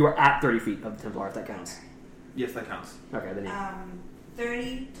 you are at 30 feet of the Templar, if that counts. Yes, that counts. Okay, then yeah.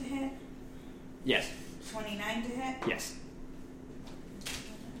 30 to hit. Yes. 29 to hit. Yes.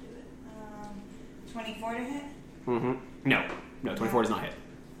 24 to hit. Mm-hmm. No, 24 does not hit.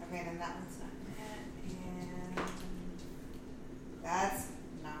 Okay, then that one's not gonna hit, and that's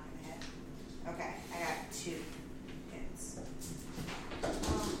not gonna hit. Okay, I got 2 hits.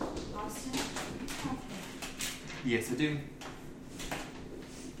 Austin, you have that. Yes, I do. Only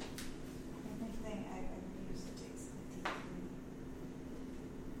thing I've ever used that takes the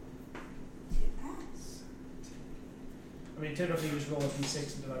D3 to pass. I mean, typically you just roll a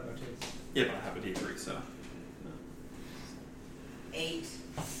d6 and divide by 2. Yeah, but I have a D3, so. 8.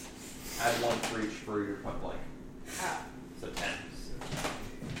 Add 1 for each for your point blank. Oh. So 10.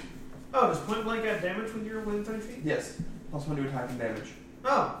 Oh, does point blank add damage when you're within 30 feet? Yes. +1 to attack and damage.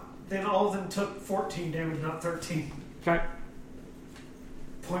 Oh, then all of them took 14 damage, not 13. Okay.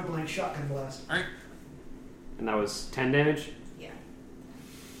 Point blank shotgun blast. Alright. And that was 10 damage? Yeah.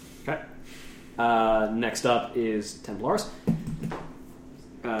 Okay. Next up is Templars.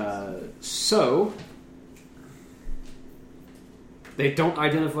 So they don't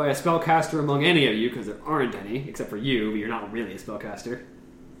identify a spellcaster among any of you because there aren't any, except for you, but you're not really a spellcaster.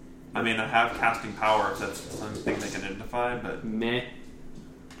 I mean, I have casting power if that's something they can identify, but Meh.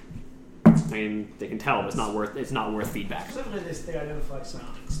 I mean, they can tell, but it's not worth feedback. Typically they identify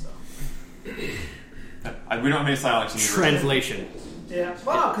psionics, though. we don't have any silence in the group. Translation. Yeah.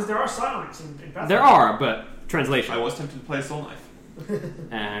 Well, because there are psionics in Pathfinder. There are, but translation. I was tempted to play a soul knife.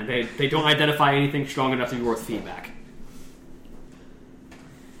 And they don't identify anything strong enough to be worth feedback.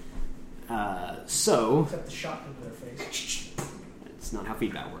 So Except the shotgun to their face. it's not how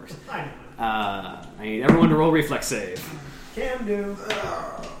feedback works. I know. I need everyone to roll reflex save. Can do.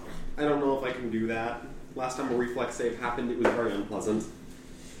 I don't know if I can do that. Last time a reflex save happened, it was very unpleasant.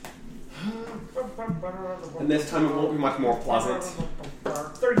 And this time it won't be much more pleasant.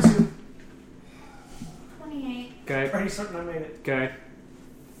 32. 28. Okay. Pretty certain I made it. Okay.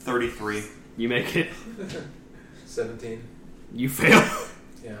 33. You make it. 17. You fail.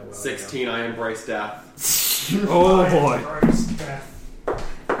 Yeah, well. 16, I embrace death. Oh boy. Christ, Beth.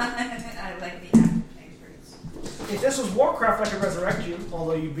 I like the actors. If this was Warcraft, I could resurrect you,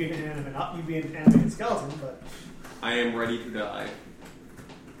 although you'd be an animated skeleton, but... I am ready to die.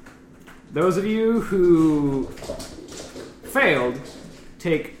 Those of you who failed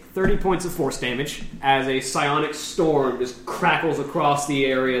take 30 points of force damage as a psionic storm just crackles across the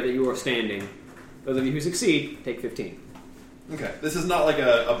area that you are standing. Those of you who succeed take 15. Okay, this is not like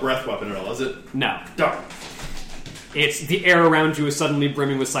a breath weapon at all, is it? No. Darn. It's the air around you is suddenly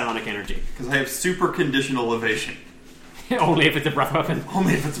brimming with psionic energy. Because I have super conditional evasion. Only if it's a breath weapon.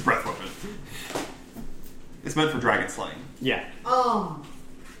 Only if it's a breath weapon. It's meant for dragon slaying. Yeah.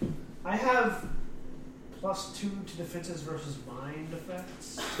 I have +2 to defenses versus mind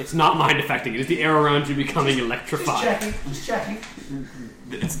effects. It's not mind affecting. It is the air around you becoming electrified. Just checking.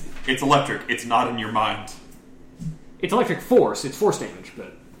 It's electric. It's not in your mind. It's electric force. It's force damage,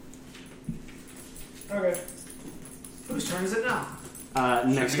 but... Okay. Whose turn is it now?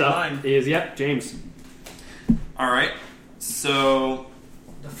 Next be up mine. is, James. Alright, so...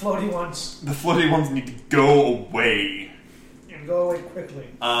 The floaty ones. The floaty ones need to go away. And go away quickly.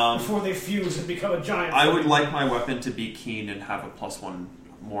 Before they fuse and become a giant. I would like my weapon to be keen and have a +1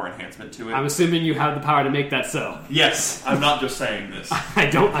 more enhancement to it. I'm assuming you have the power to make that so. Yes, I'm not just saying this. I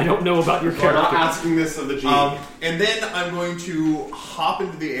don't know about your We're character. not asking this of the genie. And then I'm going to hop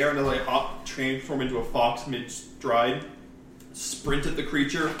into the air and as I transform into a fox mid-stride, sprint at the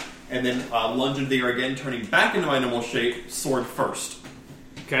creature, and then lunge into the air again, turning back into my normal shape, sword first.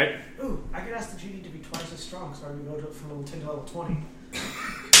 Okay. Ooh, I could ask the genie to be twice as strong, so I would go from level 10 to level 20.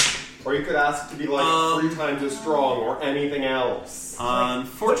 Or you could ask to be like 3 times as strong or anything else.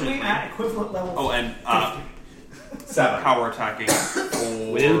 Unfortunately. Put me at equivalent level. Oh, and 7. power attacking.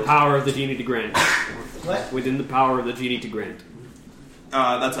 Within the power of the genie to grant. What? Within the power of the genie to grant.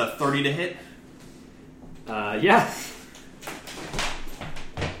 That's a 30 to hit. Yeah.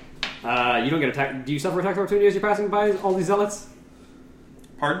 You don't get attack. Do you suffer attack opportunity as you're passing by all these zealots?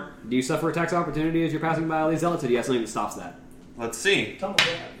 Pardon? Do you suffer attacks opportunity as you're passing by all these zealots, or do you have something that stops that? Let's see. Tumble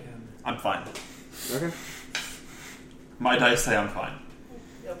down. I'm fine. Okay. My dice say I'm fine.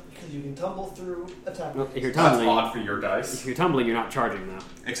 Yep, because you can tumble through attack. Well, if you're That's tumbling, odd for your dice. if you're tumbling, you're not charging though.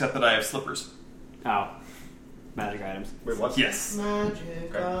 Except that I have slippers. Oh, magic items. Wait, what? Yes.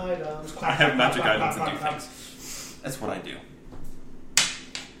 Magic items. I have magic items that do clap. things. That's what I do.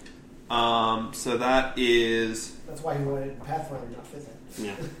 So that is That's why he wanted Pathfinder, not 5th Ed.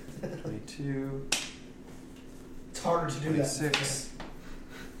 Yeah. 22, It's harder to do that. 26.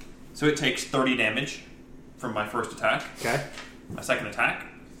 So it takes 30 damage from my first attack. Okay. My second attack,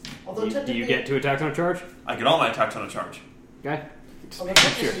 Although Do you get 2 attacks on a charge? I get all my attacks on a charge. Okay. Okay,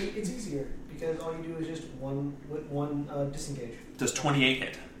 technically, it's easier because all you do is just one disengage. Does 28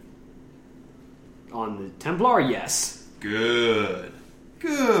 hit? On the Templar, yes. Good.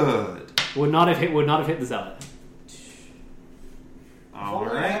 Good. Would not have hit the zealot. If only I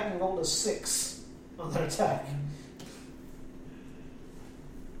Alright. hadn't rolled a 6 on that attack.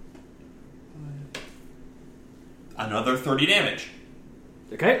 Another 30 damage.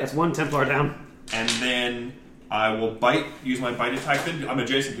 Okay, that's 1 Templar down. And then I will use my bite attack. I'm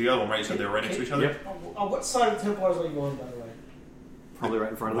adjacent to the other one, right? So they're right next to each other? Yep. On what side of the Templars are you on, by the way? Probably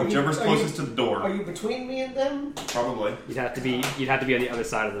right in front of them. Whichever's Are closest you- to the door. Are you between me and them? Probably. You'd have to be on the other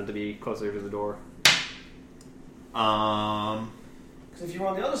side of them to be closer to the door. Because if you were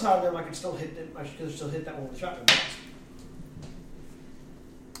on the other side of them, I could still hit them. I could still hit that one with the shotgun blast.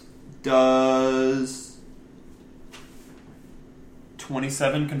 Does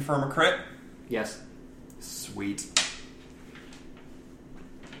 27 confirm a crit? Yes. Sweet.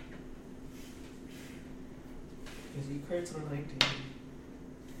 Because he crits on a 19.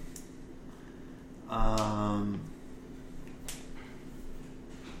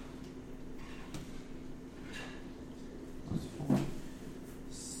 Plus 4,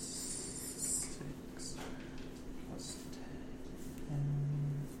 6, plus 10,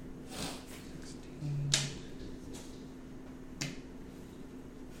 16.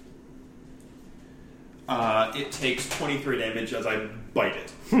 It takes 23 damage as I bite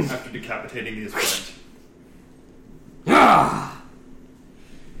it after decapitating the opponent.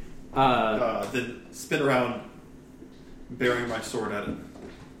 Then spin around, bearing my sword at it.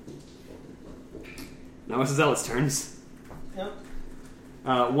 Now it's the zealots' turns. Yep.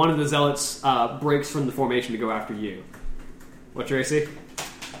 One of the zealots breaks from the formation to go after you. What's your AC?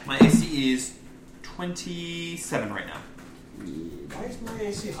 My AC is 27 right now. Why is my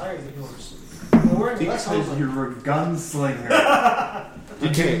AC higher than yours? I'm wearing less armor. you're a gunslinger.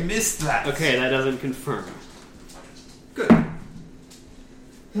 Did Okay. you miss that? Okay, that doesn't confirm. Good.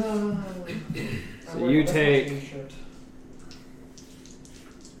 I So you take... Oh,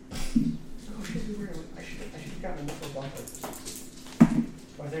 shit, I should have gotten enough of bumper.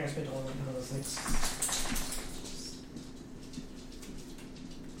 But I think I spent all of those things.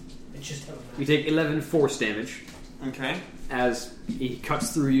 It's just you take 11 force damage. Okay. As he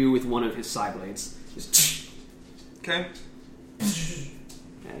cuts through you with one of his side blades. Just okay.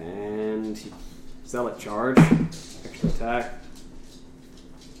 And Zealot charge. Extra attack.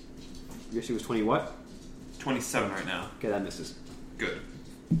 I guess he was 20 what? 27 right now. Okay, that misses. Good.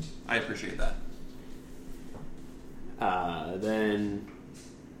 I appreciate that. Then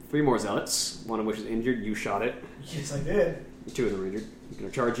 3 more Zealots, one of which is injured. You shot it. Yes, I did. 2 of them are injured. He's going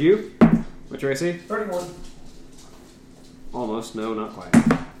to charge you. What's your AC? 31. Almost. No, not quite.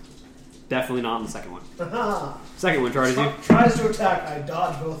 Definitely not in the second one. Aha! Second one charges you. Tries to attack. I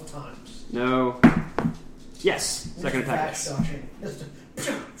dodge both times. No. Yes. Second attack. Fast dodging.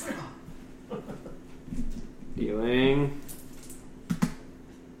 Dealing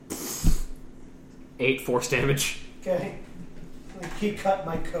 8 force damage. Okay. He cut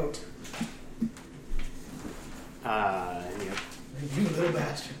my coat. Yep. You little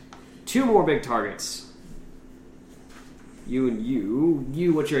bastard. 2 more big targets. You and you.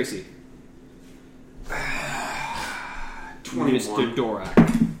 You, what's your AC? 21. Mr.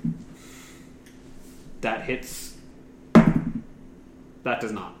 Dorak. That hits. That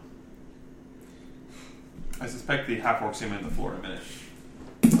does not. I suspect the half-orc's going to hit the floor in a minute.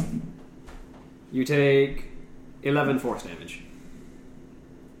 You take 11 force damage.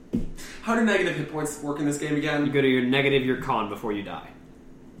 How do negative hit points work in this game again? You go to your negative, your con before you die.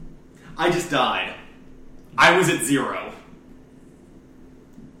 I just died. I was at 0.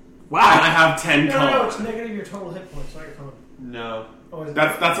 Wow! And I have 10 con. No, it's negative your total hit points, not your con. No. Oh, is it?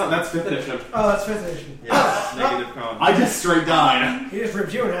 That's 5th edition. Oh, that's 5th edition. Yeah, negative con. I just straight died. He just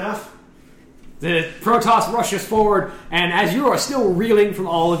ripped you in half. The Protoss rushes forward, and as you are still reeling from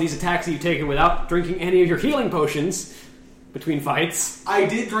all of these attacks that you've taken without drinking any of your healing potions between fights, I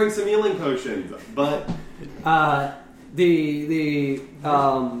did drink some healing potions, but the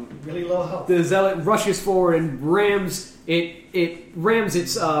Really low health. the zealot rushes forward and rams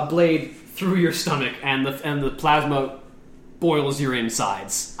its blade through your stomach, and the plasma boils your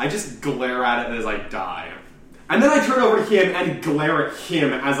insides. I just glare at it as I die. And then I turn over to him and glare at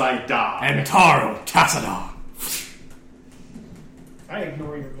him as I die. And Taro Tassadar. I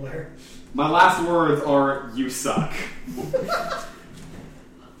ignore your glare. My last words are, you suck.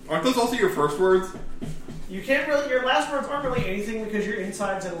 Aren't those also your first words? You can't really. Your last words aren't really anything because your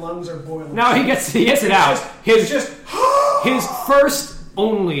insides and lungs are boiling. No, he gets it out. It's just. His first,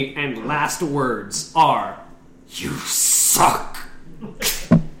 only, and last words are, "You suck."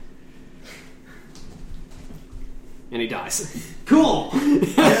 And he dies. Cool!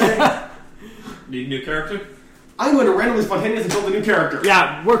 Need a new character? I'm going to randomly spontaneously build a new character.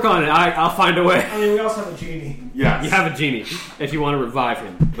 Yeah, work on it. I'll find a way. I mean, we also have a genie. Yes. You have a genie if you want to revive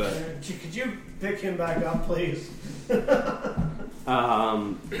him, but Could you pick him back up, please?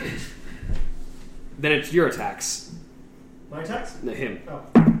 then it's your attacks. My attacks? No, him.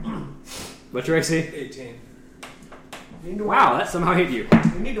 Oh. What's your AC? 18. We need to Wow, work, that somehow hit you.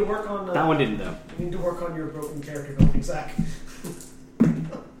 we need to work on. That one didn't though. We need to work on your broken character building, Zack.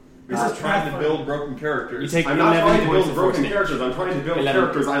 This is trying to build broken characters. You take I'm not 11 trying to points build of broken force damage. characters. I'm trying to build 11.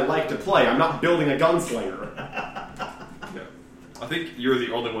 characters I like to play. I'm not building a gunslinger. Yeah. I think you're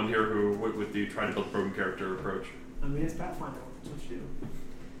the only one here who went with the trying to build a broken character approach. I mean, it's Pathfinder. That's what you do.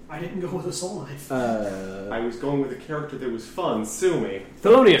 I didn't go with a soul knife. I was going with a character that was fun. Sue me.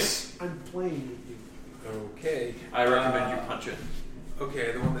 Thelonious. I'm playing with you. Okay. I recommend you punch it.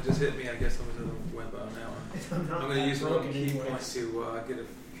 Okay, the one that just hit me, I guess I was in the web on that one. I'm going to use one broken key anyway. points to get a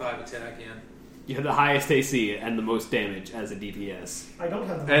 5 attack in. You have the highest AC and the most damage as a DPS. I don't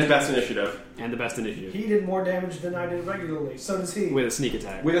have the And best initiative. And the best initiative. He did more damage than I did regularly. So does he. With a sneak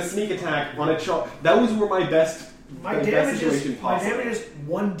attack. With a sneak attack on a chart. Those were my best. My best damage situation is my possible. damage is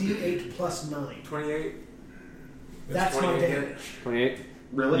 1d8 plus 9. 28? That's my 28 damage. 28?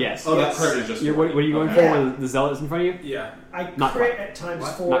 Really? Yes. Oh, Yes. that crit is just. What are you going Okay. for when the zealot is in front of you? Yeah. I Not crit quite. at times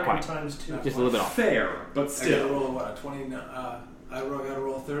What? 4 Not and quite. times 2. Just a little bit off. Fair, but I got to still. roll a what? A 20? I got to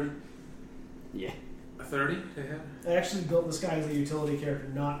roll a 30? Yeah. A 30? Yeah. I actually built this guy as a utility character,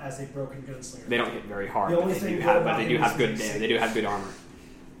 not as a broken gunslinger. They don't hit very hard, The but only they thing do good have, about but they do him have is good his damage. AC. They do have good armor.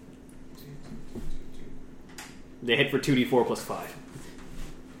 They hit for 2d4 plus 5.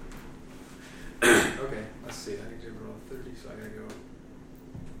 Okay, let's see. I need to roll a 30, so I got to go.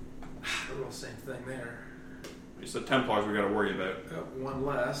 I roll the same thing there. It's the Templars we got to worry about. Oh, one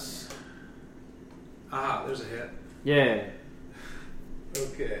less. Ah, there's a hit. Yeah.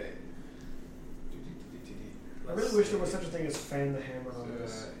 Okay. I really wish there was such a thing as fan the hammer on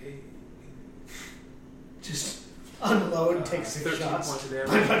this. 8, Just unload, take 6 13 shots. points of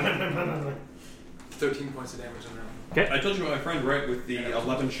damage. 13 points of damage in that one. I told you about my friend, right, with the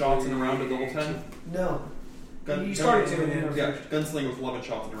 11 shots in a round at level 10? No. Gun- You started gun- to. and you never Yeah, finished. Gunslinger with 11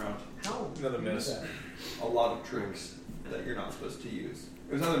 shots in a round. How? Another do you do miss. that? A lot of tricks that you're not supposed to use.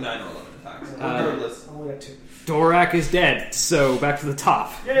 It was either 9 or 11 attacks. Uh, Regardless. I only got 2. Dorak is dead, so back to the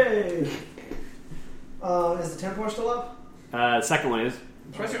top. Yay! Is the Templar still up? Second one is.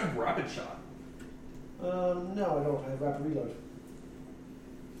 I'm surprised you don't have rapid shot. No, I don't. I have rapid reload.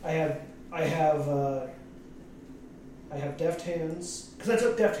 I have deft hands because I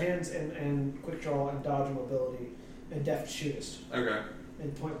took deft hands and quick draw and dodge and mobility and deft shootist Okay.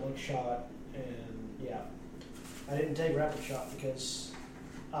 and point blank shot and yeah. I didn't take rapid shot because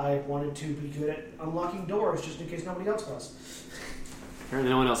I wanted to be good at unlocking doors just in case nobody else was.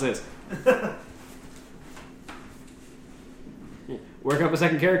 Apparently no one else is. Yeah. Work up a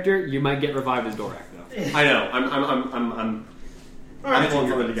second character, you might get revived as Dorak, though. I know. I'm Alright. pulling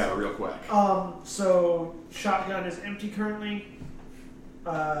something together real quick. So shotgun is empty currently.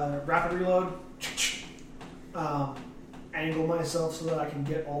 Rapid reload. Angle myself so that I can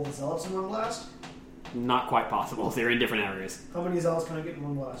get all the zealots in one blast. Not quite possible. They're in different areas. How many zealots can I get in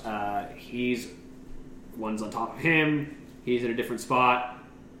one blast? One's on top of him. He's in a different spot.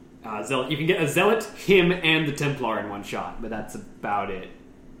 Zealot. You can get a zealot, him, and the Templar in one shot, but that's about it.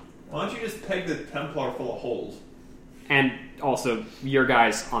 Why don't you just peg the Templar full of holes? And also your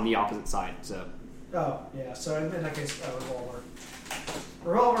guys on the opposite side. So Oh, yeah. So in that case, revolver.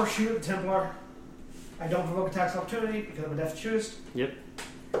 Revolver, shoot at the Templar. I don't provoke attacks of opportunity because I'm a deft shootist. yep,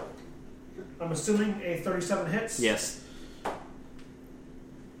 I'm assuming a 37 hits. yes.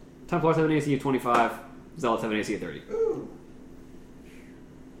 Templars have an AC of 25. Zealots have an AC of 30. Ooh.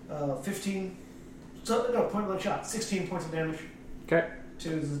 15. So, no, point blank shot. 16 points of damage Okay. to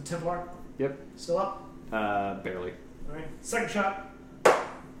the Templar. Yep. Still up. Barely. Alright. Second shot.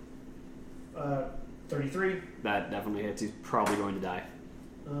 33. That definitely hits. He's probably going to die.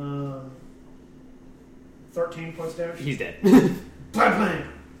 13 points of damage. He's dead. Blam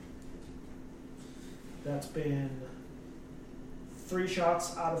blam! That's been 3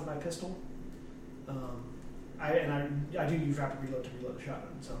 shots out of my pistol. I do use rapid reload to reload the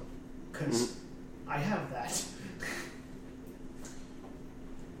shotgun, so because I have that.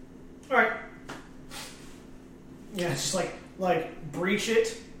 All right. Yeah, it's just like breach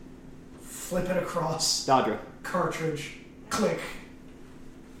it, flip it across, Dadra. cartridge, click.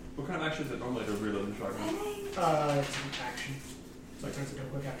 What kind of action is it normally to reload the shotgun? It's an action, so it turns into a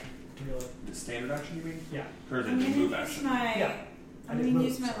quick action to reload. The standard action, you mean? Yeah. Turns I'm into gonna move use action. my. Yeah. I I'm did gonna move.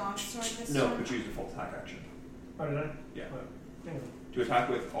 use my longsword this No, time. but you use your full attack action. Oh, did I? Yeah. What? Hang on. To attack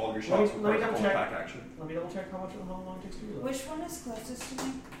with all of your Let me- shots let me requires a full double check. attack action. Let me double check how long it takes to reload. Which one is closest to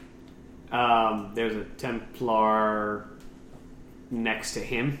me? There's a Templar next to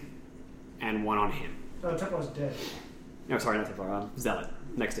him, and one on him. No, Templar's dead. No, sorry, not Templar. Zealot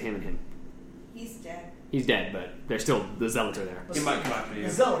next to him and him. He's dead. He's dead, but there's still the Zealots are there. He might come after you. The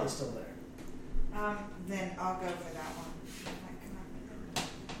Zealot is still there. Then I'll go for that one. It might come after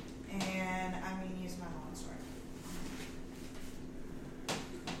him. And I'm gonna use my longsword.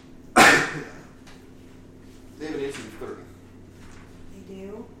 They have an AC of 30. They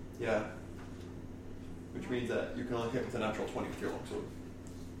do? Yeah. Which means that you can only hit with a natural 20 with your longsword.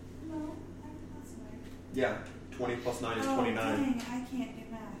 No, I'm plus 9. Yeah. 20 plus 9 is Oh, 29. dang, I can't do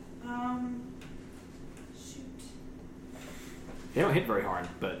math. Shoot. They don't hit very hard,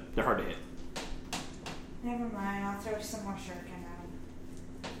 but they're hard to hit. Never mind, I'll throw some more shuriken at him.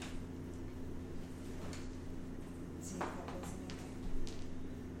 See if that does anything.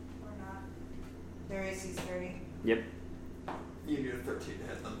 Or not. Their AC's 30. Yep. You need a 13 to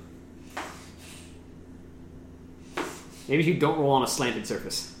hit them. Maybe you don't roll on a slanted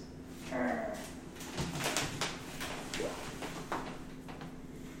surface.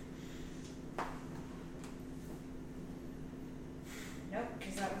 Nope,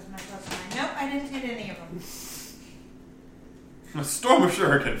 because that was my plus 9. Nope, I didn't hit any of them. A storm of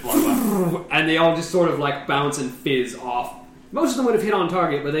shuriken fly by. And they all just sort of like bounce and fizz off. Most of them would have hit on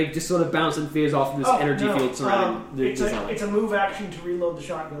target, but they just sort of bounce and fizz off this energy field surrounding the Zealot. It's a move action to reload the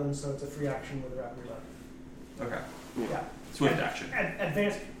shotgun, so it's a free action with a rapid reload. Okay. Yeah. Swift action.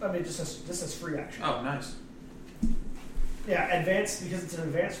 Advanced. I mean, this is free action. Oh, nice. Yeah, advanced because it's an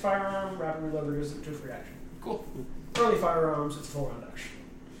advanced firearm. Rapid reload reduces it to free action. Cool. Early firearms, it's full round action.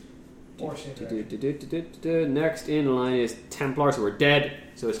 Or standard action. Next in line is Templar, so we're dead.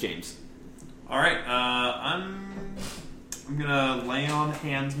 So it's James. All right. I'm gonna lay on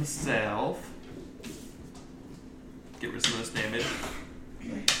hands myself. get rid of some of this damage.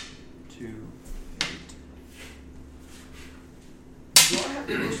 2, 8. Do I have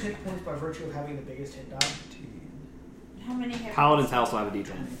the most hit points by virtue of having the biggest hit die? How many hit Paladin's points? house will have a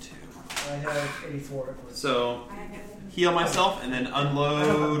D10. I have 84 hit points. So, I have heal myself and then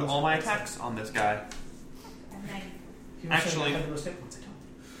unload all my attacks on this guy. 90. You're saying Actually- I have the most hit points.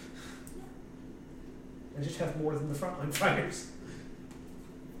 I just have more than the frontline fighters.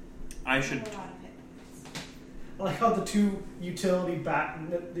 I I should. have a lot of hit points. I like how the two utility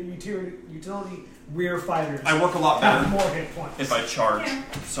rear fighters I work a lot have better more hit points. if I charge. Yeah.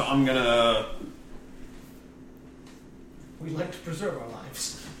 So I'm gonna. We like to preserve our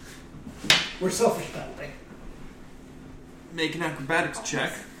lives. We're selfish that way. Make an acrobatics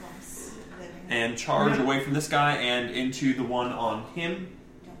check Plus living. and charge Yeah. away from this guy and into the one on him,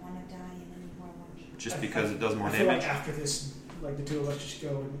 Don't want to die in any more one. just because it does more I feel damage. like after this, like the two of us just go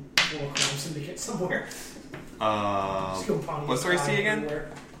and war crimes and to get somewhere. Just go Pontius What's the AC style again? everywhere.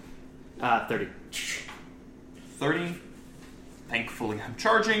 30. 30. Thankfully, I'm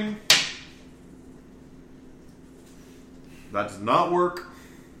charging. That does not work.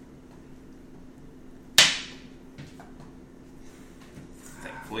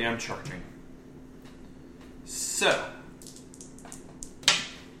 Thankfully, I'm charging. So,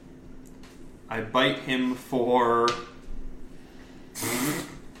 I bite him for.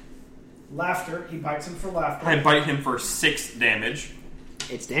 Laughter. He bites him for laughter. I bite him for 6 damage.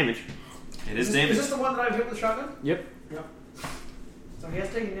 It's damage. It is Is damage. this the one that I've hit with the shotgun? Yep. Yep. So he has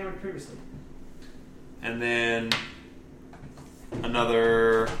taken damage previously. And then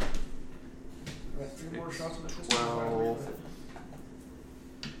another. I got 3 more shots on that. 12.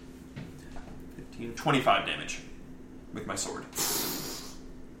 15, 25 damage with my sword.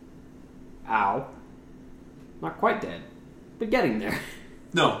 Ow. Not quite dead, but getting there.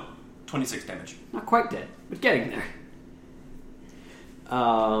 No, 26 damage. Not quite dead, but getting there.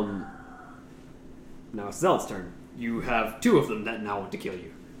 Now it's Zealot's turn. You have 2 of them that now want to kill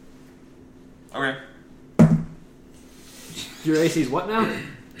you. Okay, Your AC is what now?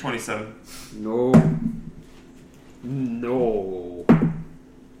 27. No. No.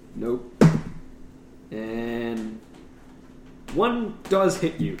 Nope. And 1 does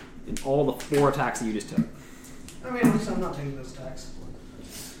hit you in all the 4 attacks that you just took. I mean, at least I'm not taking those attacks.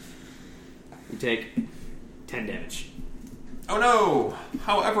 You take 10 damage. Oh no!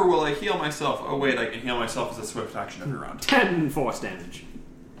 However, will I heal myself? Oh wait, I can heal myself as a swift action every round. 10 force damage.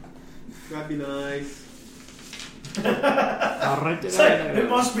 That'd be nice. It's like, it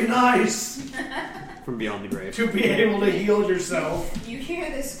must be nice From beyond the grave. to be able to heal yourself. You hear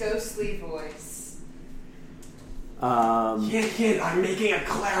this ghostly voice. Kid, I'm making a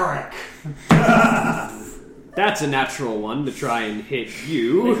cleric. That's a natural one to try and hit Make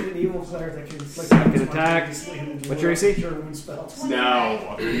you. an evil cleric that can inflict Second damage attack. spontaneously and What's your AC? cure wound spells.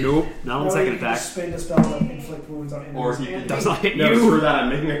 No. Nope, not on No, second you can attack. just spend a spell that inflict wounds on Or enemies. he and Does not hit No, you. screw that. I'm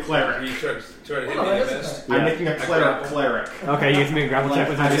making a cleric. He tried to hit Oh, me that and is missed. Yeah. I'm making a cleric. Okay, you get to make a grapple check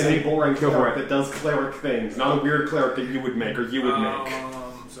with I this. just a boring Go for cleric it. that does cleric things, not a weird cleric that you would make or you would make.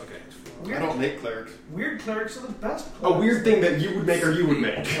 It's okay. I don't make clerics. Weird clerics are the best. A weird thing that you would make or you would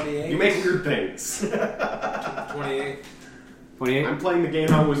make. 28. You make weird things. 28. 28? I'm playing the game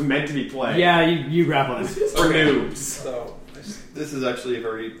I was meant to be playing. Yeah, you grapple him. For noobs. So, This is actually a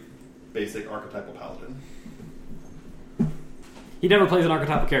very basic archetypal paladin. He never plays an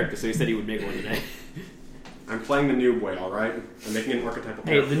archetypal character, so he said he would make one today. I'm playing the noob way, alright? I'm making an archetypal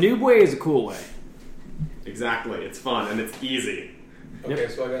Hey, character. the noob way is a cool way. Exactly. It's fun and it's easy. okay,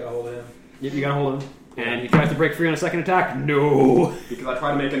 so I gotta hold him. Yep, you gotta hold him. And he tries to break free on a second attack. No. Because I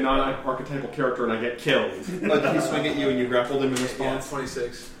try to make a non-archetypal character and I get killed. Did he swing at you and you grappled him in Yeah, response?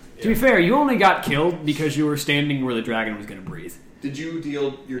 26. To be fair, you only got killed because you were standing where the dragon was gonna breathe. Did you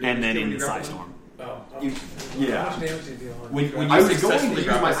deal your damage And then when in you the grappled side him? storm. Oh. You- Yeah. How much damage did you deal? When you I was going to successfully use my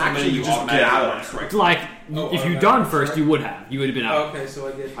grapple somebody, action to you just get out of automatically it. Like, Oh, if you'd automatic, done first, right? you would have. You would have been Oh, out. okay, so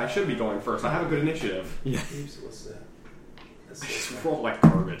I get. I should be going first. I have a good initiative. Yeah. What's that? That's I just roll like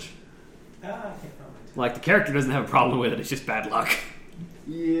garbage. I can't find my Like, the character doesn't have a problem with it, it's just bad luck.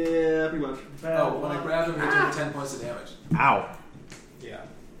 Yeah, pretty much. Oh, when I grabbed him, he took 10 points of damage. Ow. Yeah.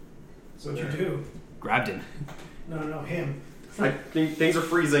 What'd you do? Grabbed him. No, him. I think things are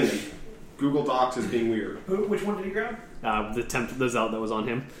freezing and Google Docs is being weird. Which one did he grab? The zealot that was on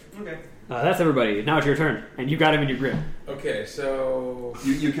him. Okay. That's everybody. Now it's your turn. And you got him in your grip. Okay, so.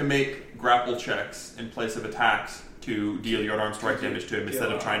 You can make grapple checks in place of attacks to deal your unarmed strike damage to him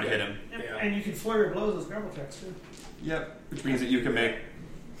instead of trying to hit him. Yeah. And you can flurry of blows as grapple checks too. Yep. Which means that you can make.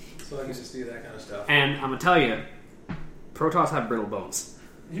 So I can just do that kind of stuff. And I'm going to tell you, Protoss have brittle bones.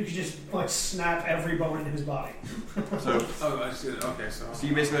 You could just like snap every bone in his body. So, I see it. Okay, so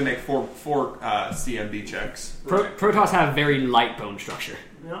you basically make four CMB checks. Right. Protoss have very light bone structure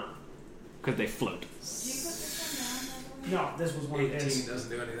Yeah. because they float. Did you put this one down? No, this was one of 18 his. doesn't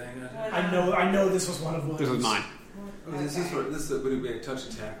do anything. I know this was one of This was his. mine. Oh, this would be a touch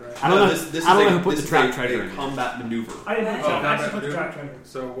attack, right? I don't know. This I don't is know who put this the trap is treasure a in. combat maneuver. I didn't put Oh, I actually combat put the maneuver? trap treasure.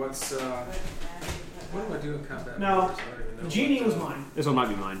 So what's what do I do in combat? No, I don't even know The genie what, was mine. This one might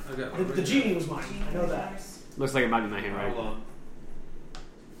be mine. I got The genie was mine. I know that. Looks like it might be my handwriting. Hold on.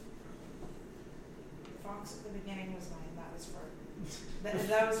 Fox at the beginning was mine. That was for.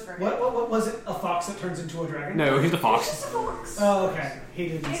 That was for. What was it? A fox that turns into a dragon? No, he's the It's fox. just a fox. Oh, okay. He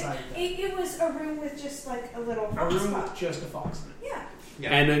didn't decide that. It was a room with just like a little A fox room spot. with just a fox in it. Yeah.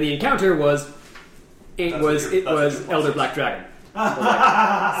 Yeah. And then the encounter was That's what your Elder plus Black Dragon.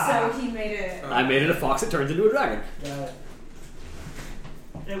 So he made it. I made it a fox that turns into a dragon. Got it.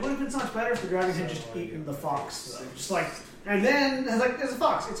 It would have been so much better if the dragon had just eaten the fox, though. Just like, and then it's like there's a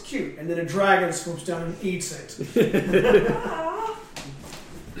fox, it's cute, and then a dragon swoops down and eats it.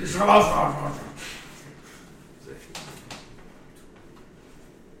 Aw.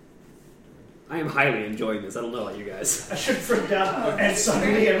 I am highly enjoying this. I don't know about you guys. I should have put down and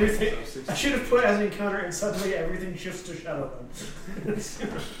suddenly everything. I should have put as an encounter and suddenly everything shifts to Shadowrun.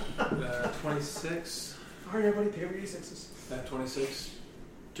 26. Alright, everybody, pick up your d6s. 26.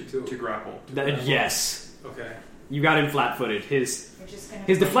 To grapple. Yes. Okay. You got him flat-footed. His We're just gonna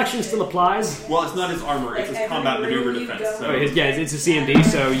deflection finish still it. applies. Well, it's not his armor; it's Like his combat every maneuver room you defense. go So, It's a CMD,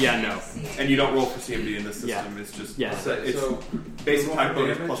 so yeah, no. and you don't roll for CMD in this system. Yeah. It's just Yeah. it's So basic roll attack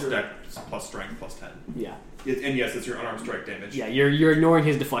bonus damage plus or- dex plus strength plus 10. Yeah. And yes, it's your unarmed strike damage. Yeah, you're ignoring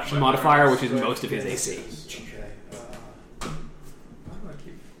his deflection modifier, which is Strike most of his AC. Okay. How do I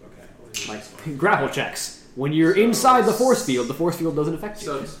keep? Okay. I'll leave Like this one. grapple checks. When you're inside the force field doesn't affect you.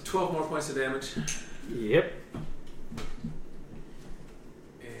 So it's 12 more points of damage. Yep.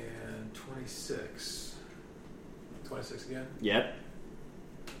 And 26. 26 again. Yep.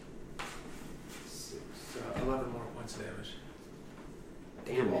 11 more points of damage.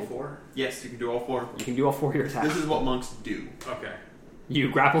 Damn, all man. 4? Yes, you can do all 4. You can do all 4 of your attacks. This is what monks do. Okay. You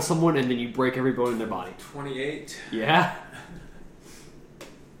grapple someone and then you break every bone in their body. 28. Yeah.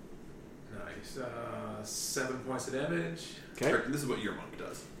 Nice. 7 points of damage. Okay. This is what your monk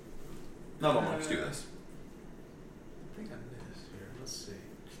does. Not all monks do this. I think I missed here. Let's see.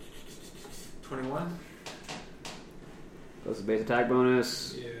 21. Plus his base attack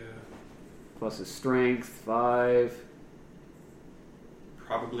bonus. Yeah. Plus his strength, 5.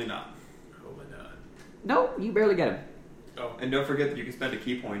 Probably not. Probably not. No, you barely get him. Oh. And don't forget that you can spend a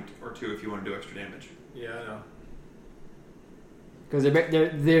key point or 2 if you want to do extra damage. Yeah, I know. Because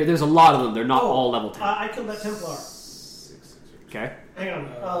there's a lot of them. They're not all level 10. I killed that Templar. 6. Okay. Hang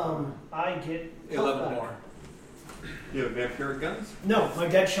on. I get 11 back. more. You have vampiric guns? No, my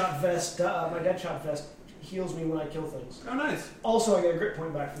Deadshot vest. My Deadshot vest heals me when I kill things. Oh, nice. Also, I get a grit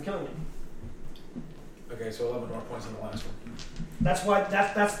point back from killing it. Okay, so 11 more points on the last one. That's why.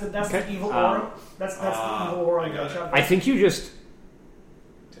 That's Okay. the evil aura. That's the evil aura I got. got it. Shot I think you just...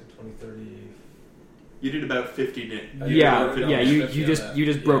 10, 20, 30. You did about 50 damage. You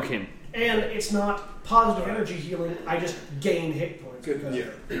just broke him. And it's not positive energy healing. I just gain hit points. Good. because Yeah.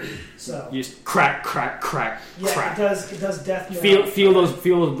 of it. So You just crack, crack. yeah, it does death. now. Feel those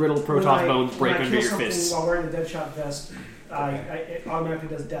brittle When Protoss bones break when I under kill your something fists. while wearing the Deadshot vest. It automatically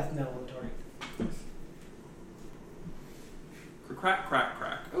does death knell on target. Crack, crack,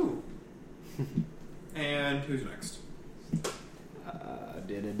 crack. Ooh. And who's next? I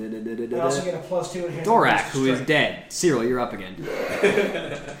also get a +2 enhancement. Dorak, boost to who is strength. dead. Cyril, you're up again.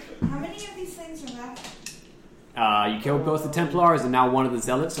 How many of these things are left? You killed both the Templars and now one of the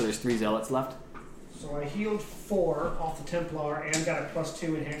Zealots, so there's 3 Zealots left. So I healed 4 off the Templar and got a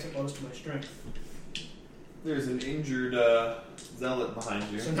 +2 enhancement bonus to my strength. There's an injured zealot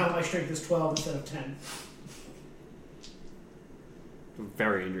behind you. So now my strength is 12 instead of 10.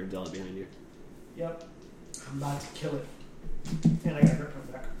 Very injured Zealot behind you. Yep. I'm about to kill it. And I got a grip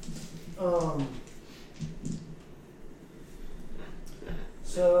point back.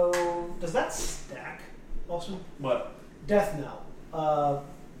 So, does that stack, Austin? What? Death knell.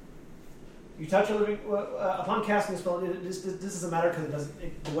 You touch a living upon casting a spell. This doesn't matter because it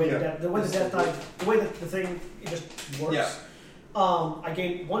doesn't. The way the way the thing it just works. Yeah. I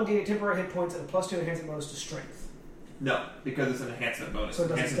gain 1d8 temporary hit points and a +2 enhancement bonus to strength. No, because it's an enhancement bonus. So it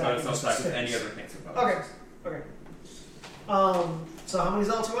doesn't enhancement bonus stack, don't it stack just with any sticks. other enhancement bonus. Okay. So how many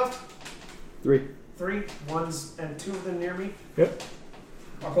zealots are left? 3. 3. One's and 2 of them near me. Yep.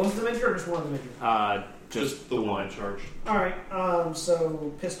 Are both of them injured or just one of them injured? Just the one charge. Alright,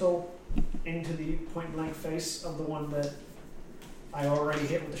 so pistol into the point blank face of the one that I already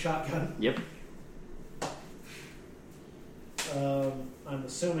hit with the shotgun. Yep. I'm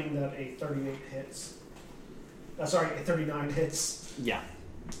assuming that a 38 hits. A 39 hits. Yeah.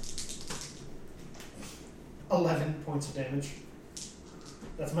 11 points of damage.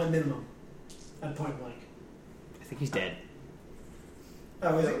 That's my minimum at point blank. I think he's dead.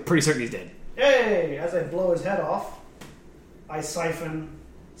 Oh, is it? Pretty certain he's dead. Hey! As I blow his head off, I siphon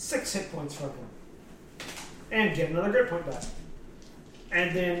 6 hit points from him. And get another grit point back.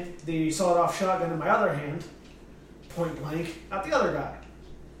 And then the sawed-off shotgun in my other hand, point blank, at the other guy.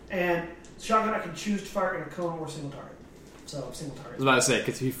 And shotgun I can choose to fire in a cone or single target. So, single target. I was about to say,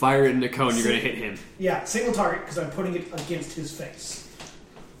 because if you fire it in the cone, you're going to hit him. Yeah, single target, because I'm putting it against his face.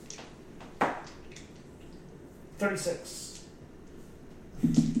 36.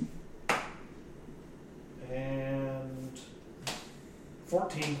 And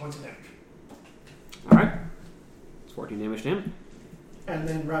 14 points of damage. Alright. It's 14 damage to him. And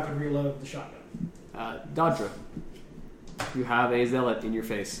then rapid reload the shotgun. Dadra. You have a zealot in your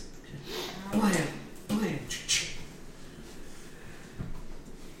face. Blam! Blam!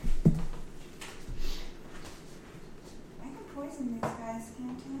 I can poison these guys,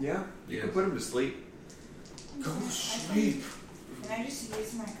 can't I? Yeah, you can put him to sleep. Go to sleep! Can I just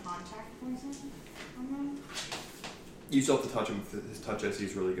use my contact poison on them? You still have to touch him if his touch SC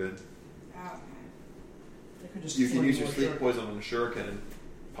is really good. Oh, okay. I could just You can fling use your more sleep shuriken. poison on a shuriken and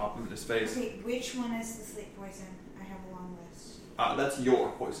pop him in his face. Okay, which one is the sleep poison? I have a long list. That's your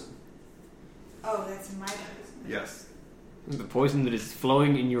poison. Oh, that's my poison. Yes. The poison that is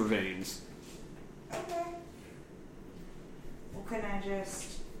flowing in your veins. Okay. Well, can I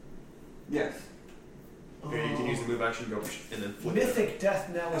just... Yes. Okay, you can use the move action, go and then flip Mythic Death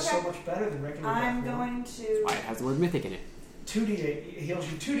Knell is so Okay. much better than regular I'm Death Knell. going to... Why, it has the word mythic in it. 2d8. It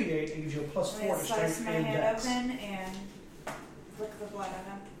heals you 2d8. It gives you a plus I'm 4 going to to slice strength my and hand dex. open and flick the blood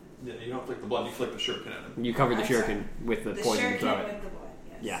on him. Yeah, you don't flick the blood, you flick the shuriken at him. You cover the I'm shuriken sorry. with the The poison and shuriken throw it. with the blood,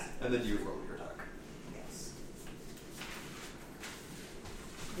 yes. Yeah. And then you roll your attack. Yes.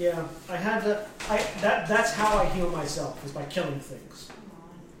 Yeah, I had to. That's how I heal myself, is by killing things. Come on.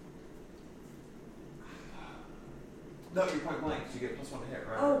 No, you're point blank, so you get plus 1 to hit,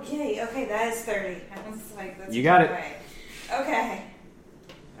 right? Okay, that is 30. I was like, that's You got no it. way. Okay.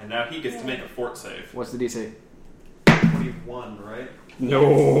 And now he gets to make a fort save. What's the DC? 21, right?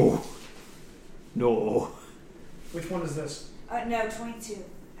 No. No. Which one is this? No, 22.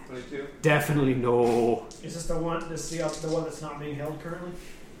 22? Definitely no. Is this the one? This the one that's not being held currently?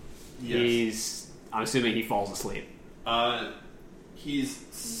 I'm assuming he falls asleep. He's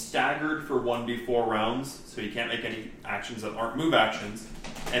staggered for 1d4 rounds, so he can't make any actions that aren't move actions,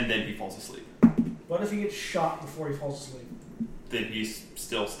 and then he falls asleep. What if he gets shot before he falls asleep? Then he's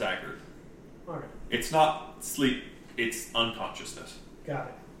still staggered. Alright, It's not sleep, it's unconsciousness. got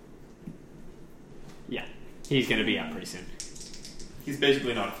it. Yeah. He's going to be out pretty soon. He's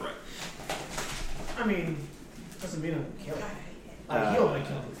basically not a threat. I mean, doesn't mean I'm killing. God, I heal by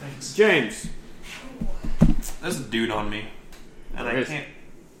killing things. James. There's a dude on me, and I There is. can't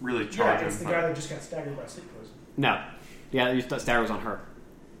really Yeah, charge it's him. the guy that just got staggered by sleep poison. No. Yeah, you thought Star was on her.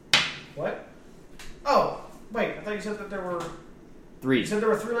 What? Oh, wait, I thought you said that there were... 3. You said there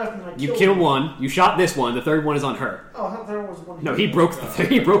were 3 left and I You killed killed one. You shot this one. The third one is on her. Oh, I thought there was one. No, he broke the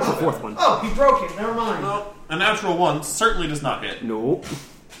he broke the fourth one. Oh, he broke it. Never mind. Well, a natural 1 certainly does not hit. No,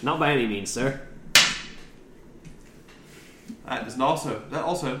 not by any means, sir. That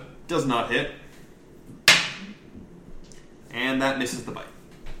also does not hit. And that misses the bite.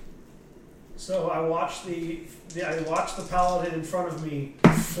 So I watched the paladin in front of me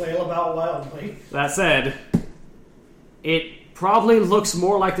flail about wildly. That said, it probably looks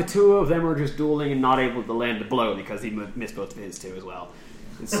more like the two of them are just dueling and not able to land a blow because he missed both of his too as well.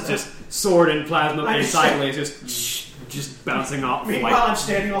 It's just sword and plasma and sideways, just bouncing off, Meanwhile, like I'm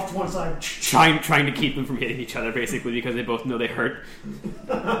standing off to one side. trying to keep them from hitting each other, basically because they both know they hurt.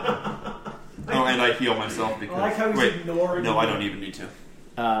 Oh, and I heal myself because... I like how he's Wait, ignoring no, me. I don't even need to.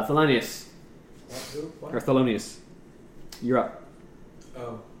 Thelonious What? or Thelonious, you're up.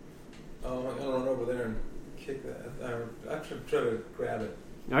 Oh, I'm going to run over there and kick that. I should try to grab it.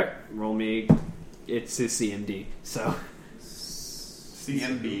 All right, roll me. It's his CMD, so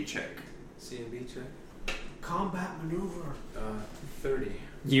CMB check. CMB check. Combat maneuver. 30.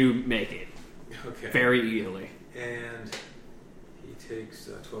 you make it Okay. very easily. And he takes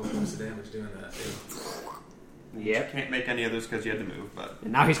 12 points of damage doing that. Yep. Can't make any others because you had to move, but...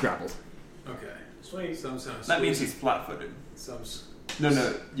 And now he's grappled. Okay. Sweet. Some That means he's flat-footed. some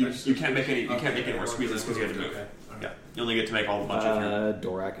No. You can't make any. You Okay, can't make any more squeezes because you have to move. Okay. Alright. Yeah, you only get to make all the bunch of your.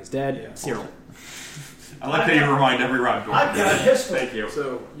 Dorak is dead. Yeah. Cyril. I like that you remind every round. I've got a pistol. Thank you.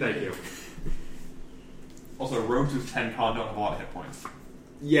 So Thank you. Also, rogues with 10 con don't have a lot of hit points.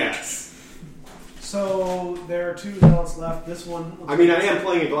 Yes. So there are 2 zealots left. This one. I mean, I am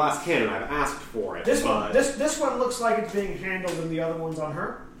playing a glass cannon. I've asked for it. This but one. This one looks like it's being handled, and the other one's on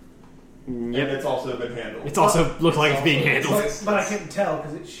her. And Yep. it's also been handled. It's also looks like it's being handled. But I can't tell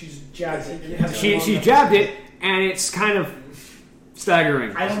because she's jabbed it. And it has She jabbed it, and it's kind of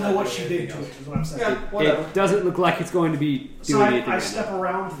staggering. I don't know what she did to it. Is what I'm saying. Yeah, whatever. It doesn't look like it's going to be doing So anything. I right step now.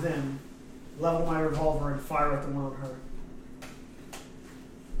 around them, level my revolver, and fire at the one on her.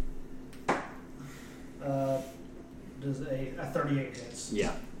 Does a 38 hits.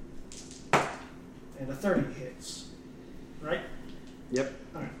 Yeah. And a 30 hits. Right? Yep.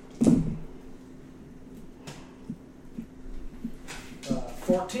 Alright.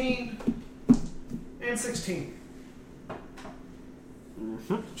 14 and 16.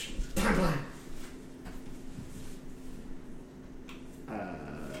 Mm-hmm. Bang, bang.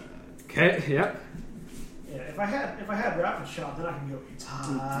 Okay. Yep. Yeah, if I had rapid shot, then I can go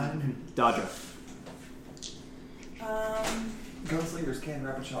time. Dadra. Gunslingers can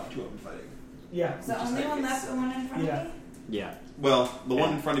rapid shot 2 of them fighting. Yeah. Is the only one left the one in front Yeah. of me? Yeah. Well, the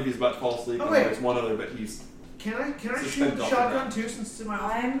one in front of you is about to fall asleep, Oh, and wait. there's one other, but he's. Can I Suspend shoot the off shotgun of too since it's in my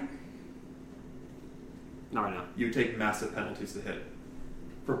arm? I'm. Not right now. You would take massive penalties to hit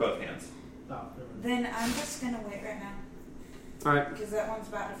for both hands. Oh, never mind. Then I'm just gonna wait right now All right. because that one's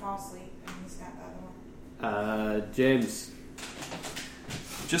about to fall asleep and he's got the other one. James.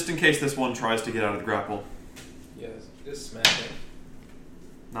 Just in case this one tries to get out of the grapple. Yes, just smash it.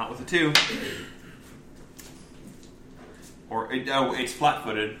 Not with a 2. Or it's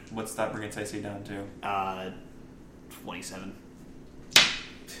flat-footed. What's that bring its AC down to? 27.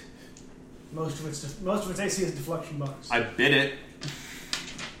 Most of its AC is deflection bonus. I bit it.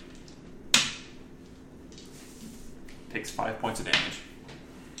 Takes 5 points of damage.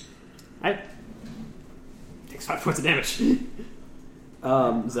 Alright. Takes 5 points of damage.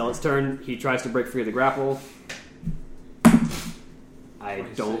 Zealot's turn. He tries to break free of the grapple. I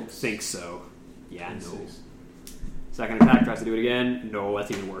 26. don't think so. Yeah, no. 26. Second attack, tries to do it again. No, that's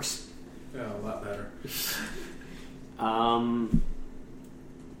even worse. Yeah, a lot better.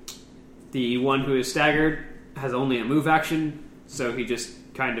 The one who is staggered has only a move action, so he just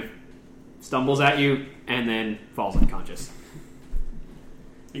kind of stumbles at you and then falls unconscious.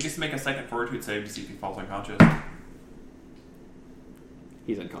 He gets to make a second fortitude save to see if he falls unconscious.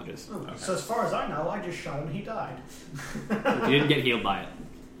 He's unconscious. Oh, Okay. So as far as I know, I just shot him and he died. He didn't get healed by it.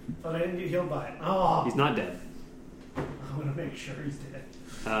 But I didn't get healed by it. Oh, He's not dead. I want to make sure he's dead.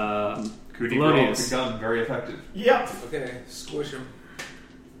 Cootie roll with Thelonious. the gun, very effective. Yep. Okay, squish him.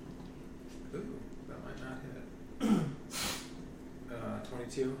 Ooh, that might not hit.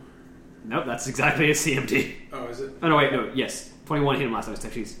 22. Nope, that's exactly a CMD. Oh, is it? Oh, no, wait, no, yes. 21 hit him last time. It's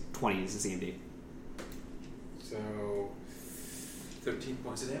actually 20 is the CMD. So, 13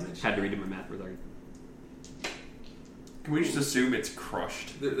 points of damage. Had to redo my math wizard. Can we just assume it's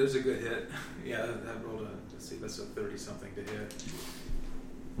crushed? There's a good hit. Yeah, that rolled let's see, that's a 30-something to hit.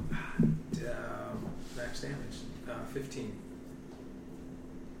 Max damage, 15.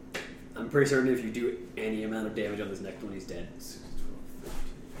 I'm pretty certain if you do any amount of damage on this next one, he's dead. 6, 12, 13,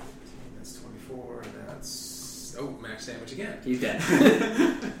 15, that's 24, that's... Oh, max damage again. He's dead.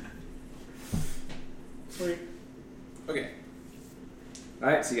 Sweet. Okay.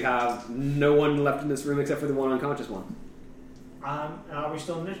 Alright, so you have no one left in this room except for the one unconscious one. Are we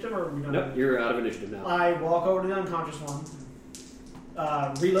still in initiative or are we done? Nope, you're out of initiative now. I walk over to the unconscious one.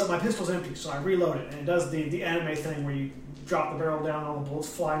 Reload. My pistol's empty, so I reload it, and it does the anime thing where you drop the barrel down and all the bullets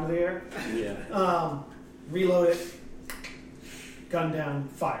fly into the air. Yeah. Reload it. Gun down.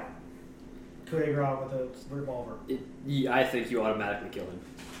 Fire. Coup de grace with a revolver. I think you automatically kill him.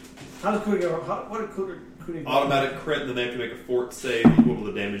 How does coup de grace? What did coup de grace? Automatic crit, then they have to make a fort save equal to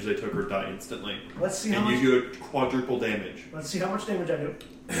the damage they took or die instantly. Let's see how And much. you do a quadruple damage. Let's see how much damage I do.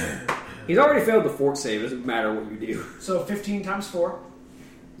 He's already failed the fort save. It doesn't matter what you do. So 15 times 4.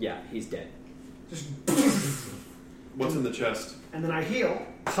 Yeah, he's dead. Just. What's in the chest? And then I heal.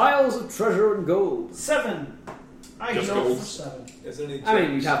 Piles of treasure and gold. 7. I Just heal gold? for 7. Is there any I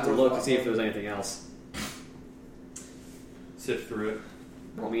mean, you'd have to gems look to worth see if off there was of? anything else. Sift through it.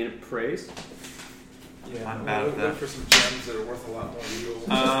 Roll me in appraise. Yeah, I'm bad at look that. for some gems that are worth a lot more than gold.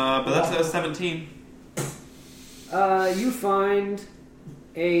 But that's a 17. You find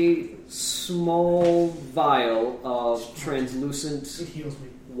a small vial of translucent It heals me.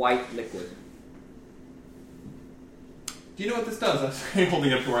 white liquid. Do you know what this does? I'm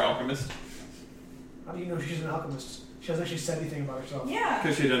holding it up to our alchemist. How do you know she's an alchemist? She hasn't actually said anything about herself. Yeah.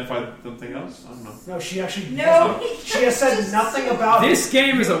 Because she identified something else? I don't know. No, she actually... No. She has said nothing about This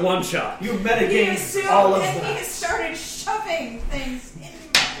game is a one-shot. You He metagame assumed all of and that. he started shoving things in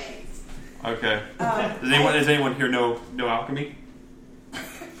my face. Okay. Um, Does anyone here know alchemy?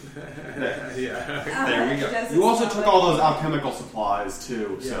 Yeah. There we go. doesn't You also sound took like- all those alchemical supplies,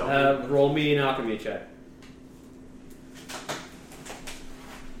 too, so... Roll me an alchemy check.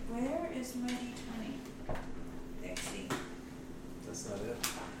 Where is my D20? Pixie. That's not it.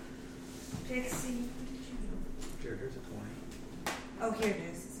 Pixie. What did you do? Here, here's a 20. Oh, here it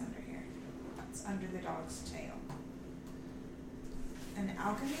is. It's under here. It's under the dog's tail. An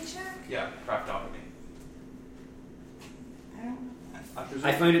alchemy check? Yeah, craft alchemy. I don't know.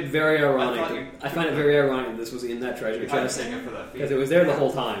 I find it very ironic. thought you- I find it very ironic that this was in that treasure I was chest saying it for that because it was there the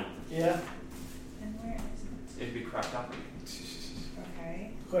whole time. Yeah. And where is It'd be craft alchemy. it?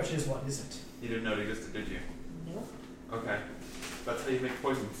 Okay. The question is, what is it? You didn't know it existed, did you? Nope. Okay. That's how you make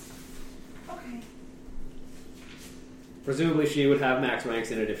poisons. Okay. Presumably, she would have max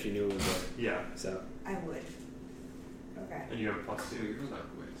ranks in it if she knew it was there. Yeah. So I would. Okay. And you have a +2. Yours not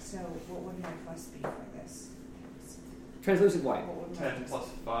good. So what would my plus be for this? translucent white. What would my 10 plus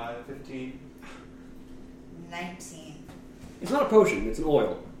 5, 15. 19. It's not a potion. It's an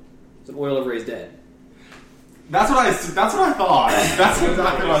oil. It's an oil of raised dead. That's what I thought. That's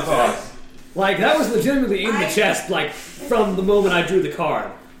exactly what I thought. Like that was legitimately in the I- chest. Like from the moment I drew the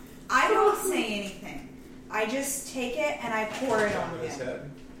card. I don't say anything. I just take it and I pour it on His him.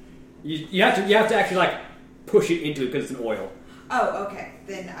 head. You have to actually like push it into it because it's an oil. Oh, okay.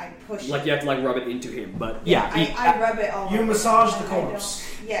 Then I push Like it. you have to like rub it into him. But yeah, I rub it all You over. massage the and I don't- corpse.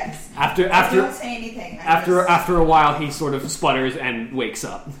 Yes. I after don't say anything. I just, after a while, he sort of sputters and wakes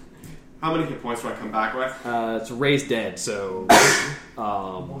up. How many hit points do I come back with? It's raised dead, so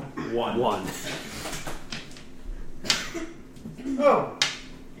one. Oh,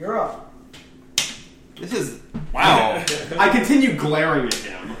 you're up. This is... Wow. I continue glaring at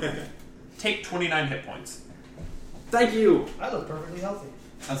him. Take 29 hit points. Thank you. I look perfectly healthy.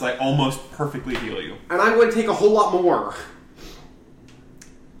 As I almost perfectly heal you. And I'm going to take a whole lot more.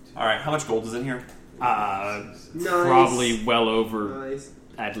 Alright, how much gold is in here? Nice. Probably well over Nice.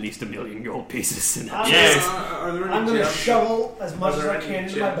 at least 1 million gold pieces in I'm that. Yes. Are there any I'm going to gems? shovel as much Are as there I any can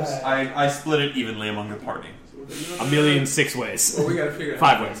into my gems? bag. I split it evenly among the party. 1,000,000 6 ways. Well, we got to figure out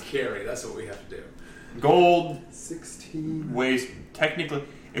 5 how ways. to carry. That's what we have to do. Gold 16. weighs, technically,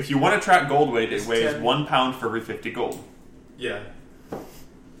 if you want to track gold weight, it It's weighs 10. 1 pound for every 50 gold. Yeah.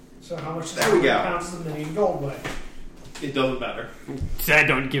 So how much There we go. pounds does a million gold weigh? It doesn't matter. I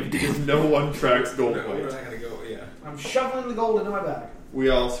don't give a damn. No one tracks gold We're weight. not going to go. Yeah. I'm shoveling the gold into my bag.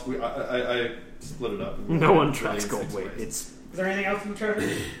 I split it up. No one tracks gold weight. It's Is there anything else in the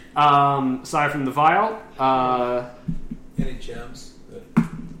treasure? aside from the vial. Any gems? That,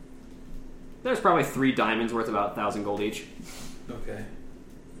 There's probably 3 diamonds worth about 1,000 gold each. okay.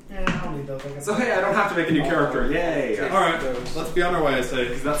 Yeah, I don't need those. It's okay, I don't have to make a new character. Yay! Alright, let's be on our way, I say.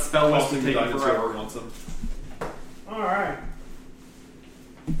 Because that spell list will take forever. Wants them. Alright.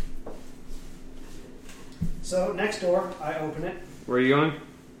 So, next door, I open it. Where are you going?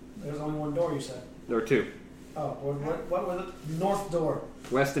 There's only one door, you said. There are 2. Oh, what was it? North door.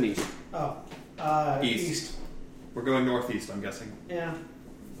 West and east. Oh. East. We're going northeast, I'm guessing. Yeah.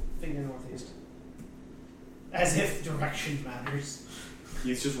 Figure northeast. As if direction matters.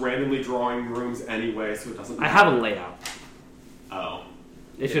 He's just randomly drawing rooms anyway, so it doesn't I have a layout. Oh.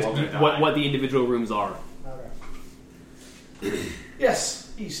 It's They're just all gonna die. what the individual rooms are. Okay.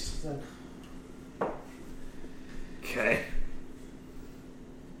 Yes, east then. Okay.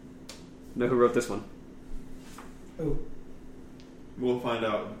 Know who wrote this one? Ooh. We'll find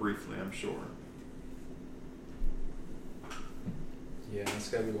out briefly, I'm sure. Yeah, it's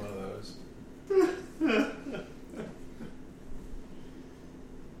got to be one of those.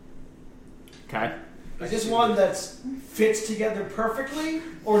 Okay. Is this one that fits together perfectly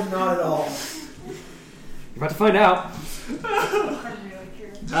or not at all? You're about to find out. I'm really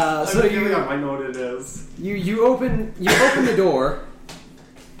curious. So I know what it is. you open the door,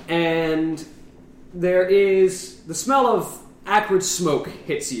 and there is the smell of acrid smoke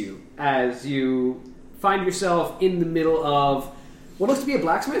hits you as you find yourself in the middle of what looks to be a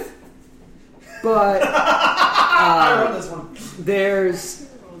blacksmith, but I run this one. there's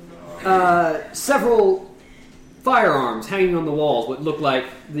several firearms hanging on the walls, what look like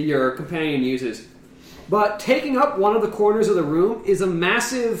your companion uses. But taking up one of the corners of the room is a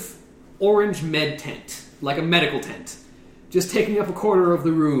massive orange med tent, like a medical tent. Just taking up a corner of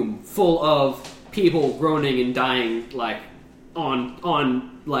the room full of people groaning and dying like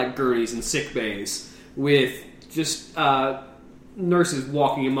on like gurneys and sick bays, with just nurses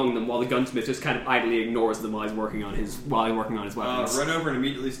walking among them, while the gunsmith just kind of idly ignores them while he's working on his weapons. Run over and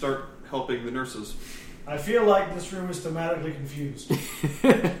immediately start helping the nurses. I feel like this room is thematically confused.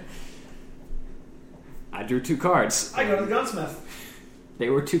 I drew 2 cards. I go to the gunsmith. They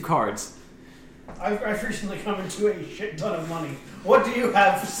were 2 cards. I've recently come into a shit ton of money. What do you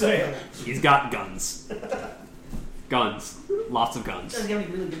have for sale? He's got guns. Guns. Lots of guns. Does he have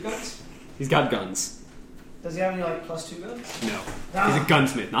any really good guns? He's got guns. Does he have any, like, +2 guns? No. He's a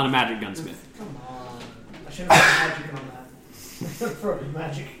gunsmith, not a magic gunsmith. Come on. I should have put magic on that. For a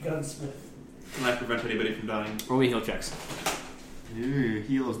magic gunsmith. Can I prevent anybody from dying? Roll me heal checks.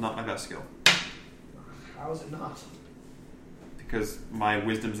 Heal is not my best skill. How is it not? Because my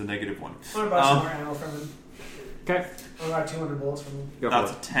wisdom's a -1. I'm gonna buy some more ammo from him. Okay. I'm gonna buy 200 bullets from him. Go for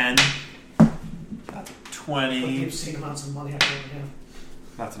That's it. a 10. That's a With 20. the obscene amounts of money I currently have.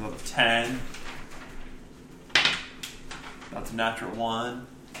 That's another 10. That's a natural 1.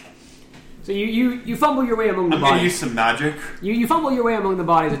 So you fumble your way among the I'm going to bodies. use some magic. You fumble your way among the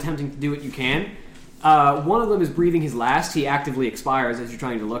bodies, attempting to do what you can. One of them is breathing his last. He actively expires as you're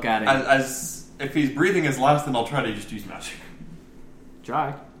trying to look at him. As if he's breathing his last, then I'll try to just use magic.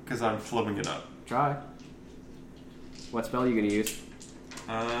 Try. Because I'm flipping it up. Try. What spell are you going to use?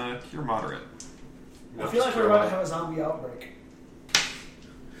 Cure Moderate. I feel like we're about to have a zombie outbreak.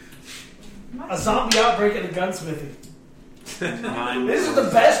 A zombie outbreak in a gunsmithy. 9. This is the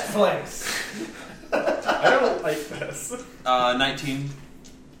best place. I don't like this. 19.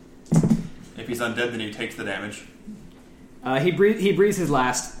 If he's undead, then he takes the damage. He breathes his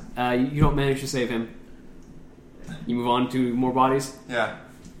last. You don't manage to save him. You move on to more bodies. Yeah.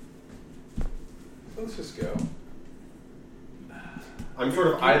 Let's just go. I'm sort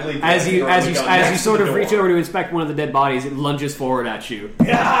of idly As you glancing around as you next sort to of the reach door. over to inspect one of the dead bodies, it lunges forward at you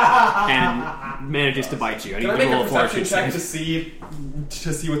and manages to bite you. I need Can I to make roll a a perception fortune check save.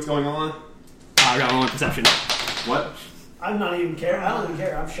 to see what's going on? I got one perception. What? I'm not even care. I don't even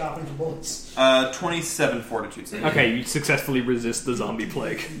care. I'm shopping for bullets. 27 fortitude save. Okay, you successfully resist the zombie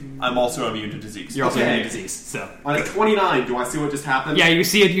plague. I'm also immune to disease. You're also Okay. immune to disease. So On a 29, do I see what just happened? yeah, you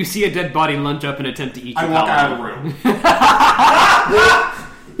see a dead body lunge up and attempt to eat you. I walk out of the room.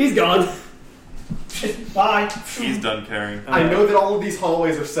 He's gone. Bye. He's done caring. I know that all of these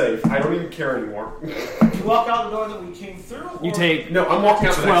hallways are safe. I don't even care anymore. You walk out the door that we came through? You or- take No, I'm walking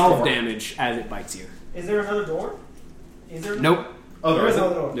out the next 12 door. damage as it bites you. Is there another door? Is there? Nope. Oh, There there is isn't?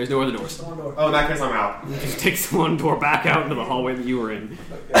 another door. There's no other doors. Just the one door. Oh, in that case, I'm out. Just takes one door back out into the hallway that you were in.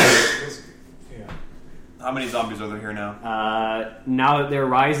 Yeah. How many zombies are there here now? Now that they're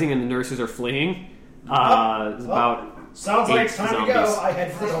rising and the nurses are fleeing, it's about Sounds like 8 it's time to zombies. go. I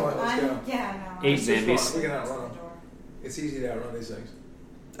head for the door. Yeah, no. 8 It's just fun. zombies. We can outrun them. It's easy to outrun these things.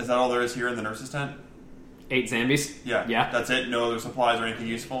 Is that all there is here in the nurse's tent? 8 zombies. Yeah. Yeah. That's it? No other supplies or anything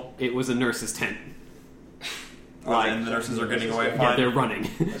useful? It was a nurse's tent. And the nurses are getting away Yeah, fine? they're running,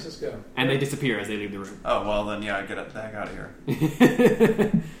 Let's just go. and they disappear as they leave the room. Oh, well then, yeah, get the heck out of here.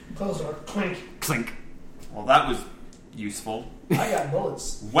 Close door. Clink. Clink. Well, that was useful. I got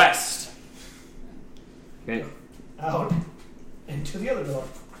bullets. West! Okay. Out. Into the other door.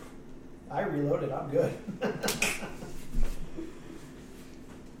 I reloaded. I'm good.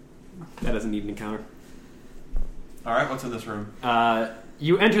 That doesn't need an encounter. Alright, what's in this room?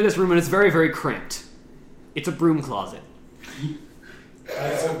 You enter this room and it's very, very cramped. It's a broom closet.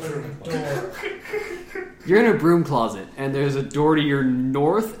 I open the door. You're in a broom closet, and there's a door to your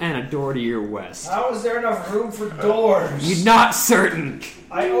north and a door to your west. How is there enough room for doors? You're not certain.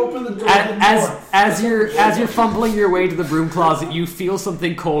 I open the door to the north. As you're fumbling your way to the broom closet, you feel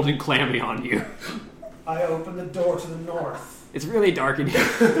something cold and clammy on you. I open the door to the north. It's really dark in here.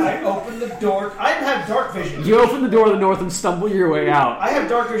 I open the door. I have dark vision. You open the door to the north and stumble your way out. I have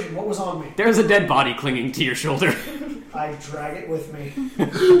dark vision. What was on me? There's a dead body clinging to your shoulder. I drag it with me.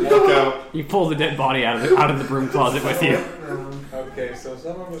 Walk out. You pull the dead body out of the broom closet with you. Okay, so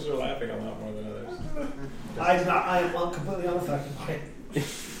some of us are laughing a lot more than others. I am completely unaffected by it.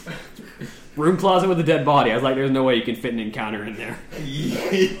 Broom closet with a dead body. I was like, there's no way you can fit an encounter in there.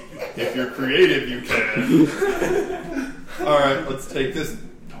 If you're creative, you can. Alright, let's take this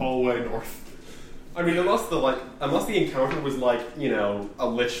hallway north. I mean, unless the encounter was like, you know, a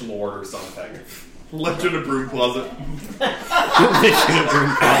Lich Lord or something. Left in a broom closet. In a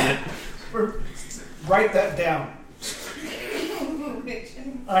broom closet. Write that down.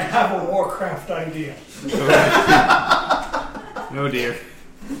 I have a Warcraft idea. Oh dear.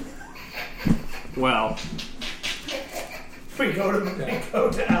 Well, We go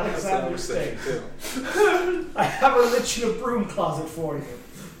to Alexander's State. I have a lich in a broom closet for you.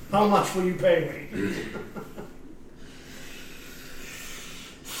 How much will you pay me?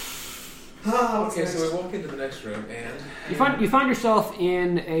 Okay, so we walk into the next room, and You find yourself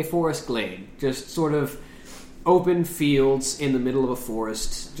in a forest glade, just sort of open fields in the middle of a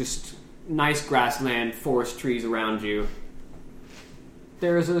forest, just nice grassland, forest trees around you.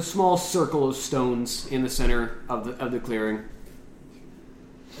 There is a small circle of stones in the center of the clearing.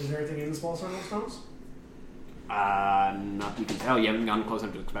 Is there anything in the small circle of stones? Not that you can tell. You haven't gotten close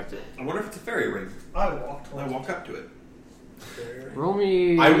enough to expect it. I wonder if it's a fairy ring. I walked. I walk up to it. Roll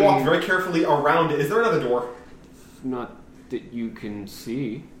me. I walk very carefully around it. Is there another door? Not that you can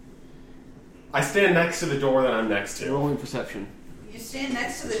see. I stand next to the door that I'm next to. Roll me perception. You stand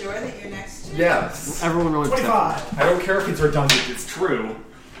next to the door that you're next to? Yes. Everyone roll me perception. 25. I don't care if it's redundant. It's true.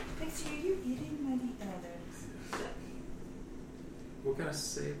 Pixie, are you eating my others? what kind of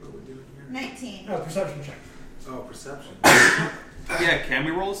save are we doing here? 19. Oh, perception check. Oh, perception. Yeah, can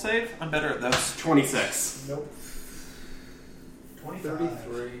we roll a save? I'm better at those. 26. Nope. 25.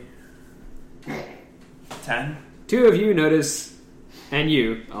 33. 10. Two of you notice, and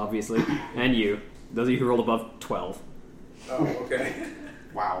you, obviously, and you, those of you who rolled above 12. Oh, okay.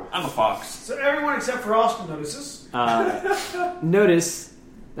 Wow. I'm a fox. So everyone except for Austin notices. Notice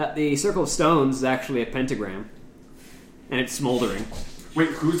that the circle of stones is actually a pentagram, and it's smoldering. Wait,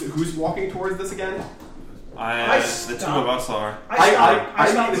 who's walking towards this again? The two of us are.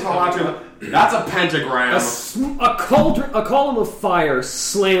 I need to call out to him. That's a pentagram. A column of fire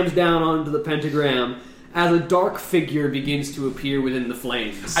slams down onto the pentagram as a dark figure begins to appear within the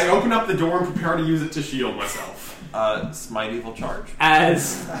flames. I open up the door and prepare to use it to shield myself. Smite evil charge.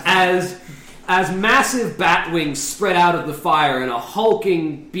 As massive bat wings spread out of the fire and a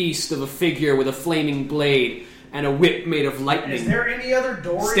hulking beast of a figure with a flaming blade and a whip made of lightning Is there any other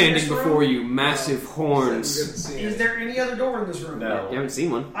door standing in this room? before you, massive horns. Is there any other door in this room? No. You haven't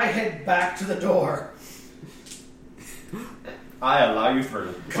seen one. I head back to the door. I allow you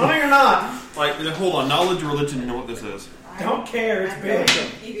through. Coming or not, Like, hold on. Knowledge, religion, you know what this is. don't care. It's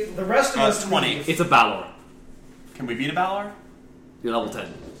big. The rest of us 20. leave. It's a Balor. Can we beat a Balor? You're level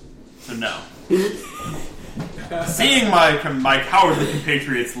 10. So no. Seeing my cowardly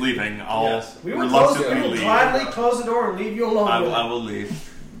compatriots leaving, I'll We will reluctantly we will leave. gladly close the door and leave you alone. with I will leave.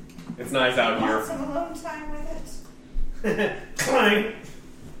 It's nice out Want here. some alone time with it? it. Clang.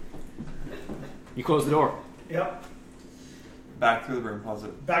 You close the door. Yep. Back through the broom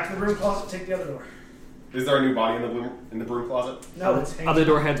closet. Back to the room closet. Take the other door. Is there a new body in the broom closet? No, it's Other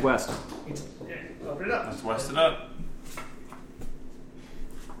door heads west. Yeah, open it up. Let's west it up.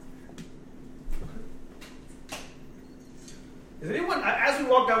 Is anyone? As we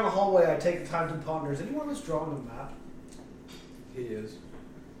walk down the hallway, I take the time to ponder. Is anyone that's drawing a map? He is.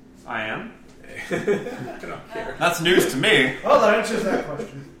 I am. I don't care. That's news to me. Oh, that answers that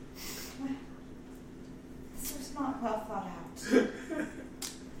question. This was not well thought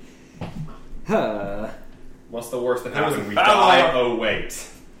out. What's the worst that There was happened? a We battle. die. Oh wait.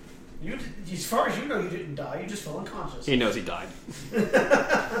 You, as far as you know, you didn't die. You just fell unconscious. He knows he died.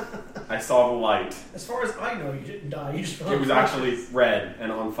 I saw the light. As far as I know, you didn't die. You just fell It was unconscious. actually red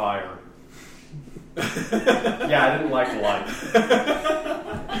and on fire. Yeah, I didn't like the light.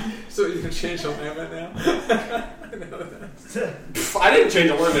 So you can change alignment now? I know that. I didn't change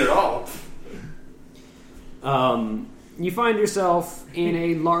alignment at all. You find yourself in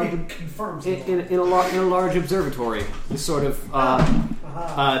a large It confirms. in a large observatory. This sort of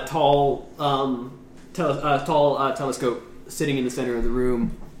tall telescope sitting in the center of the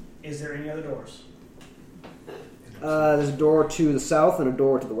room. Is there any other doors? There's a door to the south and a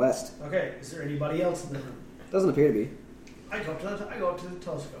door to the west. Okay. Is there anybody else in the room? Doesn't appear to be. I go up to the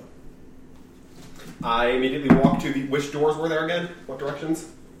telescope. I immediately walk to the... Which doors were there again? What directions?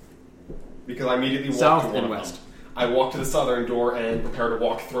 Because I immediately walk South to one and of west. them. I walk to the southern door and prepare to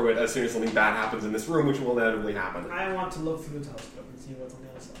walk through it as soon as something bad happens in this room, which will inevitably happen. I want to look through the telescope and see what's on the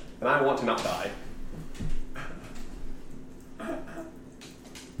other side. And I want to not die.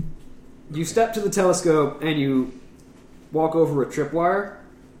 You step to the telescope and you walk over a tripwire.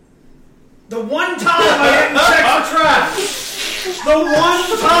 The one time I didn't check the trap! The one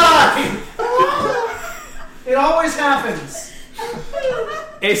time! It always happens.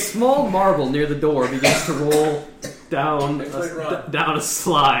 A small marble near the door begins to roll down Run. down a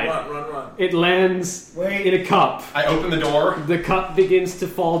slide. Run. It lands Wait. in a cup. I open the door. The cup begins to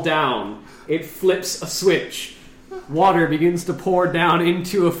fall down. It flips a switch. Water begins to pour down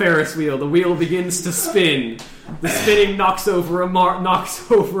into a Ferris wheel. The wheel begins to spin. The spinning knocks over a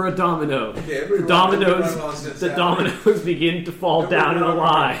domino. Okay, The dominoes begin to fall down in a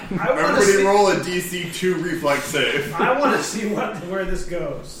line. Everybody roll a DC 2 reflex save. I want to see where this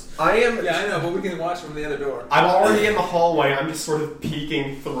goes. Yeah, I know, but we can watch from the other door. I'm already in the hallway. I'm just sort of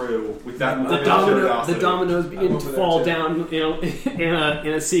peeking through with that. The dominoes begin to fall down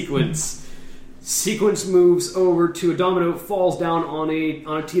in a sequence. Sequence moves over to a domino, falls down on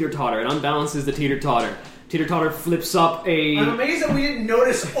a teeter-totter, and unbalances the teeter-totter. Teeter-totter flips up a... I'm amazed that we didn't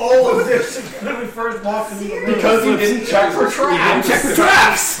notice all of this when we first walked into the room. Because you didn't check for traps. Check the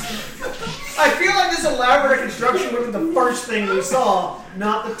traps! I feel like this elaborate construction would be the first thing we saw,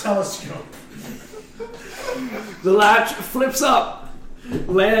 not the telescope. The latch flips up,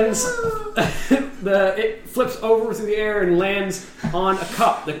 lands... it flips over through the air and lands on a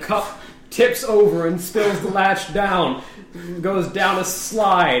cup. The cup tips over and spills the latch down. Goes down a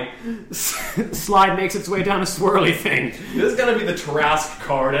slide. Slide makes its way down a swirly thing. This is gonna be the Tarrasque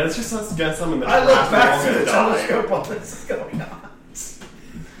card, and it's just us get some in the I look Tarrasque back and to the die. telescope while this is going on.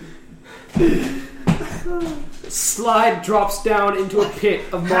 Slide drops down into a pit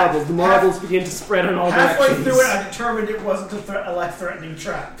of marbles. The marbles begin to spread in all Halfway directions. through it, I determined it wasn't a life-threatening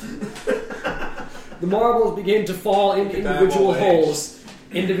trap. The marbles begin to fall into individual holes.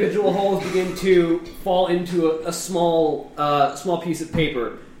 Individual holes begin to fall into a small piece of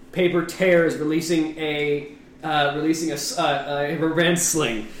paper. Paper tears, releasing a rubber band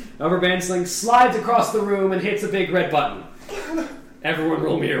sling. A rubber band sling slides across the room and hits a big red button. Everyone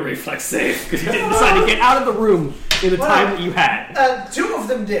roll me a reflex save because you didn't decide to get out of the room in the time that you had. Two of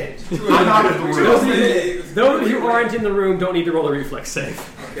them did. I'm out of the room. Those of you who aren't in the room don't need to roll a reflex save.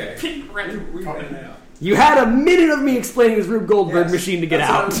 Okay. We ran out. You had a minute of me explaining this Rube Goldberg machine to get That's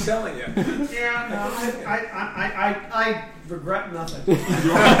out. what I was telling you. Yeah, no, I regret nothing.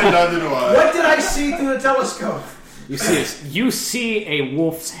 Neither do I. What did I see through the telescope? You see a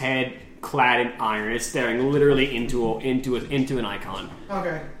wolf's head clad in iron. It's staring literally into an icon.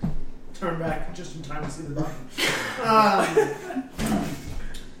 Okay. Turn back just in time to see the button.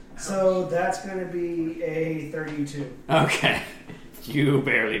 So that's going to be a 32. Okay. You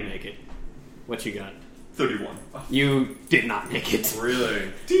barely make it. What you got? 31. You did not make it.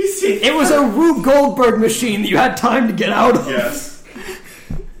 Really? It was a Rube Goldberg machine that you had time to get out of. Yes.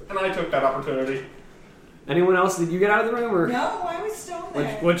 And I took that opportunity. Anyone else? Did you get out of the room? Or No, I was still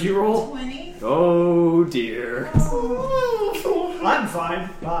there. what'd you roll? 20. Oh, dear. I'm fine.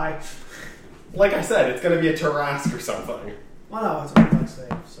 Bye. Like I said, it's going to be a Tarrasque or something. Well, no, it's a reflex save,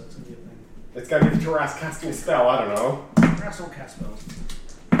 so it's going to be a thing. It's got to be the Tarrasque casting a spell. I don't know. Rats don't cast spells.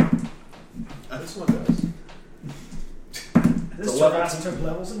 This one does. This It's a level Tarrasque took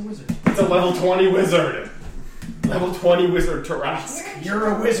levels in Wizard. It's a level 20 wizard. Level 20 wizard Tarrasque.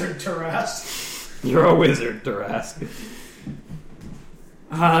 You're a wizard, Tarrasque. You're a wizard, Darask.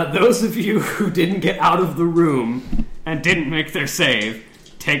 Those of you who didn't get out of the room and didn't make their save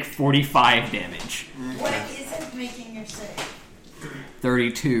take 45 damage. What isn't making your save?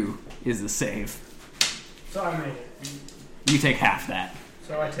 32 is the save. So I made it. You take half that.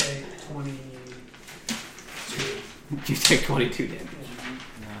 So I take 22. You take 22 damage.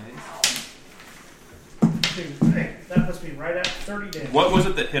 Hey, that puts me right at 30 damage. What was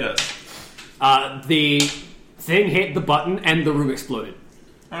it that hit us? The thing hit the button and the room exploded.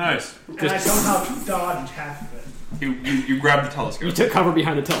 Oh, nice. And I somehow dodged half of it. You grabbed the telescope. You took cover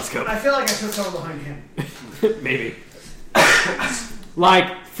behind the telescope. I feel like I took someone behind him. Maybe.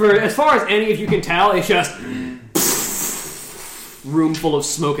 Like, for as far as any of you can tell, it's just room full of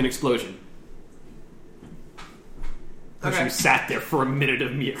smoke and explosion. Okay. You sat there for a minute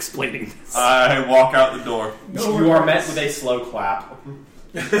of me explaining this. I walk out the door. You are met with a slow clap.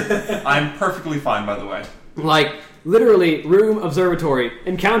 I'm perfectly fine, by the way. Like, literally, room observatory.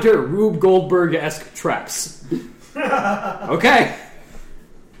 Encounter Rube Goldberg-esque traps. Okay.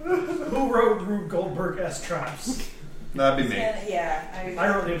 Who wrote Rube Goldberg-esque traps? That'd be me. Yeah, I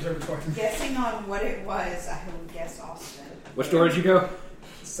wrote the observatory. guessing on what it was, I would guess Austin. Which door did you go?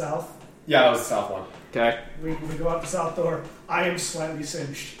 South. Yeah, that was the south one. Okay. We go out the south door. I am slightly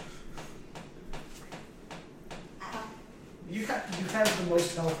singed. You have the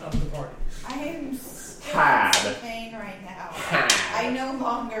most health of the party. I am still Had. in pain right now. Had. I no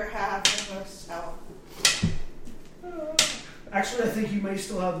longer have the most health. Actually, I think you may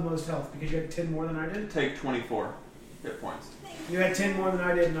still have the most health because you had 10 more than I did. Take 24 hit points. You had 10 more than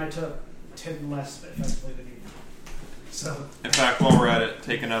I did, and I took 10 less effectively than you. So, In fact, while we're at it,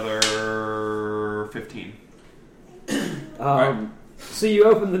 take another 15. So you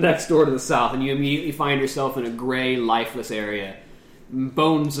open the next door to the south, and you immediately find yourself in a gray, lifeless area.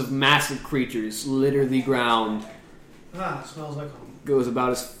 Bones of massive creatures litter the ground. It smells like home. Goes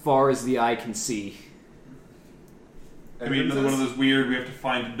about as far as the eye can see. I mean, another one of those weird, we have to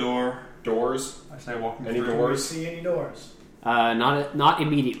find a door. Doors? I say walking Any through. Do you doors? see any doors? Not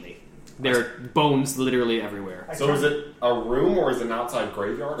immediately. There are bones literally everywhere. So is it a room or is it an outside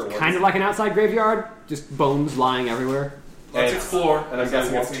graveyard? Or what Kind is of like an outside graveyard, just bones lying everywhere. Let's explore. And I'm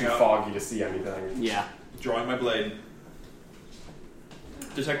guessing it's Walking too out. foggy to see anything. Yeah. Drawing my blade.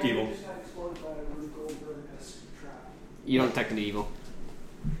 Detect evil. You don't detect any evil.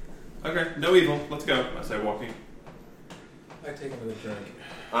 Okay, no evil. Let's go. I say walking. I take another drink.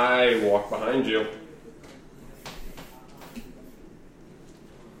 I walk behind you.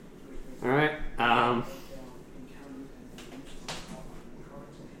 Alright.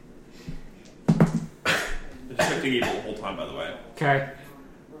 Detecting evil the whole time, by the way. Okay.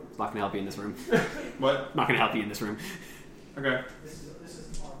 Not gonna help you in this room. What? Not gonna help you in this room. Okay.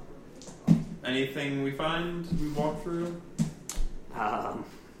 Anything we find, we walk through?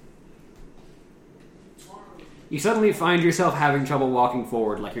 You suddenly find yourself having trouble walking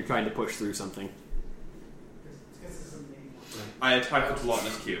forward, like you're trying to push through something. I attack the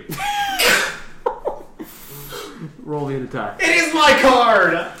gelatinous cube. Roll the attack. It is my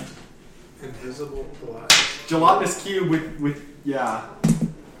card! Invisible glass. Gelatinous cube with yeah.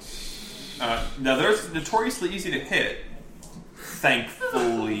 Now, they're notoriously easy to hit.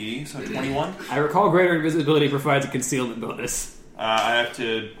 Thankfully. So 21? I recall greater invisibility provides a concealment bonus. I have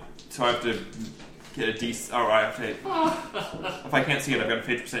to get a decent... Oh, I have to... If I can't see it, I've got a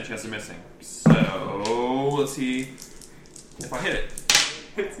 50% chance of missing. So, let's see if I hit it.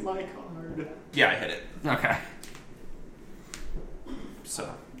 It's my card. Yeah, I hit it. Okay. So,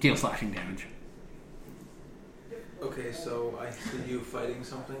 Deal slashing damage. Okay, so I see you fighting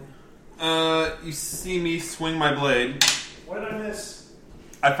something. you see me swing my blade. What did I miss?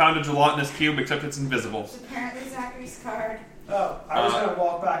 I found a gelatinous cube, except it's invisible. It's apparently Zachary's card. Oh, I was going to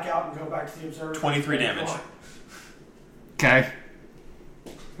walk back out and go back to the observer. 23 damage. Okay.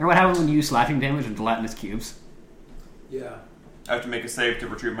 Remember what happens when you use slashing damage in gelatinous cubes? Yeah. I have to make a save to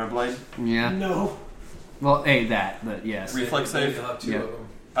retrieve my blade. Yeah. No. Well, that, but yes. Reflex save. You'll have two Yeah. of them.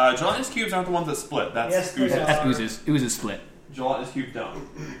 Gelatinous cubes aren't the ones that split. That's Yes, they oozes. are. That's oozes. Oozes split. Gelatinous cubes don't.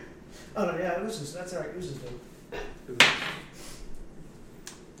 Oh, no, yeah, oozes. That's alright. Oozes do.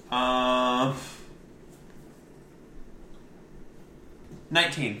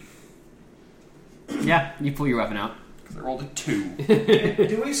 19. Yeah, you pull your weapon out. Because I rolled a 2.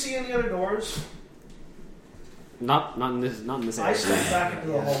 Do we see any other doors? Not in this I area. step back into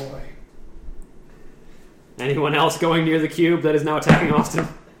the hallway. Anyone else going near the cube that is now attacking Austin?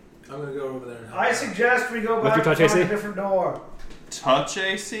 I'm gonna go over there and help. I suggest we go What's back your and touch find AC? a different door. Touch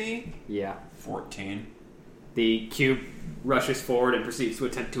AC? Yeah. 14. The cube rushes forward and proceeds to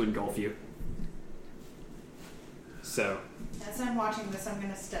attempt to engulf you. So, As I'm watching this, I'm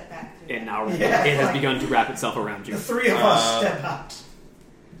going to step back. through it that. now Yeah. it has begun to wrap itself around you. The three of us step out.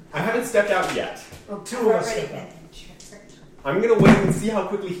 I haven't stepped out yet. Well, two I've of us already step been out. injured. I'm gonna wait and see how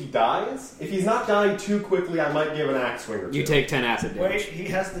quickly he dies. If he's not dying too quickly, I might give an axe swing or two. You take 10 acid damage. Wait, he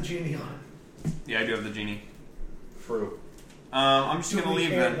has the genie on him. Yeah, I do have the genie. True. I'm just Do going to we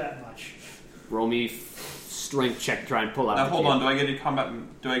leave care then. that much? Roll me strength check to try and pull out Now the hold cube. on, do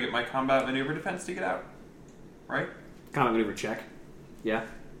I get my combat maneuver defense to get out? Right? Combat maneuver check. Yeah.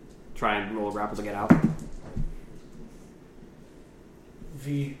 Try and roll a grapple to get out.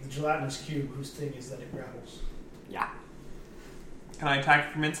 The gelatinous cube whose thing is that it grapples. Yeah. Can I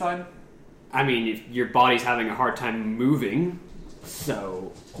attack from inside? I mean, if your body's having a hard time moving,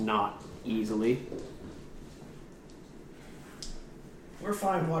 so not easily. We're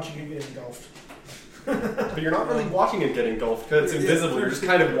fine watching him get engulfed. But you're not really watching him get engulfed because it's invisible. You're just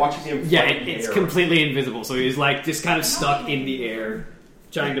kind of watching him. Yeah, fight in the it's air. completely invisible, so he's like just kind of stuck in the air,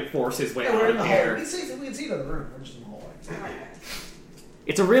 trying to force his way Yeah, out we're of in the the air. hallway. We can see the room. We're just in the hallway.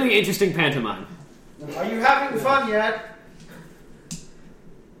 It's a really interesting pantomime. Are you having fun yet?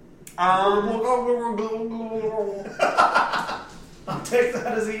 I'll take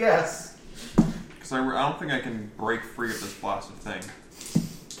that as a yes. Because I don't think I can break free of this blasted thing.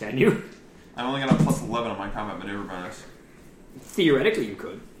 Can you? I only got a plus 11 on my combat maneuver bonus. Theoretically, you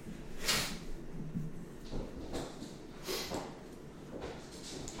could.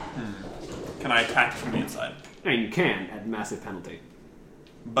 Can I attack from the inside? I mean, you can at massive penalty.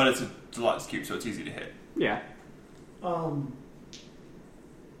 But it's a gelatinous cube, so it's easy to hit. Yeah. Okay,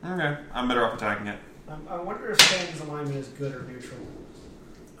 I'm better off attacking it. I wonder if Stan's alignment is good or neutral.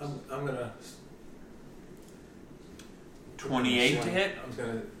 I'm gonna. 28 to hit. I'm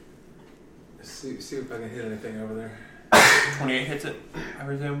gonna see if I can hit anything over there. 28 hits it, I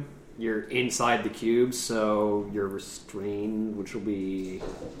presume. You're inside the cube, so you're restrained, which will be,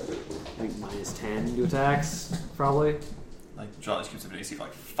 I think, minus 10 to attacks, probably. Like, Jolly's cubes have an AC of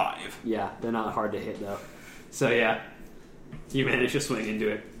like 5. Yeah, they're not hard to hit, though. So, yeah, you manage to swing into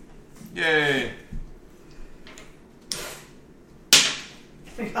it. Yay!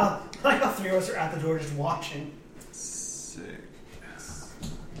 I like how 3 of us are at the door just watching. 6.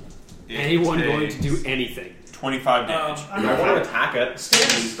 Anyone going to do anything? 25 damage. I I want to attack it.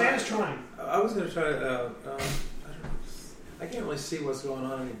 Stan is trying. I was going to try to. I don't know. I can't really see what's going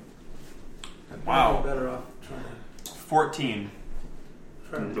on. Wow. I'm better off trying to 14.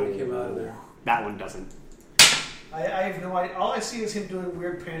 take him out of there. That one doesn't. I have no idea. All I see is him doing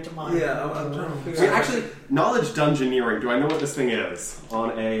weird pantomime. Yeah, I'm trying to figure See, out. actually, knowledge dungeoneering. Do I know what this thing is?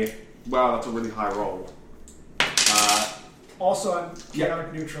 On a... Wow, that's a really high roll. Also, I'm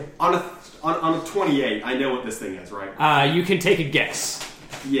chaotic neutral. On a 28, I know what this thing is, right? You can take a guess.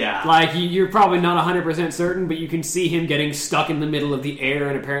 Yeah. Like, you're probably not 100% certain, but you can see him getting stuck in the middle of the air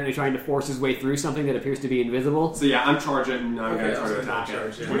and apparently trying to force his way through something that appears to be invisible. So yeah, I'm charging, and I'm going to try to I'm attack gonna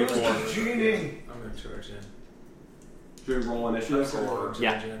it. charge in. 24. Genie. I'm going to charge in. Should we roll initiative, I'm or... gonna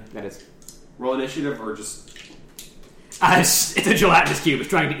Yeah, charge in. that is. Roll initiative, or just... It's a gelatinous cube. It's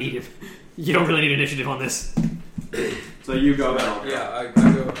trying to eat him. You don't really need initiative on this. So you go, then I'll go. Yeah, I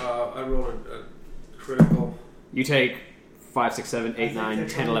go. I roll a critical. You take 5, 6, 7, 8, think 9, they're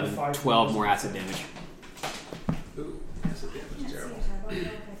 10, trying to 11, fight 12 more acid damage. Ooh, that's a damage. Terrible.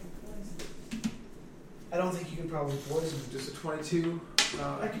 I don't think you can probably poison him. Just a 22.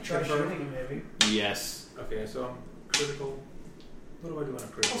 I could try confirm. shooting him, maybe. Yes. Okay, so I'm critical. What do I do on a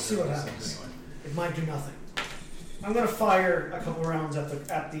critical? We'll see what happens. It might do nothing. I'm going to fire a couple rounds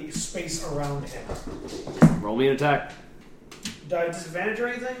at the space around him. Roll me an attack. Do I have disadvantage or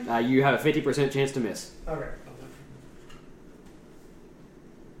anything? You have a 50% chance to miss. Okay.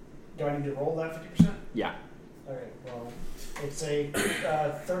 Do I need to roll that 50%? Yeah. Okay, well, it's a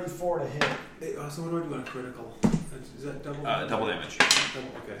 34 to hit. Hey, so what do I do on a critical? Is that double? Double damage. Double,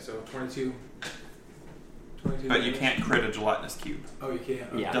 okay, so 22. 22 But you damage. can't crit a gelatinous cube. Oh, you can't?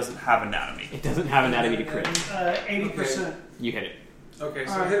 Okay. Yeah. It doesn't have anatomy. It doesn't have anatomy to crit. 80%. You hit it. Okay,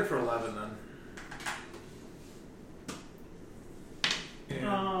 so All I right. hit it for 11 then.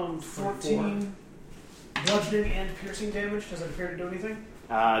 And 14 bludgeoning and piercing damage. Does it appear to do anything?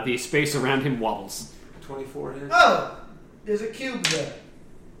 The space around him wobbles. 24 hit. Oh! There's a cube there.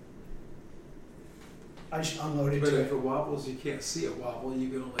 I just unloaded But to if it. it wobbles, you can't see it wobble. You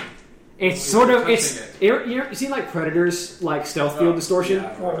can only. It's Well, sort you're of it's touching you seen like Predators like stealth field distortion.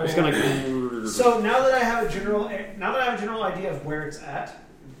 Yeah, Right. It's kind of like So now that I have a general idea of where it's at,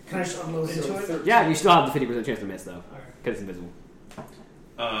 can I just unload into it? yeah. You still have the 50% chance to miss though Alright. because it's invisible.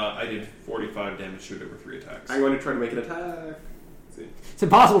 I did 45 damage to it over 3 attacks. I'm going to try to make an attack. Let's see. It's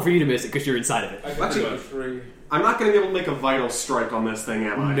impossible for you to miss it because you're inside of it. I can Actually- do 3. I'm not going to be able to make a vital strike on this thing,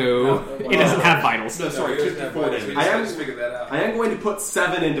 am I? No, it doesn't have vitals. No, sorry, you didn't have 54 bonus. damage. We I am- just figured that out. I am going to put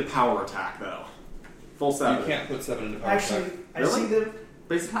 7 into power attack, though. Full 7. You can't put 7 into power Actually, attack. I see them.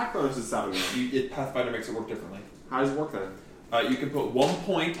 Base attack bonus is 7. Pathfinder makes it work differently. How does it work then? You can put 1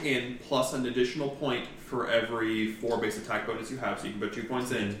 point in plus an additional point for every 4 base attack bonus you have. So you can put 2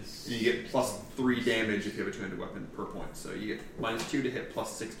 points in, and you get plus 3 damage if you have a two-handed weapon per point. So you get -2 to hit,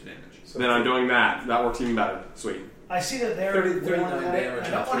 plus 6 to damage. So Then I'm doing that. That works even better. Sweet. I see that they're 39 the one that damage I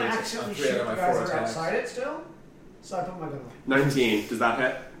don't on want to 3 accidentally on 3 shoot out the of my guys 4 that are attacks. outside it still. So I put my gun away. 19. Does that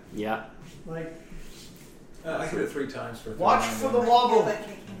hit? Yeah. Like, I hit it 3 times for. watch 39 for the damage. wobble. Yeah, but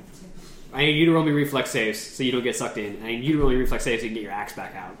kicking it I need you to roll me reflex saves so you don't get sucked in. I need you to roll me reflex saves so you can get your axe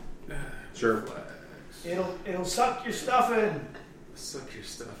back out. Sure. It'll suck your stuff in Suck your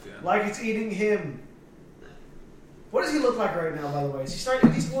stuff in. like it's eating him. What does he look like right now? By the way, is he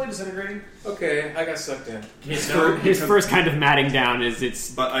starting? He's fully disintegrating. Okay, I got sucked in. His first kind of matting down is it's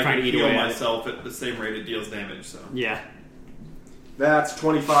But I trying can to eat heal away at it. myself at the same rate it deals damage. So Yeah. That's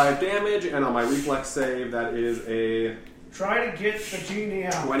 25 damage, and on my reflex save, that is a Try to get the genie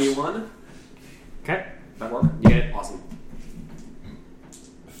out. 21. Okay. That work? You get it. Awesome.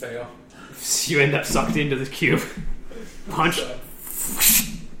 Fail. You end up sucked into the cube. Punch.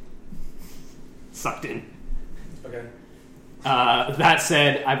 Sucked in. Okay. That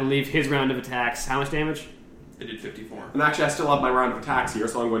said, I believe his round of attacks. How much damage? I did 54. And actually, I still have my round of attacks here,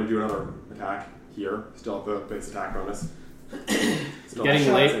 so I'm going to do another attack here. Still have the base attack bonus. Still Getting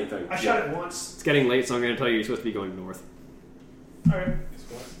the late. Same thing. I shot it once. It's getting late, so I'm going to tell you you're supposed to be going north. All right.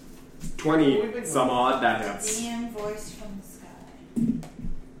 20 some odd, that hits. DM voice from the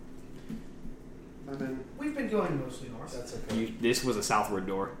sky. We've been going mostly north. That's okay. This was a southward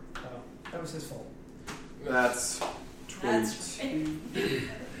door. Oh, that was his fault. That's That's 20. right.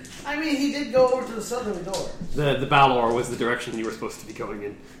 I mean, he did go over to the southerly door. The Balor was the direction you were supposed to be going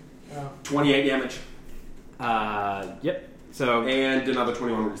in. 28 damage. Yep. So And another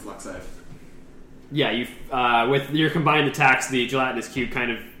 21 reflex save. yeah, you with your combined attacks, the gelatinous cube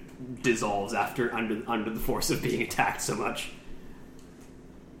kind of dissolves under the force of being attacked so much.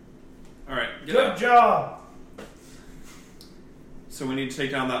 All right, get Good up. job. So we need to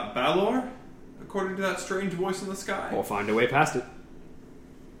take down that Balor, according to that strange voice in the sky. Or find a way past it.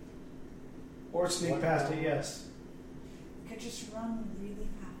 Or sneak past it, yes. Could just run really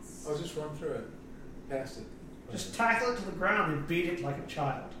fast. I'll just run through it. Past it. Just tackle it to the ground and beat it like a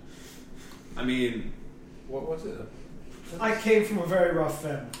child. I mean, What was it? I came from a very rough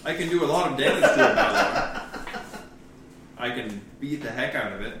family. I can do a lot of damage to a Balor. I can beat the heck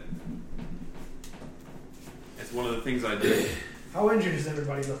out of it. It's one of the things I do. How injured is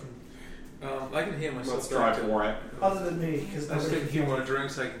everybody looking? I can heal myself. Let's try back to- for it. Other than me, because Let's take a few more more.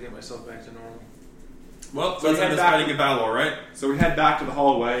 drinks. I can get myself back to normal. Well, So let's we end head this back- fighting a Balor, right? So we head back to the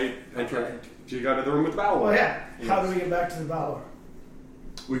hallway and Okay. you go to the room with the battle. Well, yeah. How do we get back to the Valor?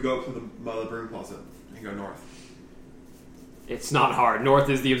 We go up to the mother broom closet and go north. It's not hard. North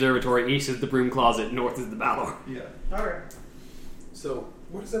is the observatory, east is the broom closet, north is the Balor. Yeah. All right. So,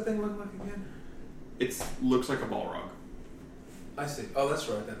 what does that thing look like again? It looks like a Balrog. I see. Oh, that's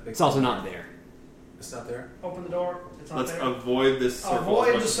right. That big. It's also not there. It's not there. Open the door. It's not Let's there. avoid this circle Avoid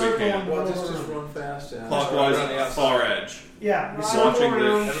as much the as we circle can. and- Well, just run fast. And Clockwise, around the outside. far edge. Yeah. You Right. circle Watching the-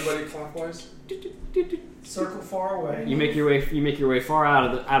 around. Everybody clockwise. Circle far away. You make your way far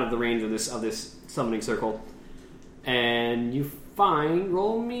out of the range of this summoning circle, and you find.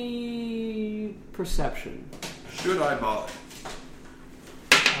 Roll me perception. Should I bother?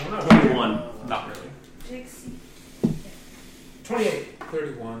 I don't know. 21. Not really. Jixie. 28.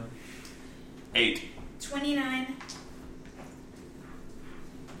 31. 8. 29.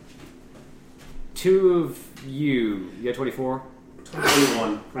 Two of you. You had 24.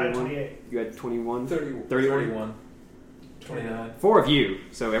 21. I had 28. You had 21. 31. 31. 29. Four of you.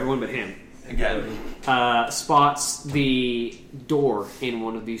 So everyone but him. Again. Spots the door in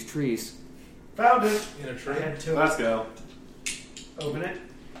one of these trees. Found it. In a I tree. had to Let's go. open it.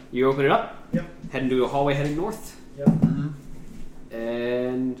 You open it up. Yep. Head into a hallway heading north. Yep.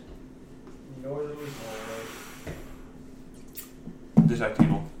 And Northern hallway. Detect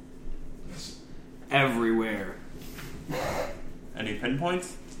evil. everywhere. Any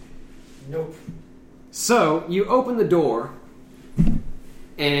pinpoints? Nope. So you open the door,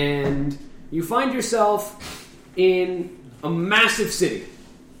 and you find yourself in a massive city.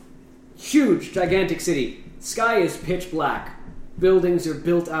 Huge, gigantic city. Sky is pitch black. Buildings are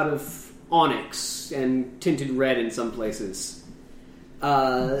built out of onyx and tinted red in some places.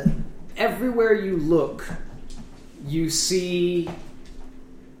 Everywhere you look, you see...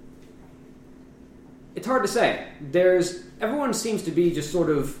 It's hard to say. Everyone seems to be just sort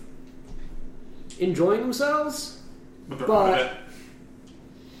of enjoying themselves, but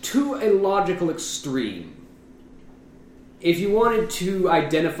to a logical extreme. If you wanted to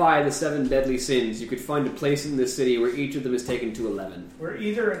identify the 7 deadly sins, you could find a place in this city where each of them is taken to 11. We're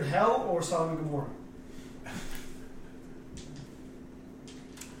either in hell or Sodom and Gomorrah.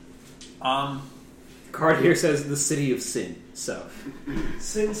 Card here says the city of sin. So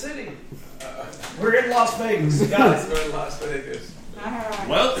Sin City. We're in Las Vegas, Let's guys. go to Las Vegas. Alright.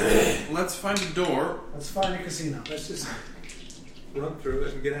 Well, let's find a door. Let's find a casino. Let's just run through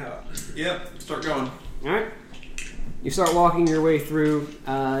it and get out. Yep, start going. all right, you start walking your way through.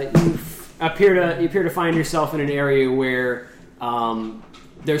 You appear to find yourself in an area where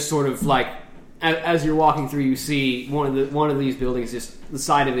there's sort of like, as you're walking through, you see one of these buildings. Just the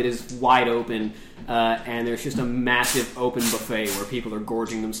side of it is wide open, and there's just a massive open buffet where people are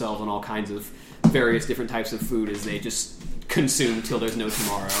gorging themselves on all kinds of various different types of food as they just consume till there's no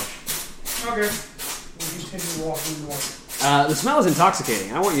tomorrow. Okay. We continue walking north. The smell is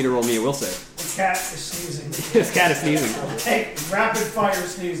intoxicating. I want you to roll me a will save. The cat is sneezing. This cat is sneezing. Hey, rapid fire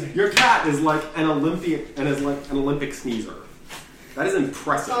sneezing. Your cat is like an Olympic sneezer. That is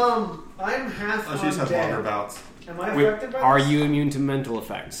impressive. I'm half Oh, she's had undead. longer bouts. Am I Wait, affected by are this? you immune to mental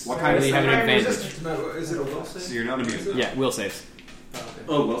effects? What kind of Do you have an I'm advantage? resistant to metal. Is it a will So save? you're not immune. Yeah, will saves. Oh, okay.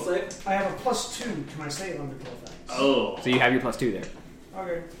 Oh, will save? I have a +2 to my save under effects. Oh. So you have your +2 there.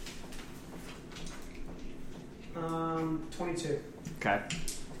 Okay. 22. Okay.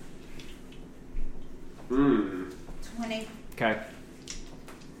 20. Okay.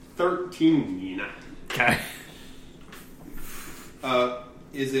 13. Okay.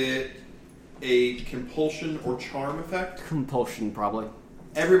 Is it a compulsion or charm effect. Compulsion, probably.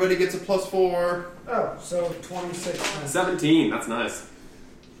 Everybody gets a +4. Oh, so 26. 17. That's nice.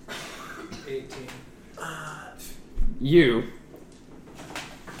 18. You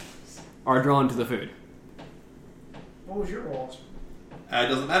are drawn to the food. What was your rolls? It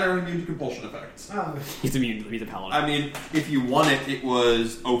doesn't matter, I'm immune to compulsion effects. Oh, He's immune. He's a paladin. I mean, if you won it, it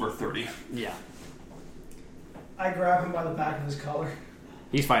was over 30. Yeah. I grab him by the back of his collar.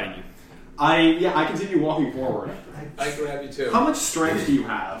 He's fighting you. I continue walking forward. I grab you too. How much strength do you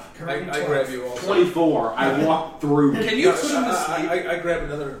have? I grab you also. 24. I walk through. Can you put him to sleep? I grab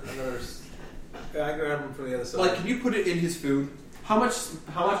another. I grab him from the other side. Like, can you put it in his food? How much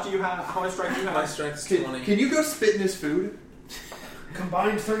do you have? How much strength do you have? My strength is 20. Can you go spit in his food?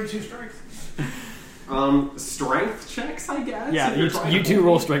 Combined 32 strength. Strength checks, I guess. Yeah, if you're trying you to two hold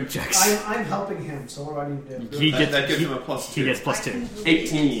roll me. strength checks. I'm helping him, so what do I need to do? He gets that gives he, him a +2. he gets +2. I can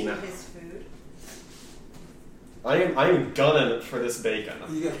 18. bleed his food. I am gunning for this bacon.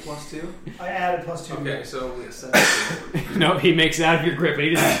 You got +2? I added +2. Okay, so we have No, he makes it out of your grip, and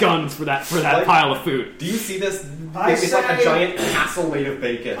he just guns for that Like- pile of food. Do you see this? I It's like a say- giant castle made of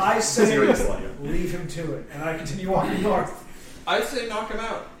bacon. I say Seriously. leave him to it, and I continue walking north. I say knock him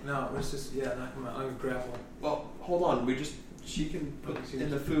out. No, let's just knock him out. I'm grapple. Well, hold on. She can put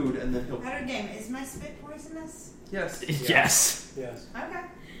in the food and then he'll. Better game. Is my spit poisonous? Yes. Yes. Yes. Okay.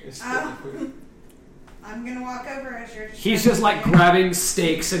 It's Um, I'm gonna walk over as you're. He's just like grabbing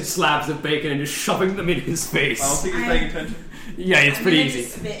steaks and slabs of bacon and just shoving them in his face. I don't think he's paying attention. Yeah, it's I'm pretty gonna easy.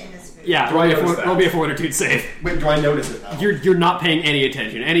 just spit in his food. Yeah, Do I notice that? roll me a fortitude save. Wait, do I notice it now? You're not paying any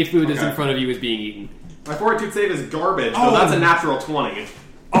attention. Any food that's in Okay. front of you is being eaten. My fortitude save is garbage, Oh. so that's a natural 20.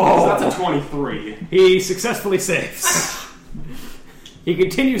 Oh. So that's a 23. He successfully saves. He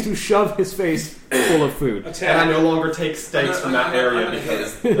continues to shove his face full of food. And I no longer take steaks from that area I'm gonna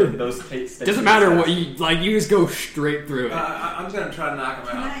because those steaks. Doesn't matter what you like. You just go straight through it. I'm just gonna try to knock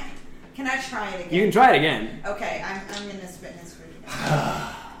him out. Can I try it again? You can try it again. Okay, I'm gonna spit in his food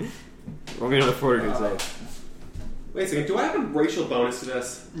again. Roll me another fortitude save. Wait a second, do I have a racial bonus to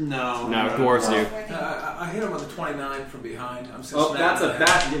this? No. No, dwarves do. I hit him on the 29 from behind. I'm just Oh, that's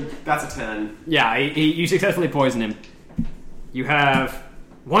a 10. Yeah, you successfully poison him. You have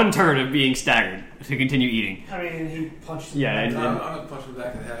one turn of being staggered to continue eating. I mean, he punched me. Yeah, and- I'm gonna punch him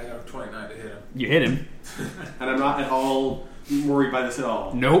back in the head. I got a 29 to hit him. You hit him. And I'm not at all worried by this at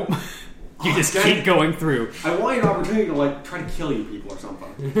all. Nope. You just Okay. keep going through. I wanted an opportunity to like try to kill you people or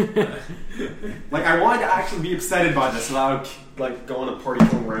something. Like I wanted to actually be upsetted by this, so that I would like go on a party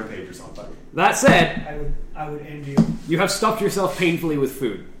killing rampage or something. That said, I would end you. you have stuffed yourself painfully with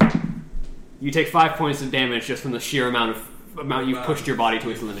food. You take 5 points of damage just from the sheer amount you've pushed your body to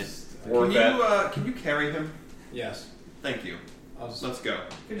its limit. Can you carry him? Yes. Thank you. Let's go.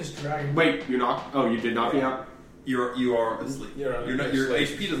 You can just drag him. Wait, you knocked? Oh, you did knock me out. You are asleep. You're not. Your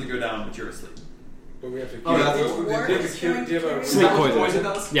asleep. HP doesn't go down, but you're asleep. But we have to. Oh, that's Dwarf do you have is a cute- going do you have to a- carry Sleep Is that what poison.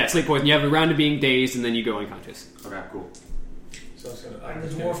 does? Yeah, sleep poison. You have a round of being dazed, and then you go unconscious. Okay, cool. So it's gonna, And the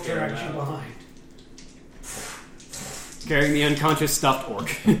dwarf drags you behind. Carrying the unconscious stuffed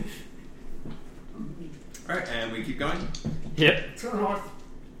orc. Alright, and we keep going. Yep. To the north.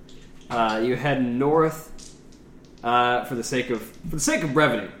 You head north for the sake of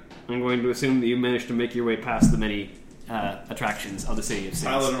brevity. I'm going to assume that you managed to make your way past the many attractions of the city of Saints.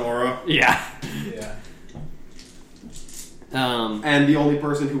 Paladin aura. Yeah. Yeah. And the only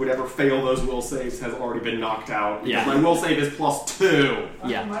person who would ever fail those will saves has already been knocked out. Yeah. My will save is +2.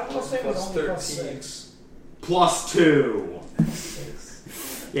 Yeah. My will save was Plus only 13. +6. +2.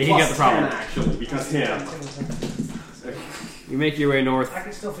 Yeah, he got the problem. 10, actually, because him. You make your way north. I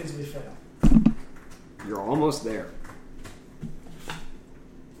can still feasibly fail. You're almost there.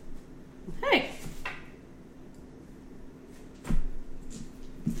 Hey.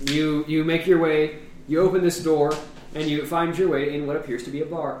 You make your way. You open this door, and you find your way in what appears to be a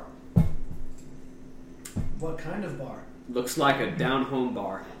bar. What kind of bar? Looks like a down-home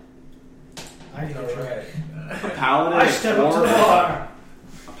bar. I need a drink. Alright. A paladin, I a step up to the dwarf, bar.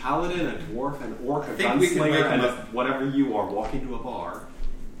 a paladin, a dwarf, an orc, a think we can wake gunslinger, him and up. whatever you are walk into a bar.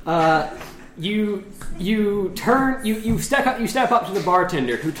 You step up to the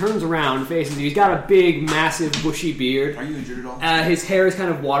bartender, who turns around, faces you. He's got a big, massive, bushy beard. Are you injured at all? His hair is kind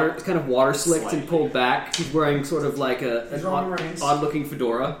of water slicked and pulled back. He's wearing sort of like an He's Roman Reigns. odd-looking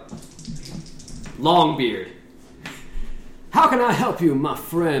fedora. Long beard. How can I help you, my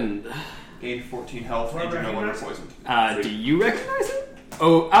friend? Gain 14 health and you're no longer poisoned. Do you recognize him?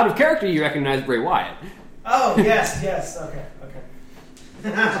 Oh, out of character, you recognize Bray Wyatt. Oh, yes. Okay.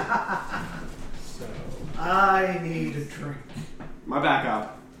 So I need a drink. My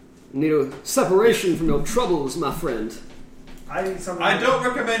backup. Need a separation from your troubles, my friend. I need something. I don't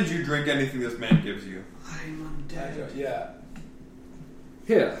recommend you drink anything this man gives you. I'm undead. Yeah.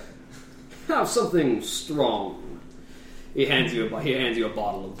 Here, have something strong. He hands you a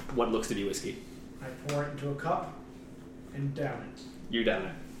bottle of what looks to be whiskey. I pour it into a cup and down it. You down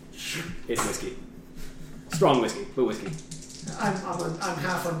it. It's whiskey. Strong whiskey, but whiskey. I'm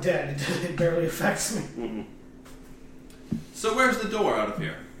half undead. It barely affects me. Mm-hmm. So where's the door out of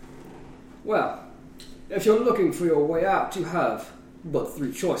here? Well, if you're looking for your way out, you have but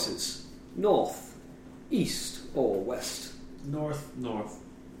 3 choices. North, east, or west. North.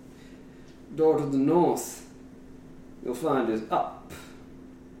 Door to the north, you'll find is up.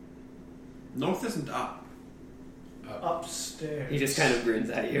 North isn't up. Upstairs. He just kind of grins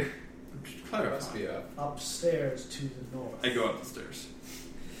at you. It must be up. Upstairs to the north. I go up the stairs.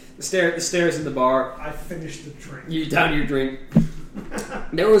 The stairs in the bar. I finished the drink. You down your drink.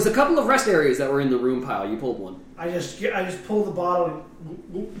 There was a couple of rest areas that were in the room pile. You pulled one. I just pull the bottle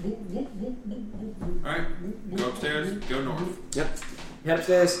Alright, go upstairs, go north. Yep. Head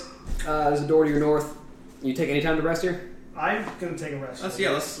upstairs. There's a door to your north. You take any time to rest here? I'm gonna take a rest. Let's sleep.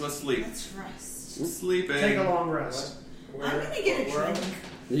 Let's rest. Sleeping. Take a long rest. I'm gonna get a drink.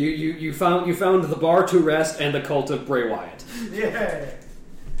 You found the bar to rest and the cult of Bray Wyatt. Yeah.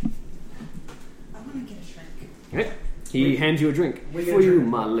 I wanna get a drink. Okay. He hands you a drink. We get For a you, drink.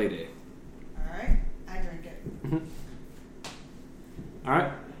 my lady. Alright, I drink it.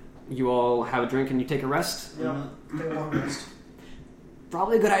 Alright. You all have a drink and you take a rest? Yep. Take a long rest.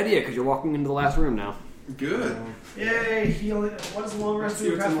 Probably a good idea because you're walking into the last room now. Good. Yay, healing. What does the long rest Let's see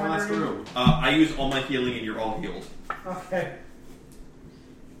do? what's in the last Pathfinder? room. I use all my healing and you're all healed. Okay.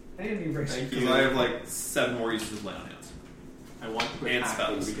 I need to be racist. Thank Because you. I have like 7 more uses of lay on hands. I want to quit And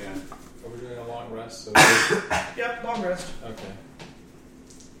hacking spells. again. Are we doing a long rest? So Yep, long rest. okay.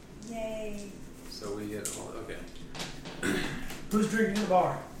 Yay. So we get all. Okay. Who's drinking in the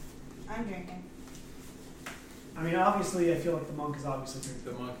bar? I'm drinking. I mean, obviously, I feel like the monk is obviously drinking.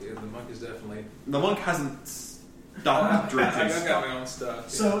 The monk is definitely. The monk hasn't stopped I drinking. got my own stuff.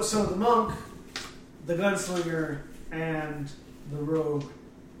 So the monk, the gunslinger, and the rogue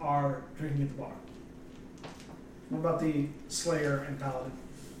are drinking at the bar. What about the slayer and paladin?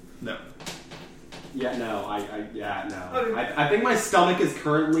 No. Yeah, no. No. Okay. I think my stomach is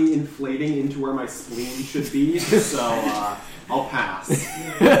currently inflating into where my spleen should be, so I'll pass.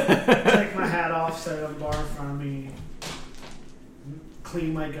 Take my hat off, set it on the bar in front of me,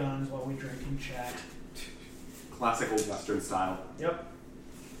 clean my guns while we drink and chat. Classic old Western style. Yep.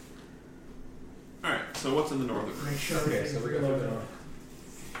 Alright, so what's in the northern room? Make sure Okay, everything's so we go through the reloaded. door.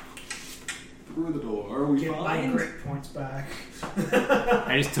 Through the door, we Get my find. grit points back.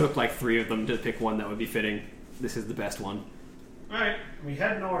 I just took like 3 of them to pick one that would be fitting. This is the best one. Alright, we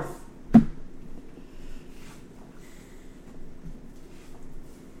head north.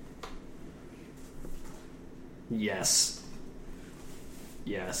 Yes.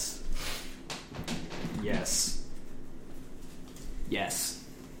 Yes. Yes. Yes.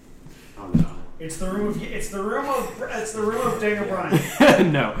 Oh no. It's the room of Dang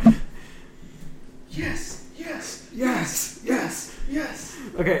O'Brien. No. Yes, yes, Yes. yes, yes.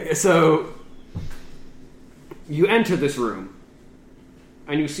 Okay, so you enter this room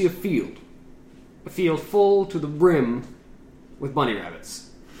and you see a field full to the brim with bunny rabbits.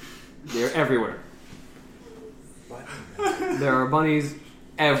 They're everywhere. There are bunnies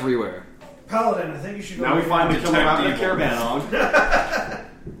everywhere. Paladin, I think you should go. Now we lay finally down. kill the rabbit Detect caravan dog.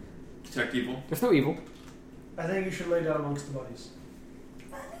 Detect evil. There's no evil. I think you should lay down amongst the bunnies.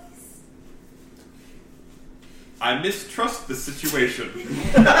 I mistrust the situation.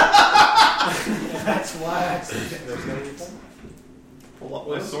 That's why I said it. Pull up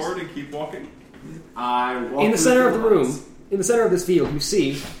my sword and keep walking. I walk In the through center of the doors. room, in the center of this field, you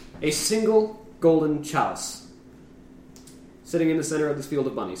see a single golden chalice sitting in the center of this field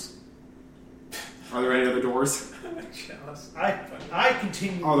of bunnies. Are there any other doors? Chalice. I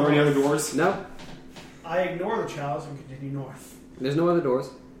continue. Are there any north. other doors? No, I ignore the chalice and continue north. there's no other doors.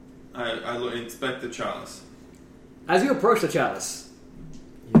 I inspect the chalice. As you approach the chalice,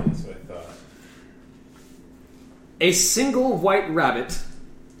 Yeah, that's what I thought. a single white rabbit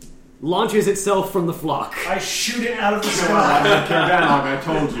launches itself from the flock. I shoot it out of the Rabbit sky. caravan dog, I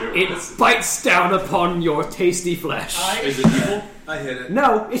told you. It bites down upon your tasty flesh. Is it evil? I hit it.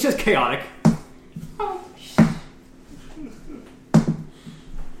 No, it's just chaotic.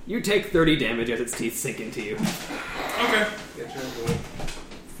 You take 30 damage as its teeth sink into you. Okay. Get your little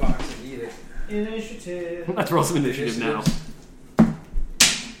fox and eat it. Initiative. Let's roll some initiative now.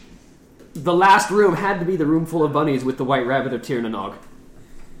 The last room had to be the room full of bunnies with the white rabbit of Tirnanog.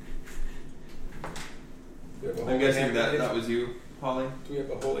 guessing that grenade? was you, Holly. Do we have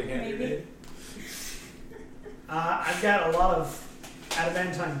a holy hand Maybe. grenade? I've got a lot of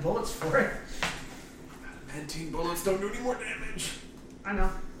adamantine bullets for it. Adamantine bullets don't do any more damage. I know.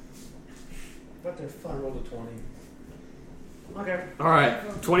 But they're I fun. rolled a 20. Okay. All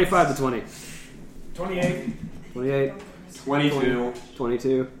right, 25 to 20. 28. 28, 22.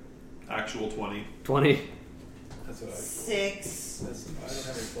 22, Actual 20. 20. That's what 6. I don't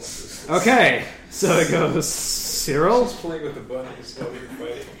have any pluses. Okay, so it goes Cyril. Just playing with the bunnies while we were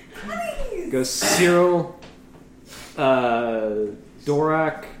fighting. Goes Cyril,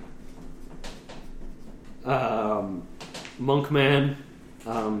 Dorak, Monkman,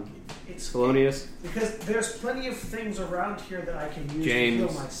 It's Thelonious, because there's plenty of things around here that I can use James. to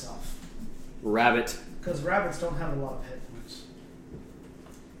heal myself. Rabbit. Because rabbits don't have a lot of hit points.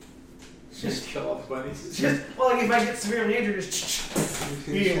 Just kill all the bunnies. It's just, well, like if I get severely injured, just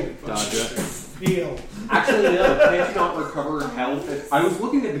heal, Dadra. heal. Actually, no. Can't you not recover health? I was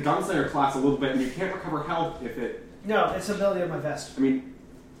looking at the Gunslinger class a little bit, and you can't recover health if it... No, it's ability of my vest. I mean,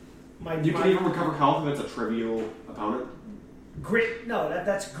 you can even recover health if it's a trivial opponent. Grit. No,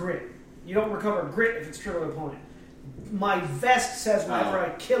 that's grit. You don't recover grit if it's trivial opponent. My vest says whenever I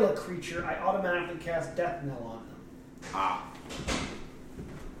kill a creature, I automatically cast Death Knell on them. Ah.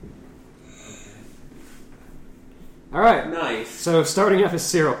 All right, Nice. so starting off is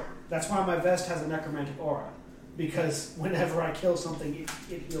Cyril. That's why my vest has a necromantic aura. Because whenever I kill something,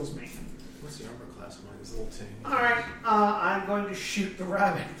 it heals me. What's the armor class of mine? This little ting. Alright, I'm going to shoot the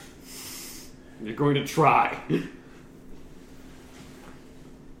rabbit. You're going to try.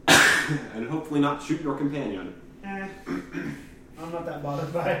 And hopefully not shoot your companion. I'm not that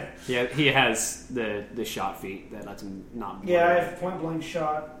bothered by it. Yeah, he has the shot feat that lets him not. Yeah, I have point blank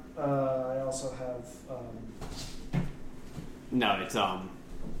shot. I also have. No, it's What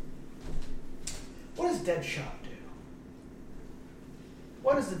does dead shot do?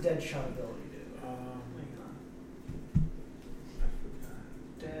 What does the dead shot ability do? Hang on.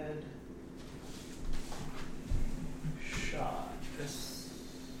 Dead shot. This.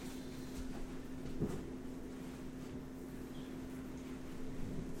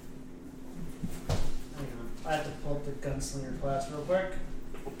 Hang on. I have to pull up the Gunslinger class real quick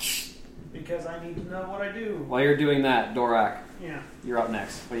because I need to know what I do. While you're doing that, Dorak, Yeah. you're up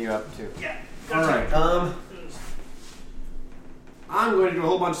next. What are you up to? Yeah. Alright, I'm going to do a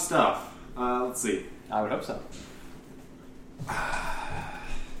whole bunch of stuff. Let's see. I would hope so.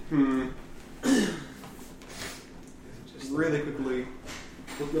 Really quickly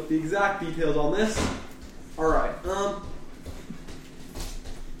looking up the exact details on this. Alright,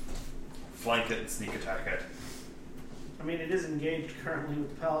 Flank it and sneak attack it. I mean, it is engaged currently with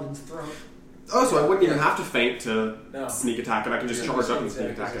the Paladin's throat. oh, so I wouldn't even have to feint to No. sneak attack it. I can just charge up and sneak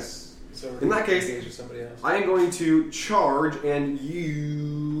attack it. It's In that case, engaged with somebody else. I am going to charge and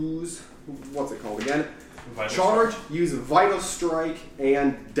use... What's it called again? Charge, use Vital Strike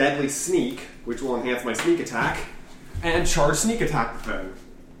and Deadly Sneak, which will enhance my sneak attack, and charge sneak attack the thing.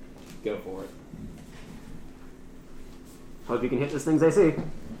 Go for it. Hope you can hit this thing's AC.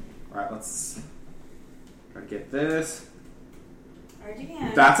 Alright, let's try to get this.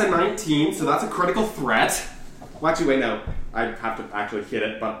 RGN. That's a 19, so that's a critical threat. Well, actually, wait, no. I have to actually hit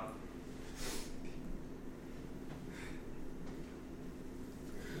it, but...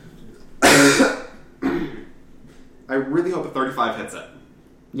 I really hope a 35 hits it.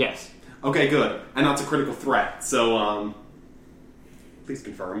 Yes. Okay, good. And that's a critical threat, so, please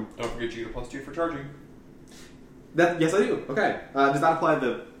confirm. Don't forget you get a +2 for charging. Yes, I do. Okay. Does that apply to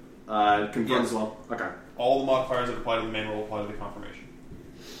the confirm Yes. as well? Okay. All the modifiers that apply to the main roll apply to the confirmation.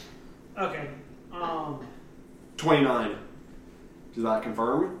 Okay. 29. Does that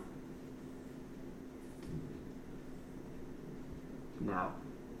confirm? No.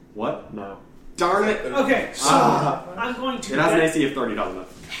 What? No. Darn it! Okay, so I'm going to. It has an AC of 30, doesn't it?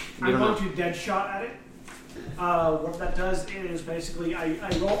 I'm going to dead shot at it. What that does is basically I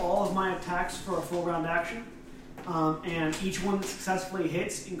roll all of my attacks for a full round action, and each one that successfully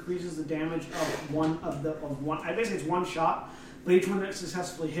hits increases the damage of one. I basically it's one shot, but each one that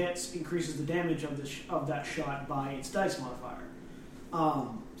successfully hits increases the damage of that shot by its dice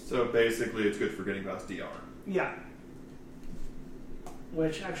modifier. So basically, it's good for getting past DR. Yeah.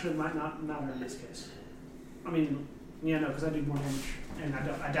 Which actually might not matter in this case. I mean, yeah, no, because I do more damage, and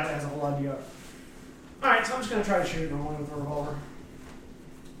I doubt it has a whole lot of DR. Alright, so I'm just going to try to shoot it normally with a revolver.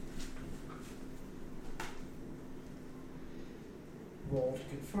 Roll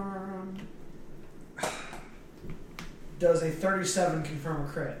to confirm. Does a 37 confirm a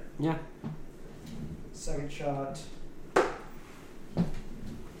crit? Yeah. Second shot.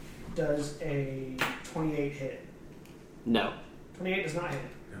 Does a 28 hit? No. 28 does not hit.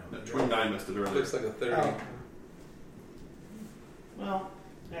 No, 29 must have been earlier. Looks like a 30. Oh. Well,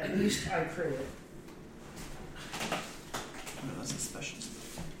 at least I crit it. No, that's a special.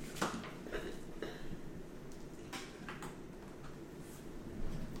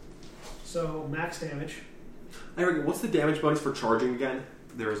 So, max damage. What's the damage bonus for charging again?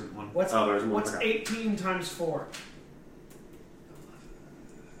 There isn't one. What's, Oh, there's one. what's Okay. 18 times 4?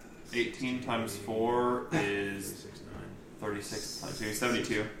 18 times 4 is 36 times 2,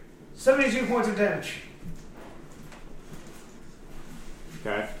 72. 72 points of damage.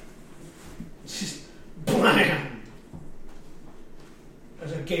 Okay. Just blam!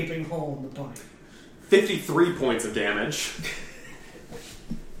 There's a gaping hole in the bunny. 53 points of damage.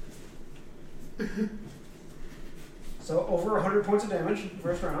 So over 100 points of damage in the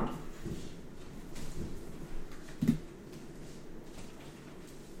first round.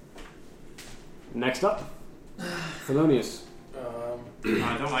 Next up, Thelonious. Don't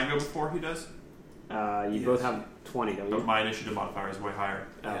I go before he does? You both have 20, don't But you? my initiative modifier is way higher.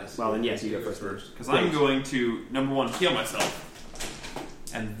 Yes. Well, then yes, you go first. Because I'm going to, number one, heal myself.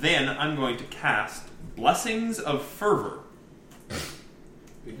 And then I'm going to cast Blessings of Fervor.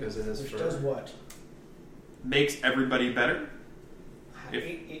 Because it has Which fervor. does what? Makes everybody better. If-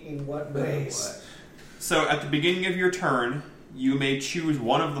 In what ways? So at the beginning of your turn, you may choose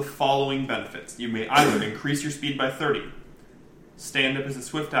one of the following benefits. You may either increase your speed by 30, stand up as a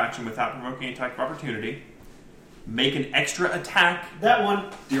swift action without provoking an attack of opportunity, make an extra attack That one.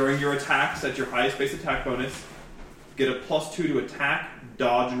 during your attacks at your highest base attack bonus, get a +2 to attack,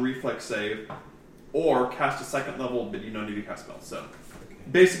 dodge, and reflex save, or cast a second level, but you don't need to cast spells. So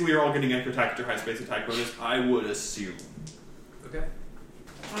basically, you're all getting extra attack at your highest base attack bonus, I would assume. Okay.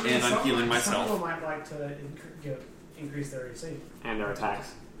 I And I'm healing myself. Some people might like to increase their AC. And their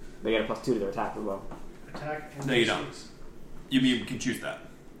attacks. They get a +2 to their attack as well. Attack and No, you ACs. don't. You can choose that,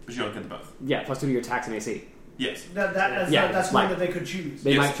 but you don't get the both. Yeah, +2 to your attacks and AC. Yes. That's one that they could choose.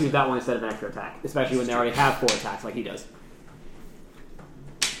 They Yes. might choose that one instead of an extra attack, especially when they already have 4 attacks like he does.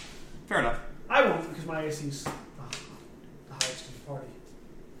 Fair enough. I won't because my AC's the highest in the party.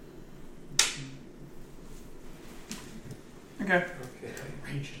 Okay. Okay.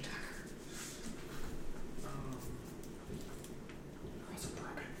 Ranged attacker.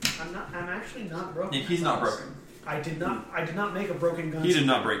 I'm actually not broken. Yeah, he's not broken. I did not make a broken gun. He did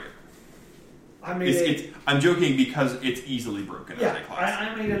not break it. I made I'm joking because it's easily broken as a class.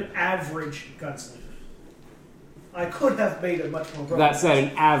 I made an average gunslinger. I could have made a much more broken. That said,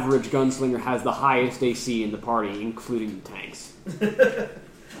 an average gunslinger has the highest AC in the party, including the tanks.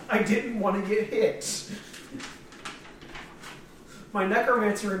 I didn't want to get hit. My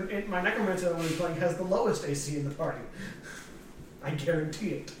necromancer that I'm playing has the lowest AC in the party. I guarantee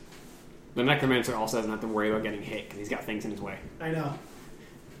it. The necromancer also doesn't have to worry about getting hit because he's got things in his way. I know.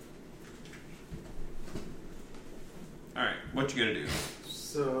 Alright, what you gonna do?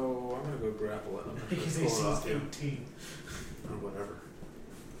 So I'm gonna go grapple it. I'm not His gonna AC pull it is off you. 18. Or whatever.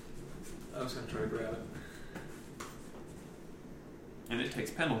 I was gonna try to grab it. And it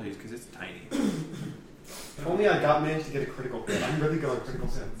takes penalties because it's tiny. If only I managed to get a critical hit. I'm really good on critical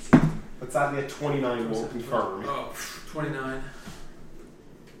hits. But sadly, a 29 won't confirm. Oh, 29.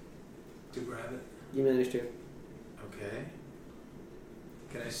 To grab it. You managed to. Okay.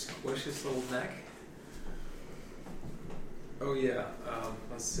 Can I squish his little neck? Oh yeah.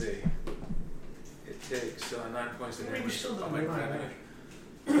 Let's see. It takes 9 points of Maybe damage still on doesn't my matter.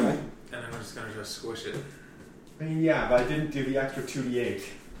 crab neck. And I'm just gonna squish it. I mean, yeah, but I didn't do the extra 2d8.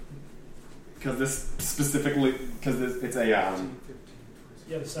 Because it's a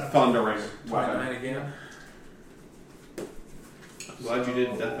Yeah, the 7. thundering weapon. 29 again. Glad you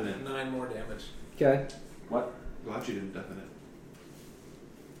didn't deafen it. 9 more damage. Okay. What? Glad you didn't deafen it.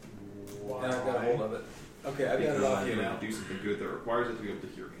 And I've got a hold of it. Okay, I've got it Because off I'm you going now. to do something good that requires it to be able to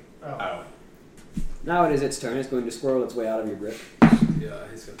hear me. Oh. Now it is its turn. It's going to squirrel its way out of your grip. Yeah,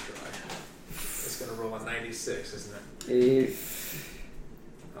 he's gonna try. It's gonna roll a 96, isn't it? If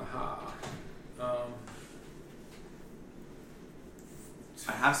Aha.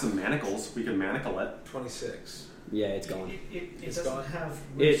 I have some manacles. We can manacle it. 26. yeah, it's gone. It It's doesn't gone. have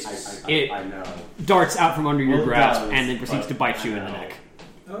It's- wrists. I know. Darts out from under your Well, it grasp does, and then proceeds but to bite you I in the know. neck.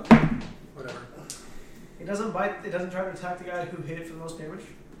 Okay. Whatever. It doesn't bite. It doesn't try to attack the guy who hit it for the most damage.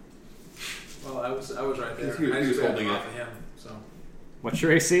 Well, I was right there. He was I just grabbed holding it it. off of him. So, What's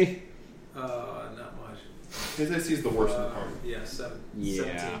your AC? not much. His AC is the worst in the party. Yeah, 7. Yeah.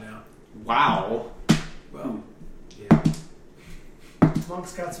 17 now. Wow. Well, yeah.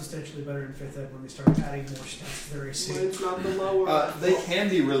 monks got substantially better in 5th ed when they started adding more stats to their AC. It's not the lower. They can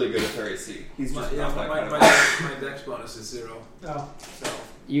be really good at their AC. He's just not that kind of my dex bonus is 0. Oh. So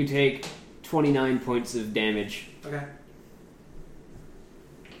You take 29 points of damage. okay.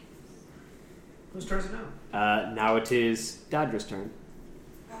 Whose turn is it now? Now it is Dadra's turn.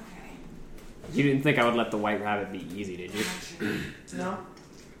 Okay. You didn't think I would let the white rabbit be easy, did you? No?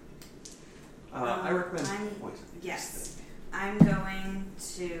 I recommend I'm- poison. Yes. I'm going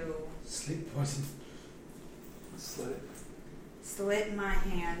to Sleep poison. slit my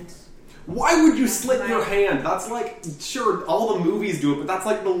hand. Why would you slit your hand? That's like, sure, all the movies do it, but that's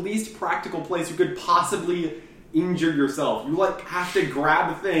like the least practical place you could possibly injure yourself. You like have to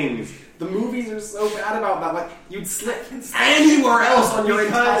grab things. The movies are so bad about that. Like, you'd slit anywhere else on your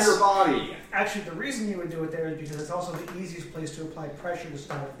entire body. Actually, the reason you would do it there is because it's also the easiest place to apply pressure to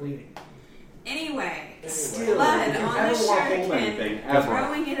stop bleeding. Anyway, Still, blood if you on ever the want to hold anything, shuriken, ever.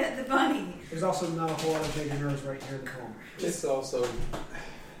 throwing it at the bunny. There's also not a whole lot of bigger nerves right here in the home. It's also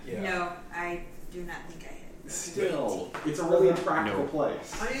No, I do not think I hit. Still, it's a really impractical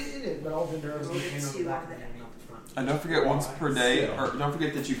place. I did it, but all the nerves Oh, are on it's the too back of the long. hand, not the front. And don't forget once per day, or don't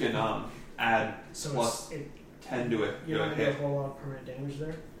forget that you can add So plus it's, 10 to it. you're to not a going to hit get a whole lot of permanent damage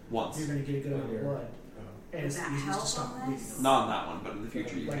there. once. You're going to get a good amount of blood. And Does it's that easiest help to stop on bleeding. this? Not on that one, but in the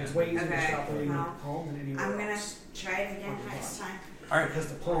future you Like, can. it's way easier to Okay, stop bleeding well, in the palm than anywhere I'm gonna else. try it again next time. Alright. Because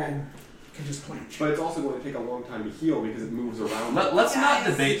the palm can just clench. But it's also going to take a long time to heal because it moves around. Let's not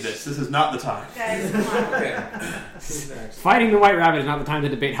Guys. debate this. This is not the time. Guys, come on. okay. Who's next? Fighting the white rabbit is not the time to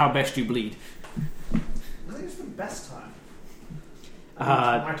debate how best you bleed. I think it's the best time.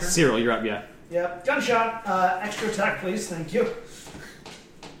 My turn? Cyril, you're up, yeah. Yep. Gunshot. Extra attack, please. Thank you.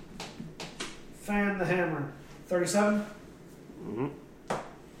 Fan the hammer. 37. Mm-hmm.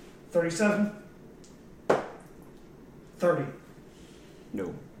 37. 30.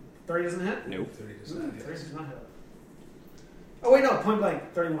 No. 30 doesn't hit? Nope. 30 does not hit. 30 does not hit. Oh, wait, no. Point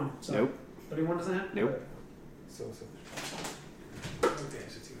blank. 31. So Nope. 31 doesn't hit? Nope. So. Okay,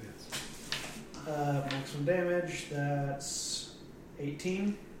 so 2 hits. Maximum damage. That's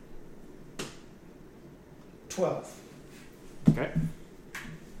 18. 12. Okay.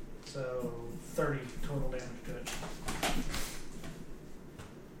 So 30 total damage to it.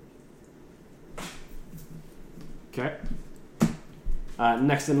 Okay.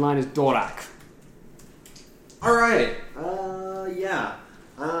 Next in line is Dorak. Alright. Yeah.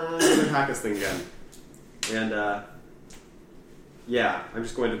 I'm going to attack this thing again. And, yeah, I'm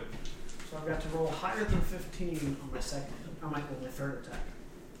just going to... So I've got to roll higher than 15 on my second, on my third attack.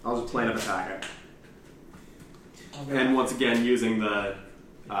 I'll just plan of attack it. I'll go- And once again, using the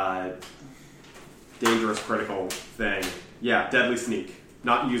dangerous critical thing. Yeah, deadly sneak.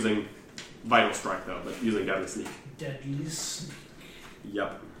 Not using vital strike, though, but using deadly sneak. Deadly sneak.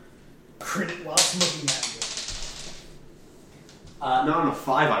 Yep. Crit it while it's looking at you. Not on a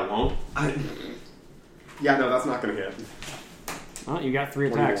 5, I won't. Yeah, no, that's not going to hit. Well, you got 3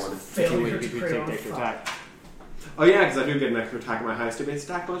 attacks. 21. Failure You to can crit take on the extra 5. attack. Oh, yeah, because I do get an extra attack at my highest base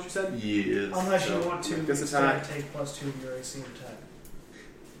attack bonus, you said? Yes. Unless So, you want to this instead attack. take plus 2 of your AC attack.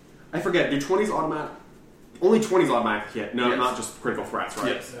 I forget, do 20s automatic... Only 20s automatic hit. No, Yes. not just critical threats,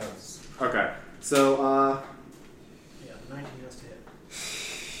 right? Yes. Okay. So, Yeah, 19 has to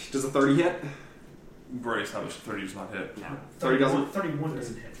hit. does a 30 hit? Bray established 30 does not hit. No. 30 doesn't? 31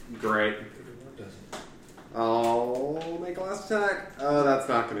 doesn't hit. Great. 31 doesn't. I'll make a last attack. Oh, that's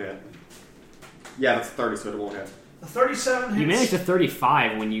not going to hit. Yeah, that's 30, so it won't hit. A 37 hits. You managed a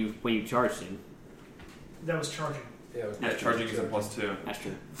 35 when you charged him. That was charging. Yeah, it was Yeah, charging is a +2. That's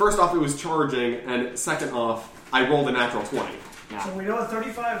true. First off, it was charging, and second off, I rolled a natural 20. Yeah. So we know a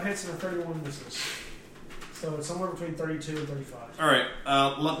 35 hits and a 31 misses. So it's somewhere between 32 and 35. Alright,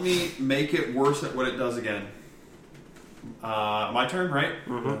 let me make it worse at what it does again. My turn, right?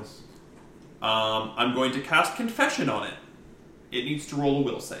 Mm-hmm. I'm going to cast Confession on it. It needs to roll a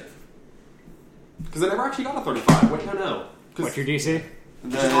will save. Because I never actually got a 35. Wait, no. What's your DC? The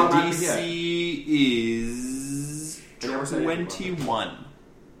Just automatic DC is I never said anything about 21.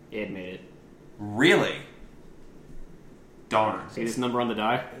 It made it. Really? Darn. See this number on the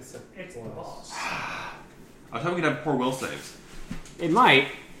die? It's It's the boss. I was hoping we'd have poor will saves. It might.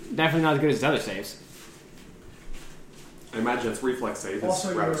 Definitely not as good as his other saves. I imagine it's reflex save. It's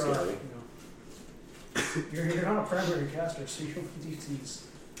Also, rather you're, scary. you're not a primary caster, so you don't need DCs.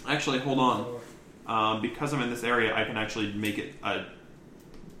 Actually, hold on. Because I'm in this area, I can actually make it a...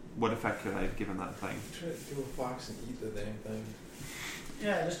 What effect could I have given that thing? Try to do a fox and eat the damn thing.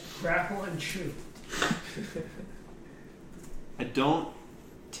 Yeah, just grapple and chew. I don't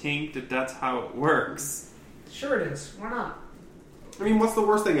think that that's how it works. Sure it is. Why not? I mean, what's the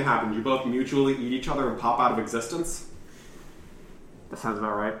worst thing that happens? You both mutually eat each other and pop out of existence? That sounds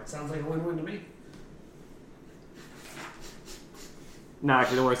about right. Sounds like a win-win to me. No,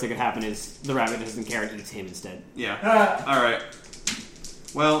 actually, the worst thing that could happen is the rabbit doesn't care and eats him instead. Yeah. All right.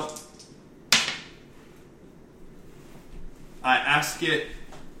 Well, I ask it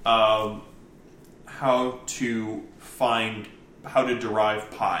how to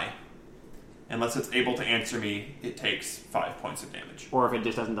derive pi. Unless it's able to answer me, it takes 5 points of damage. Or if it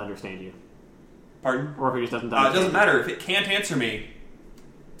just doesn't understand you. Pardon? Or if it just doesn't It understand doesn't matter. If it can't answer me,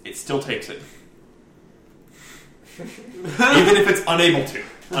 it still takes it. Even if it's unable to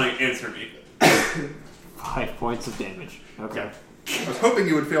answer me. 5 points of damage. Okay. I was hoping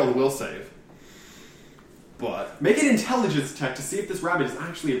you would fail the will save. But Make an intelligence check to see if this rabbit is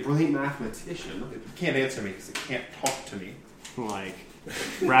actually a brilliant mathematician. it can't answer me because it can't talk to me. Like,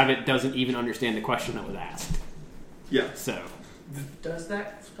 rabbit doesn't even understand the question that was asked. Yeah. So, Does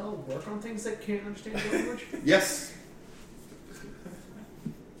that spell work on things that can't understand the language? Yes.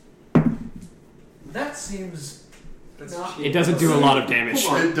 That seems not... it doesn't do a lot of damage.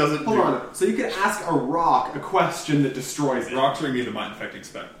 Hold on. It doesn't Hold do- on. So you can ask a rock a question that destroys it. Rocks are immune to mind affecting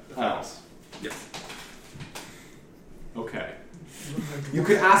spells. Yes. Okay. You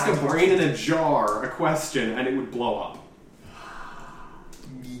could ask a brain in a jar a question and it would blow up.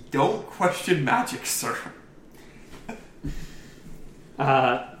 Don't question magic, sir.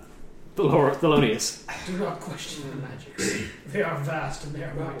 Thelonious. Do not question the magics. They are vast and they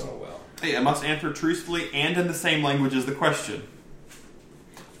are mighty. Well. Hey, I must answer truthfully and in the same language as the question.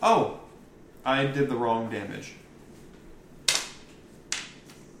 Oh, I did the wrong damage.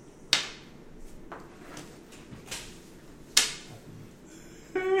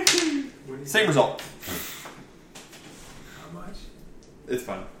 Same result. How much? It's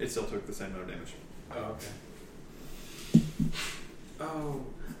fine. It still took the same amount of damage. Oh, okay. Oh,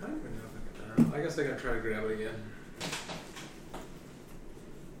 I don't even know if I can. I guess I gotta try to grab it again.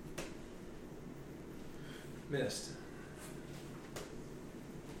 Missed.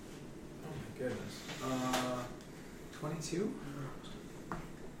 Oh my goodness. 22?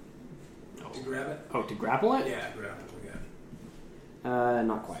 To grab it? Oh, to grapple it? Yeah, grab it again.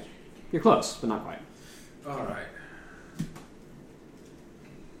 Not quite. You're close, but not quite. Alright.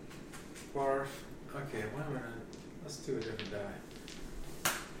 Dwarf. Okay, why am I not? Let's do a different die.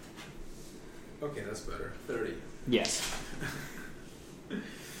 Okay, that's better. 30. Yes.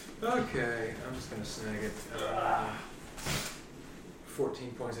 Okay, I'm just gonna snag it.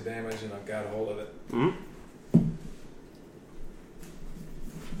 14 points of damage and I've got a hold of it. Mm-hmm.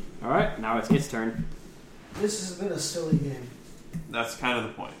 Alright, now it's its turn. This has been a silly game. That's kind of the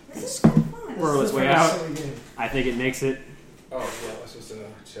point. This is kind of fun. Whirl its This way has out. been a silly game. I think it makes it. Oh, yeah, let's just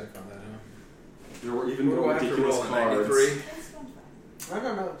check on that, huh? There were even What do more I have to ridiculous roll? A cards. 93? It's fun. I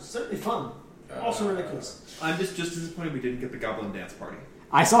don't know. It's certainly fun. Also ridiculous. I'm just disappointed we didn't get the Goblin Dance Party.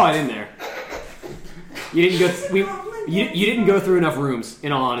 I saw it in there. You didn't go. You didn't go through enough rooms.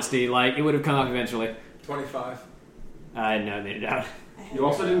 In all honesty, like it would have come up eventually. 25. I know, I made it out. You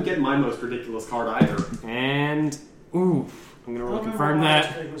also didn't get my most ridiculous card either. And ooh, I'm gonna I roll don't confirm remember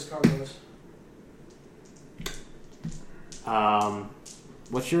what that. my most ridiculous card was.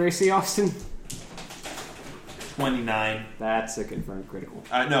 What's your AC, Austin? 29. That's a confirmed critical.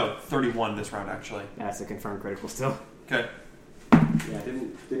 No, 31 this round, actually. That's a confirmed critical still. Okay. Yeah,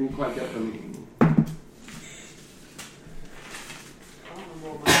 didn't quite get them. I don't remember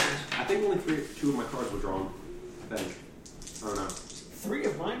what mine was. I think only two of my cards were drawn. I think. I don't know. 3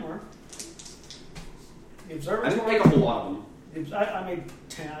 of mine were. The I observatory. didn't make a whole lot of them. I made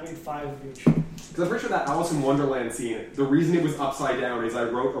 10. I made 5 of each. Because I'm pretty sure that Alice in Wonderland scene, the reason it was upside down is I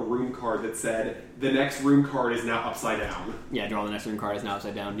wrote a room card that said, the next room card is now upside down. Yeah, draw the next room card is now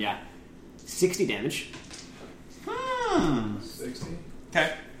upside down. Yeah, 60 damage. 60?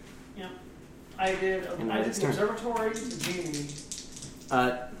 Okay. Yeah. I did. And I now did it's the turn. observatory, the genie,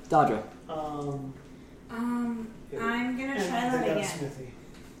 Dadra. I'm gonna and try the that again. gunsmithy.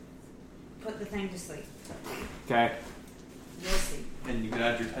 Put the thing to sleep. Okay. You'll see. And you can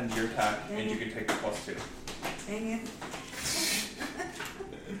add your 10 to your attack, Dang and you it. can take the +2. Dang it.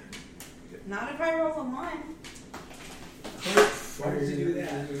 Not if I roll a 1. Why did you do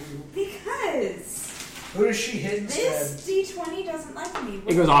that? Because Who does she hit instead? this D20 doesn't like me.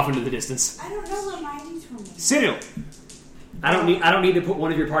 It goes off into the distance. I don't know where my D20 is. Cyril. I don't need to put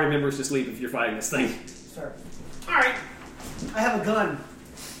one of your party members to sleep if you're fighting this thing. Fair. Alright. I have a gun.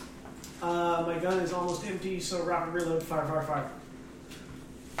 My gun is almost empty, so rapid reload, fire.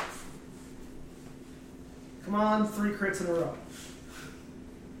 Come on, 3 crits in a row.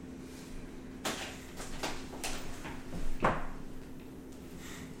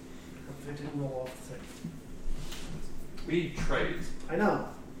 We need trades. I know.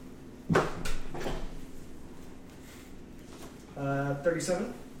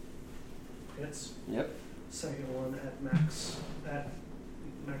 37 hits. Yep. Second one at max. At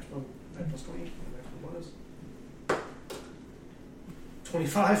maximum. At plus 20. Maximum bonus.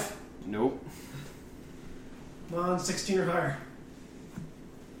 25. Nope. Come on, 16 or higher.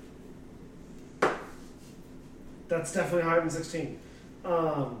 That's definitely higher than 16.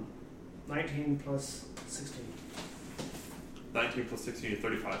 19 plus 16. 19 plus 16 is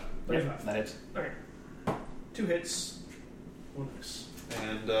 35. 35. Yep, that hits. Okay. 2 hits. 1 miss.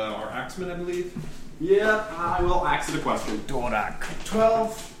 And our axeman, I believe. Yeah, I will ask it a question. Dorak.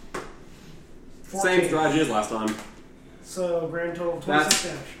 12. 14. Same strategy as last time. So grand total of 26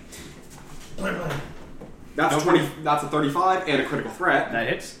 damage. Blam, blam. That's 20. That's a 35 and a critical threat. That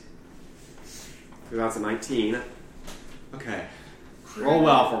hits. That's a 19. Okay. Roll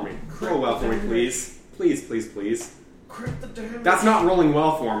well for me. Roll well for me, please. Please, please, please. Crit the damage. That's not rolling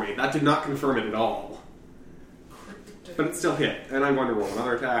well for me. That did not confirm it at all. But it still hit. And I'm going to roll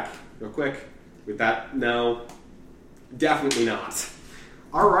another attack real quick. With that, no. Definitely not.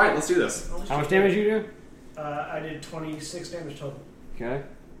 Alright, let's do this. How much damage you do? I did 26 damage total. Okay.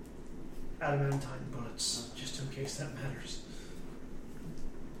 Adamantine bullets, just in case that matters.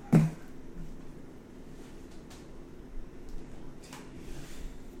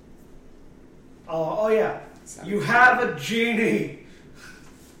 Oh yeah. You have a genie.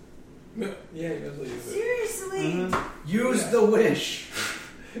 Yeah, you have to use it. Seriously? Use the wish.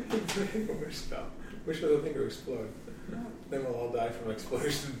 Wish spell. Wish for the thing to explode. Then we'll all die from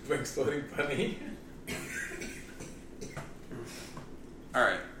exploding bunny.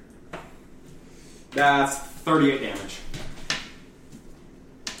 Alright. That's 38 damage.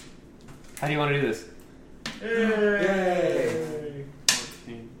 How do you want to do this? Yay.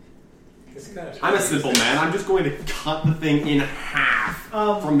 14. It's kind of I'm a simple man. I'm just going to cut the thing in half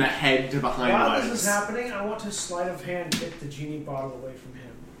from the head to the hind While legs. this is happening, I want to sleight of hand get the genie bottle away from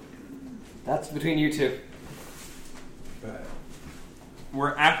him. That's between you two. But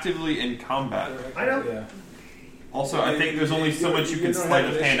We're actively in combat. I know. Yeah. Also, I think there's only so much you can don't sleight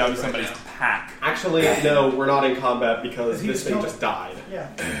have of hand out of initiative somebody's right now. pack. Actually, no, we're not in combat because He's this thing still- just died. Yeah.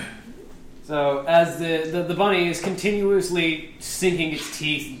 So, as the bunny is continuously sinking its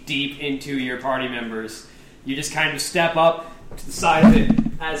teeth deep into your party members, you just kind of step up to the side of it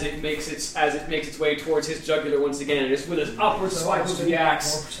as it makes its way towards his jugular once again, and just with its upward swipe of the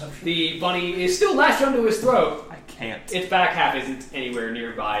axe, the bunny is still lashed onto his throat. I can't. Its back half isn't anywhere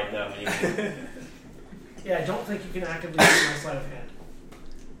nearby, though. Anyway. Yeah, I don't think you can actively use my sleight of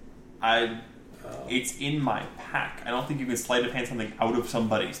hand. It's in my pack. I don't think you can sleight of hand something out of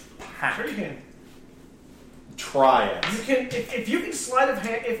somebody's pack. Sure you can. Try it. You can if you can sleight of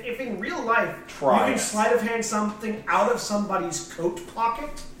hand if in real life Try you can it. sleight of hand something out of somebody's coat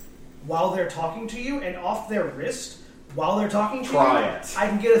pocket while they're talking to you and off their wrist while they're talking to Try you. it. I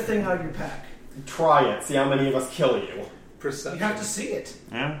can get a thing out of your pack. Try it. See how many of us kill you. Perception. You have to see it.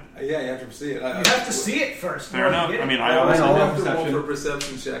 Yeah, Yeah, you have to see it. You have to see it first. fair enough. I mean, I I'll also have have to roll for a perception.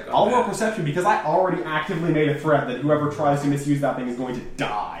 perception check. I'll On roll that. perception because I already actively made a threat that whoever tries to misuse that thing is going to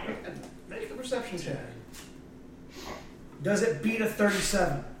die. Make a perception check. Does it beat a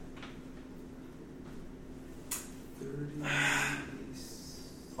 37? 30,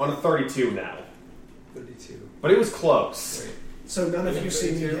 On a 32 now. 32. But it was close. Wait, So none of you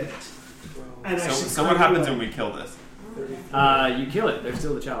see me get it. 12, And I So what happens when we kill this? 33. You kill it. There's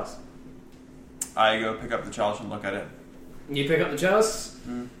still the chalice. I go pick up the chalice and look at it. You pick up the chalice,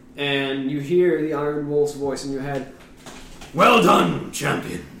 and you hear the Iron Wolf's voice in your head. Well done,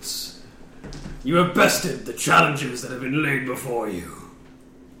 champions. You have bested the challenges that have been laid before you.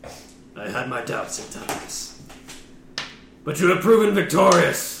 I had my doubts at times. But you have proven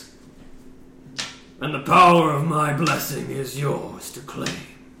victorious. And the power of my blessing is yours to claim.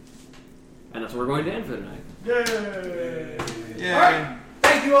 And that's where we're going to end for tonight. Yay! Yeah. Alright,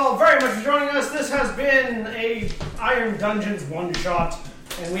 thank you all very much for joining us. This has been a Iron Dungeons one-shot,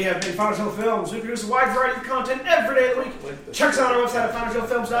 and we have been Final Show Films. We produce a wide variety of content every day of the week. Check us out on our website at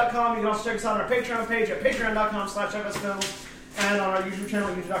finalshowfilms.com. You can also check us out on our Patreon page at patreon.com/checkusfilms, and on our YouTube channel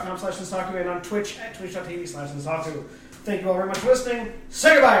at youtube.com/Sensaku, and on Twitch at twitch.tv/Sensaku. Thank you all very much for listening.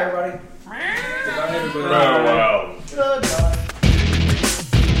 Say goodbye, everybody. Goodbye, everybody. Oh, wow. Goodbye.